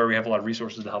 but this is where we have a lot of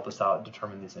resources to help us out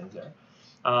determine these things there.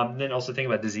 Then also think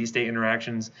about disease state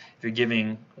interactions. If you're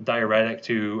giving a diuretic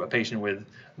to a patient with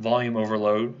volume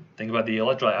overload, think about the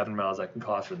electrolyte abnormalities that can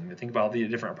cause for them. Think about the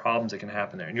different problems that can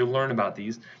happen there, and you'll learn about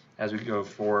these as we go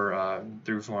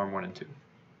through Form 1 and 2.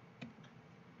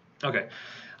 Okay,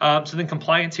 so then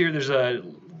compliance here. There's a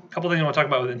couple things I want to talk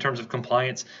about in terms of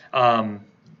compliance.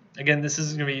 Again, this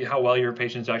is going to be how well your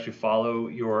patients actually follow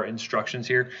your instructions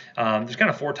here. There's kind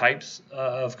of 4 types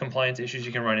of compliance issues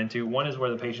you can run into. One is where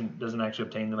the patient doesn't actually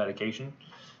obtain the medication.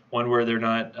 One where they're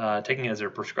not taking it as they're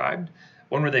prescribed.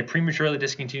 One where they prematurely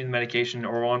discontinue the medication,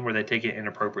 or one where they take it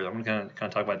inappropriately. I'm going to kind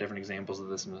of talk about different examples of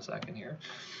this in a second here.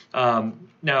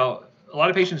 Now, a lot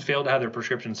of patients fail to have their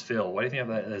prescriptions filled. Why do you think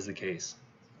that is the case?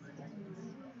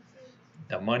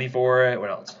 The money for it. What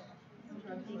else?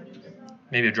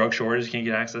 Maybe a drug shortage, can't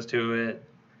get access to it.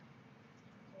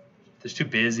 It's too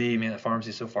busy. The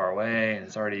pharmacy's so far away, and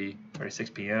it's already 6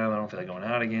 p.m. I don't feel like going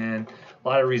out again. A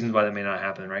lot of reasons why that may not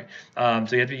happen, right?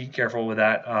 So you have to be careful with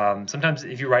that. Sometimes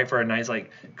if you write for a nice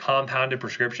compounded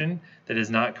prescription that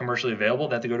is not commercially available,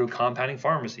 they have to go to a compounding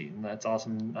pharmacy, and that's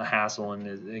often a hassle,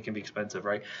 and it can be expensive,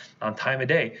 right? Time of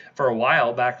day. For a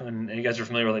while back when you guys are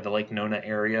familiar with the Lake Nona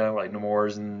area, like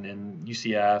Nemours and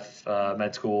UCF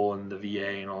med school and the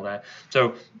VA and all that.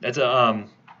 So that's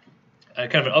a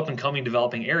kind of an up-and-coming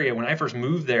developing area. When I first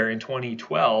moved there in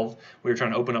 2012, we were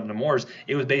trying to open up Nemours.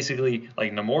 It was basically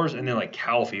like Nemours and then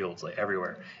cow fields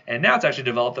everywhere. And now it's actually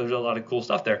developed. There's a lot of cool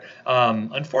stuff there.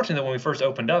 Unfortunately, when we first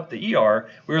opened up the ER,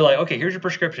 we were like, okay, here's your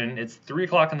prescription. It's 3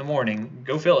 o'clock in the morning.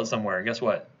 Go fill it somewhere. And guess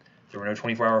what? There were no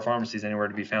 24-hour pharmacies anywhere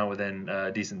to be found within a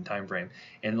decent time frame.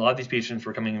 And a lot of these patients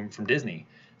were coming from Disney.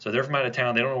 So they're from out of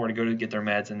town. They don't know where to go to get their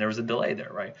meds, and there was a delay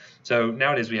there, right? So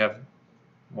nowadays we have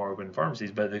more open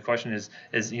pharmacies, but the question is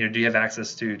do you have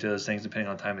access to those things depending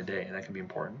on time of day, and that can be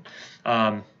important.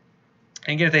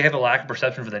 And again, if they have a lack of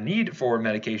perception for the need for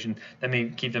medication, that may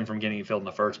keep them from getting it filled in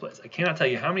the first place. I cannot tell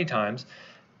you how many times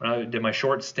when I did my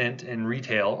short stint in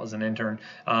retail as an intern,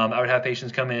 I would have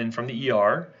patients come in from the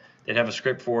ER. They'd have a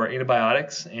script for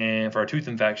antibiotics and for a tooth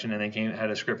infection, and they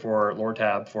had a script for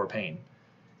Lortab for pain.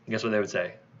 And guess what they would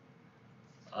say?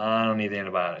 I don't need the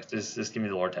antibiotics. Just give me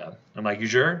the Lortab. I'm like, you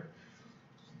sure?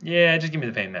 Yeah, just give me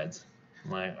the pain meds.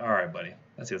 I'm like, all right, buddy.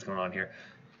 Let's see what's going on here.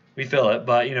 We fill it,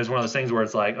 but it's one of those things where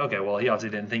it's like, okay, well, he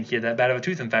obviously didn't think he had that bad of a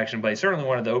tooth infection, but he certainly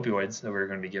wanted the opioids that we were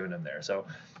going to be giving him there. So,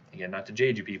 again, not to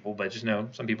jade you people, but just know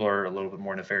some people are a little bit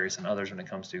more nefarious than others when it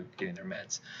comes to getting their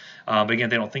meds. But again,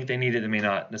 if they don't think they need it, they may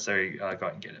not necessarily go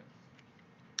out and get it.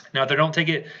 Now, if they don't take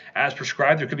it as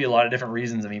prescribed, there could be a lot of different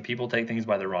reasons. I mean, people take things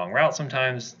by the wrong route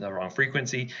sometimes, the wrong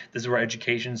frequency. This is where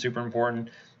education is super important.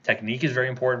 Technique is very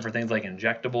important for things like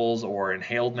injectables or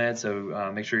inhaled meds,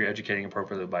 so make sure you're educating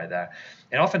appropriately by that.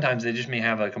 And oftentimes, they just may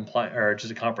have a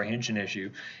comprehension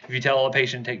issue. If you tell a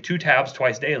patient take 2 tabs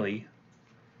twice daily,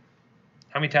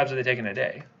 how many tabs are they taking a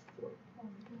day?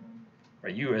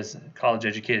 Right, you as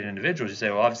college-educated individuals, you say,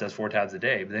 well, obviously that's 4 tabs a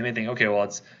day. But they may think, okay, well,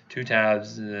 it's 2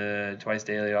 tabs twice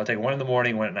daily. I'll take 1 in the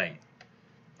morning, 1 at night.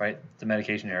 Right? It's a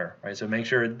medication error. Right? So make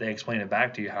sure they explain it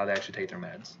back to you how they actually take their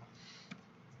meds.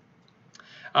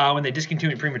 When they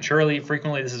discontinue prematurely,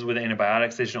 frequently this is with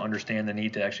antibiotics. They just don't understand the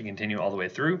need to actually continue all the way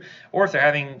through. Or if they're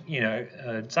having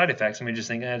side effects, I mean, just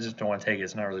think, I just don't want to take it.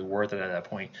 It's not really worth it at that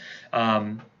point.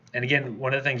 And again,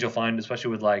 one of the things you'll find,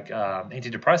 especially with like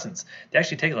antidepressants, they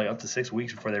actually take like up to 6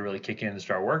 weeks before they really kick in and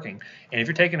start working. And if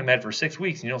you're taking a med for 6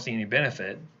 weeks and you don't see any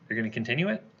benefit, you're going to continue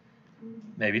it?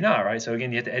 Maybe not, right? So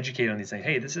again, you have to educate on these things.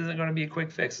 Hey, this isn't going to be a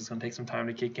quick fix. It's going to take some time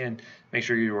to kick in. Make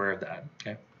sure you're aware of that.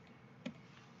 Okay.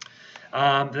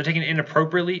 They're taken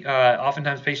inappropriately.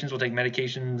 Oftentimes patients will take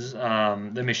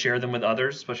medications. They may share them with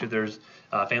others, especially if there's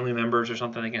family members or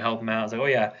something that can help them out. It's like, oh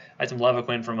yeah, I had some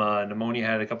Levaquin from pneumonia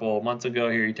I had a couple of months ago.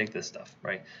 Here, you take this stuff,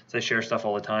 right? So they share stuff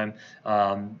all the time.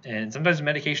 And sometimes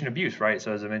medication abuse, right?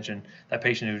 So as I mentioned, that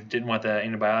patient who didn't want the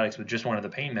antibiotics but just wanted the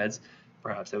pain meds,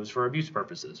 perhaps that was for abuse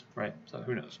purposes, right? So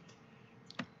who knows?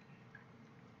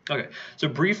 Okay, so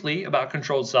briefly about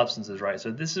controlled substances, right?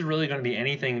 So this is really going to be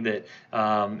anything that,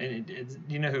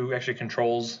 you know who actually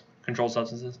controls controlled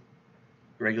substances?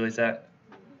 Who regulates that?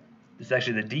 It's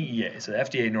actually the DEA. So the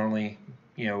FDA normally,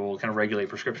 will kind of regulate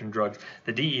prescription drugs.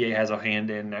 The DEA has a hand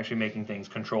in actually making things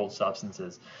controlled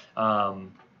substances.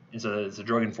 And so it's a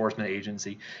drug enforcement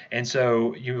agency. And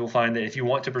so you will find that if you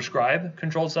want to prescribe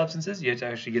controlled substances, you have to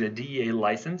actually get a DEA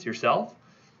license yourself.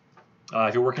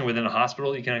 If you're working within a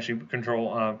hospital, you can actually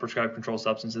prescribe controlled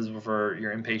substances for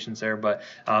your inpatients there, but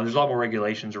there's a lot more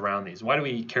regulations around these. Why do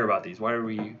we care about these? Why are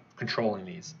we controlling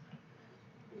these?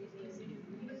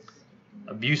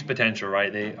 Abuse potential,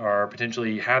 right? They are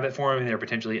potentially habit-forming. They're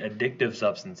potentially addictive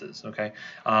substances, okay?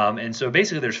 And so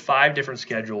basically there's 5 different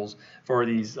schedules for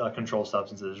these controlled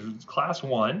substances. Class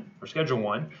 1, or Schedule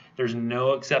 1, there's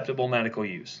no acceptable medical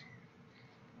use.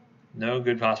 No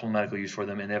good possible medical use for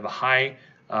them, and they have a high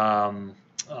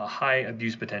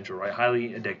abuse potential, right? Highly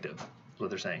addictive is what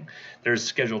they're saying. There's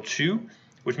Schedule 2,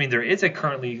 which means there is a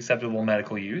currently acceptable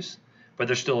medical use, but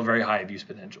there's still a very high abuse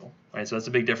potential, right? So that's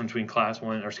the big difference between Class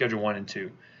 1 or Schedule 1 and 2.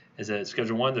 Is that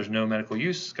Schedule 1 there's no medical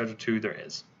use, Schedule 2 there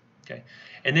is. Okay,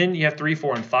 and then you have 3,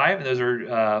 4, and 5, and those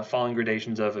are following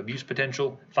gradations of abuse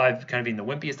potential. 5 kind of being the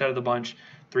wimpiest out of the bunch,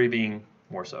 3 being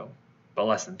more so, but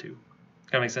less than 2. Kind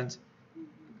of make sense?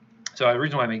 So the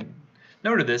reason why I make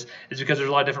note of this is because there's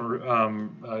a lot of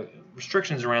different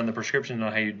restrictions around the prescription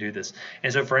on how you do this.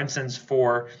 And so, for instance,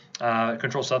 for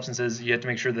controlled substances, you have to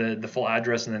make sure the full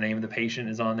address and the name of the patient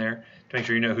is on there to make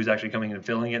sure you know who's actually coming in and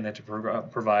filling it, and they have to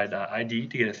provide ID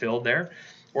to get it filled there.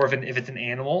 Or if it's an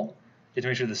animal, you have to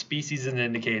make sure the species is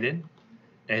indicated.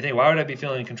 And you think, why would I be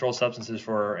filling controlled substances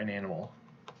for an animal?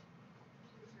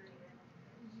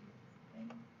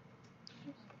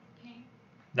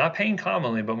 Not pain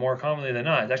commonly, but more commonly than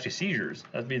not, it's actually seizures.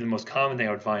 That'd be the most common thing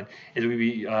I would find, is we'd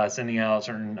be sending out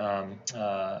certain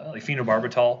like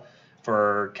phenobarbital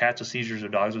for cats with seizures or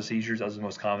dogs with seizures. That's the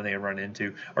most common thing I run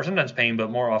into. Or sometimes pain, but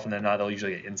more often than not, they'll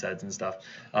usually get NSAIDs and stuff.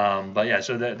 But yeah,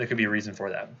 so that could be a reason for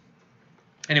that.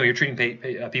 Anyway, you're treating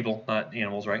people, not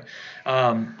animals, right?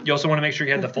 You also want to make sure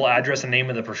you have the full address and name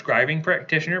of the prescribing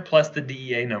practitioner plus the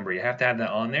DEA number. You have to have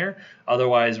that on there.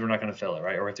 Otherwise, we're not going to fill it,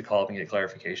 right? Or we have to call up and get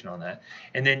clarification on that.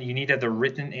 And then you need to have the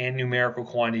written and numerical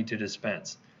quantity to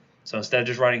dispense. So instead of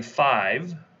just writing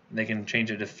 5, they can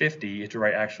change it to 50. You have to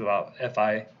write actual out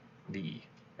FIDE,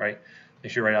 right?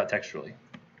 Make sure you write out textually.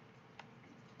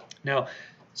 Now,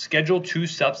 Schedule 2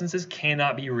 substances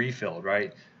cannot be refilled,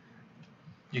 right?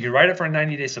 You can write it for a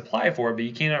 90-day supply for it, but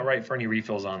you cannot write for any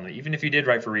refills on it. Even if you did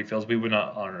write for refills, we would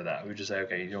not honor that. We would just say,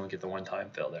 okay, you only get the one-time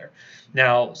fill there.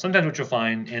 Now, sometimes what you'll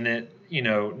find in it,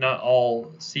 not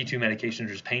all C2 medications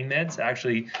are just pain meds.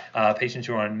 Actually, patients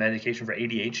who are on medication for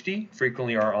ADHD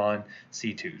frequently are on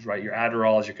C2s, right? Your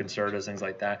Adderalls, your Concertas, things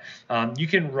like that. You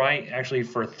can write actually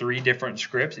for 3 different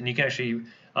scripts, and you can actually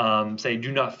say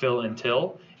do not fill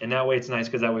until, and that way it's nice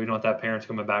because that way we don't have to have parents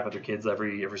coming back with their kids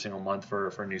every single month for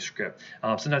a new script.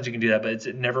 Sometimes you can do that, but it's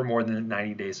never more than a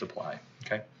 90-day supply.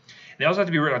 Okay. And they also have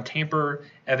to be written on tamper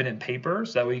evident paper,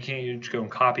 so that way you can't just go and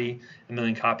copy a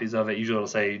million copies of it. Usually it'll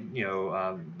say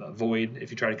void if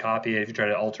you try to copy it. If you try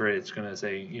to alter it, it's going to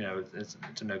say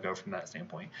it's a no-go from that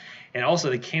standpoint. And also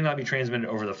they cannot be transmitted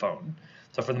over the phone.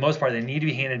 So for the most part, they need to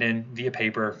be handed in via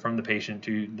paper from the patient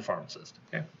to the pharmacist.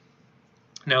 Okay.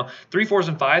 Now, 3, 4s,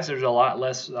 and 5s, there's a lot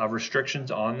less restrictions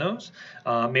on those,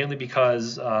 mainly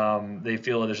because they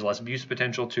feel that there's less abuse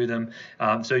potential to them.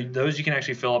 So those you can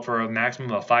actually fill up for a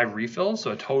maximum of 5 refills, so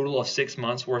a total of 6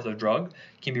 months worth of drug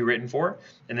can be written for.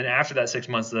 And then after that 6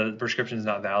 months, the prescription is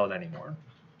not valid anymore.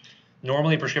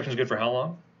 Normally, a prescription is good for how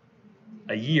long?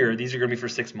 A year. These are going to be for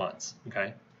 6 months.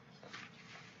 Okay.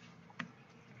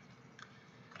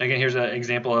 Again, here's an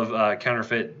example of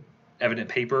counterfeit evident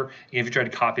paper. Again, if you tried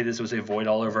to copy this, it would say void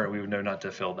all over it. We would know not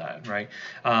to fill that, right?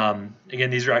 Again,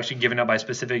 these are actually given out by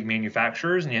specific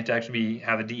manufacturers, and you have to actually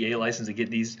have a DEA license to get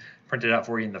these printed out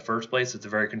for you in the first place. It's a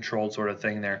very controlled sort of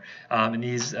thing there. And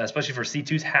these, especially for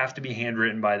C2s, have to be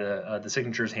handwritten by the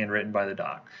signatures handwritten by the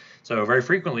doc. So very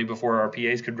frequently, before our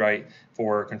PAs could write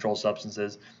for controlled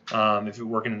substances, if you're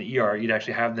working in the ER, you'd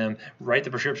actually have them write the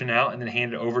prescription out and then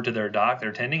hand it over to their doc, their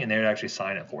attending, and they would actually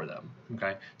sign it for them.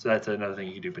 Okay, so that's another thing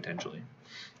you could do potentially.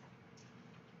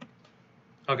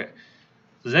 Okay,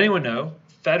 does anyone know,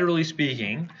 federally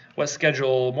speaking, what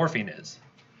Schedule morphine is?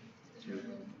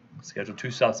 Schedule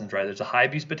 2 substance, right? There's a high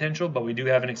abuse potential, but we do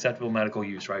have an acceptable medical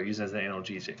use, right? Used as an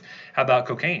analgesic. How about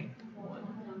cocaine?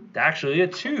 Actually a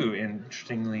 2,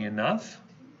 interestingly enough.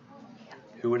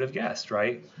 Who would have guessed,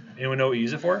 right? Anyone know what we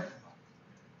use it for?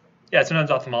 Yeah, sometimes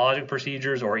ophthalmologic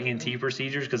procedures or ENT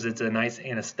procedures because it's a nice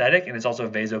anesthetic and it's also a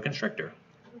vasoconstrictor,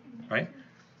 right?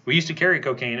 We used to carry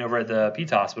cocaine over at the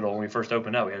Pete's Hospital when we first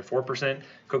opened up. We had 4%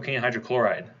 cocaine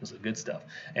hydrochloride. This is good stuff.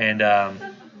 And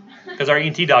because our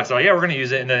ENT docs are like, yeah, we're going to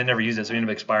use it, and then they never use it, so we end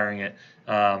up expiring it.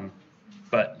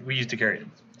 But we used to carry it.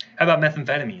 How about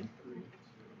methamphetamine?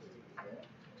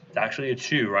 It's actually a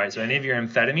 2, right? So any of your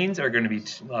amphetamines are going to be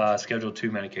Schedule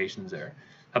 2 medications there.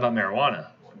 How about marijuana?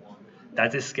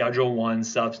 That's a Schedule 1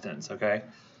 substance, okay?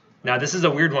 Now, this is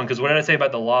a weird one because what did I say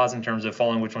about the laws in terms of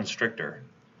following which one's stricter?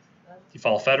 You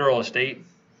follow federal or state?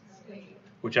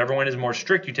 Whichever one is more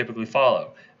strict, you typically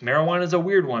follow. Marijuana is a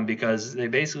weird one because they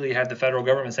basically have the federal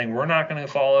government saying we're not going to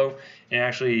follow and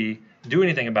actually do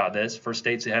anything about this for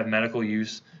states that have medical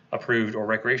use approved or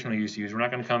recreational use used. We're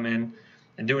not going to come in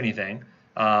and do anything.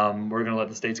 We're going to let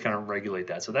the states kind of regulate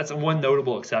that. So that's one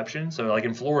notable exception. So like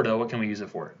in Florida, what can we use it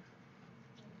for?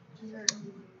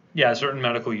 Yeah, certain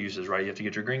medical uses, right? You have to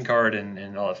get your green card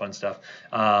and all that fun stuff,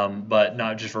 but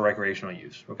not just for recreational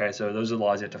use. Okay, so those are the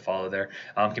laws you have to follow there.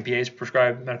 Can PAs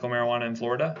prescribe medical marijuana in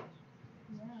Florida?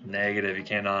 Yeah. Negative, you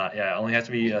cannot. Yeah, it only has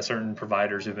to be certain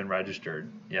providers who've been registered.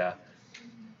 Yeah.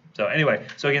 So anyway,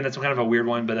 so again, that's kind of a weird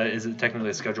one, but that is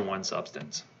technically a Schedule 1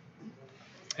 substance.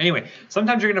 Anyway,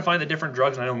 sometimes you're going to find that different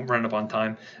drugs, and I know I'm running up on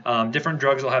time, different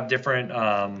drugs will have different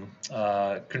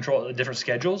different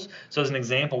schedules. So as an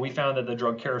example, we found that the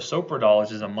drug carisoprodol,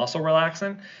 which is a muscle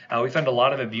relaxant, we found a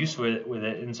lot of abuse with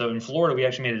it. And so in Florida, we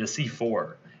actually made it a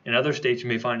C4. In other states, you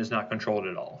may find it's not controlled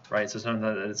at all, right? So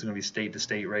sometimes it's going to be state to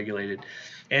state regulated.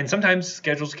 And sometimes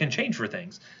schedules can change for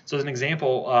things. So as an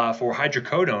example, for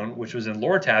hydrocodone, which was in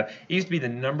Lortab, it used to be the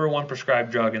 #1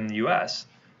 prescribed drug in the U.S.,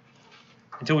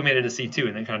 until we made it a C2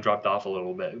 and then kind of dropped off a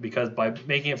little bit because by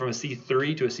making it from a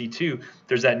C3 to a C2,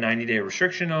 there's that 90-day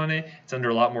restriction on it. It's under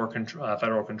a lot more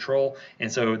federal control,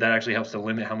 and so that actually helps to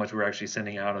limit how much we're actually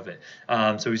sending out of it.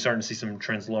 So we're starting to see some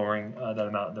trends lowering that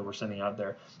amount that we're sending out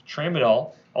there.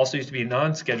 Tramadol also used to be a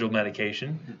non-scheduled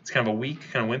medication. It's kind of a weak,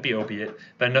 kind of wimpy opiate,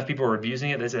 but enough people were abusing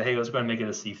it, they said, hey, let's go ahead and make it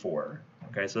a C4.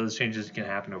 Okay, so those changes can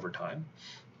happen over time.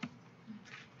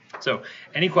 So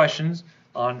any questions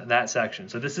on that section?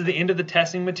 So this is the end of the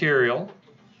testing material.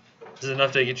 This is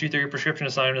enough to get you through your prescription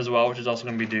assignment as well, which is also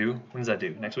going to be due. When does that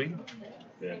due? Next week?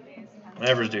 Yeah.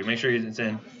 Whenever it's due. Make sure it's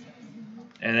in.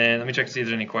 And then let me check to see if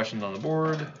there's any questions on the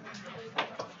board.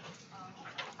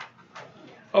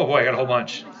 Oh boy, I got a whole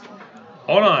bunch.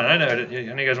 Hold on, I know you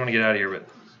guys want to get out of here, but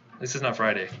this is not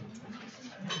Friday.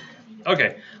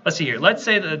 Okay, let's see here. Let's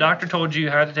say that the doctor told you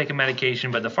how to take a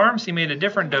medication, but the pharmacy made a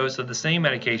different dose of the same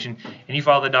medication, and you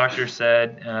followed the doctor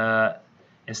said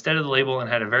instead of the label and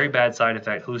had a very bad side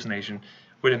effect, hallucination.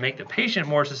 Would it make the patient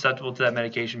more susceptible to that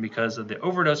medication because of the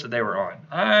overdose that they were on?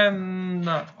 I'm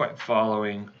not quite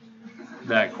following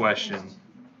that question.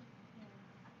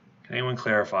 Can anyone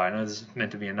clarify? I know this is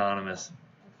meant to be anonymous.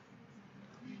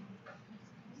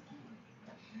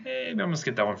 Maybe I'm going to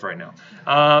skip that one for right now.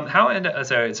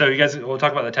 So you guys, we'll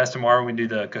talk about the test tomorrow when we do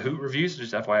the Kahoot reviews,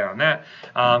 just FYI on that.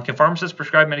 Can pharmacists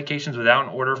prescribe medications without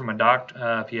an order from a doc,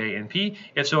 PA, NP?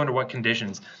 If so, under what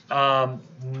conditions?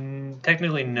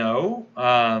 Technically, no.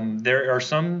 There are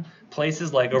some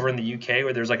places like over in the UK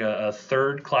where there's like a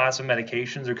third class of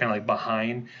medications or kind of like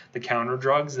behind the counter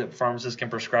drugs that pharmacists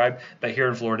can prescribe, but here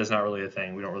in Florida it's not really a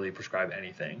thing. We don't really prescribe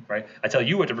anything, right? I tell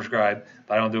you what to prescribe,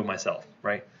 but I don't do it myself,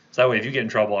 right? So that way if you get in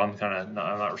trouble, I'm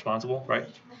not responsible, right?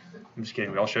 I'm just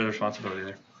kidding. We all share the responsibility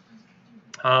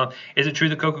there. Is it true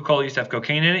that Coca-Cola used to have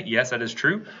cocaine in it? Yes, that is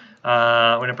true.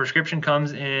 When a prescription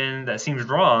comes in that seems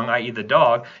wrong, i.e. the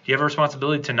dog, do you have a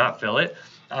responsibility to not fill it?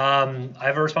 I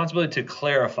have a responsibility to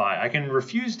clarify. I can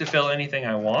refuse to fill anything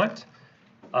I want.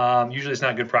 Usually it's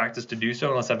not good practice to do so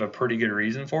unless I have a pretty good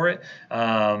reason for it.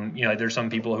 There's some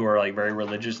people who are like very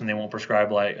religious and they won't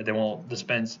prescribe, like they won't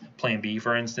dispense Plan B,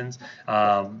 for instance.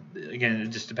 Again, it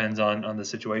just depends on the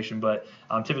situation, but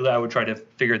typically I would try to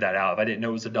figure that out. If I didn't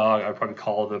know it was a dog, I would probably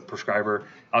call the prescriber.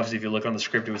 Obviously, if you look on the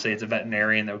script, it would say it's a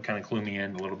veterinarian. That would kind of clue me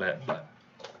in a little bit, but.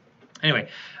 Anyway,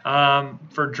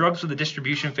 for drugs with the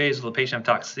distribution phase, will the patient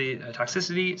have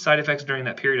toxicity side effects during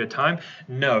that period of time?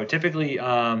 No. Typically,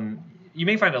 you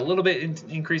may find a little bit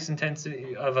increased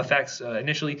intensity of effects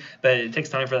initially, but it takes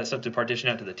time for that stuff to partition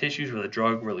out to the tissues where the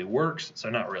drug really works, so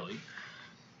not really.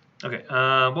 Okay,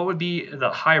 what would be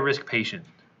the high-risk patient?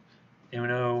 Anyone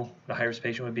know what the high-risk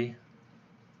patient would be?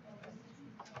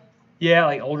 Yeah,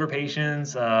 like older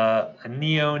patients, a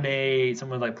neonate,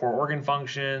 someone with like poor organ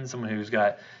function, someone who's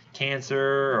got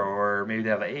cancer, or maybe they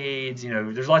have AIDS.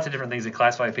 There's lots of different things that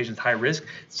classify patients high risk.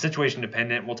 Situation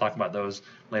dependent. We'll talk about those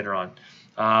later on.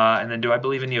 And then, do I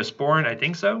believe in Neosporin? I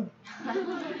think so.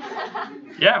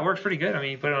 Yeah, it works pretty good. I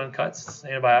mean, you put it on cuts,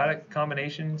 antibiotic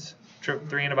combinations,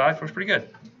 3 antibiotics, works pretty good.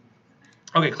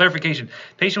 Okay, clarification.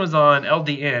 Patient was on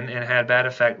LDN and had bad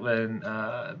effect when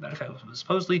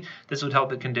supposedly this would help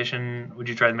the condition. Would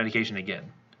you try the medication again?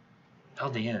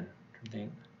 LDN. I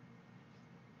think.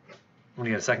 I'm going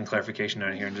to get a second clarification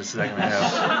note here in just a second.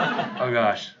 Oh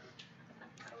gosh.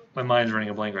 My mind's running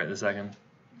a blank right this second.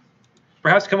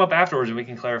 Perhaps come up afterwards and we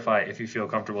can clarify if you feel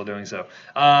comfortable doing so.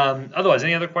 Otherwise,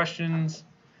 any other questions?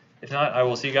 If not, I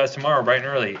will see you guys tomorrow bright and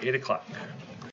early, 8 o'clock.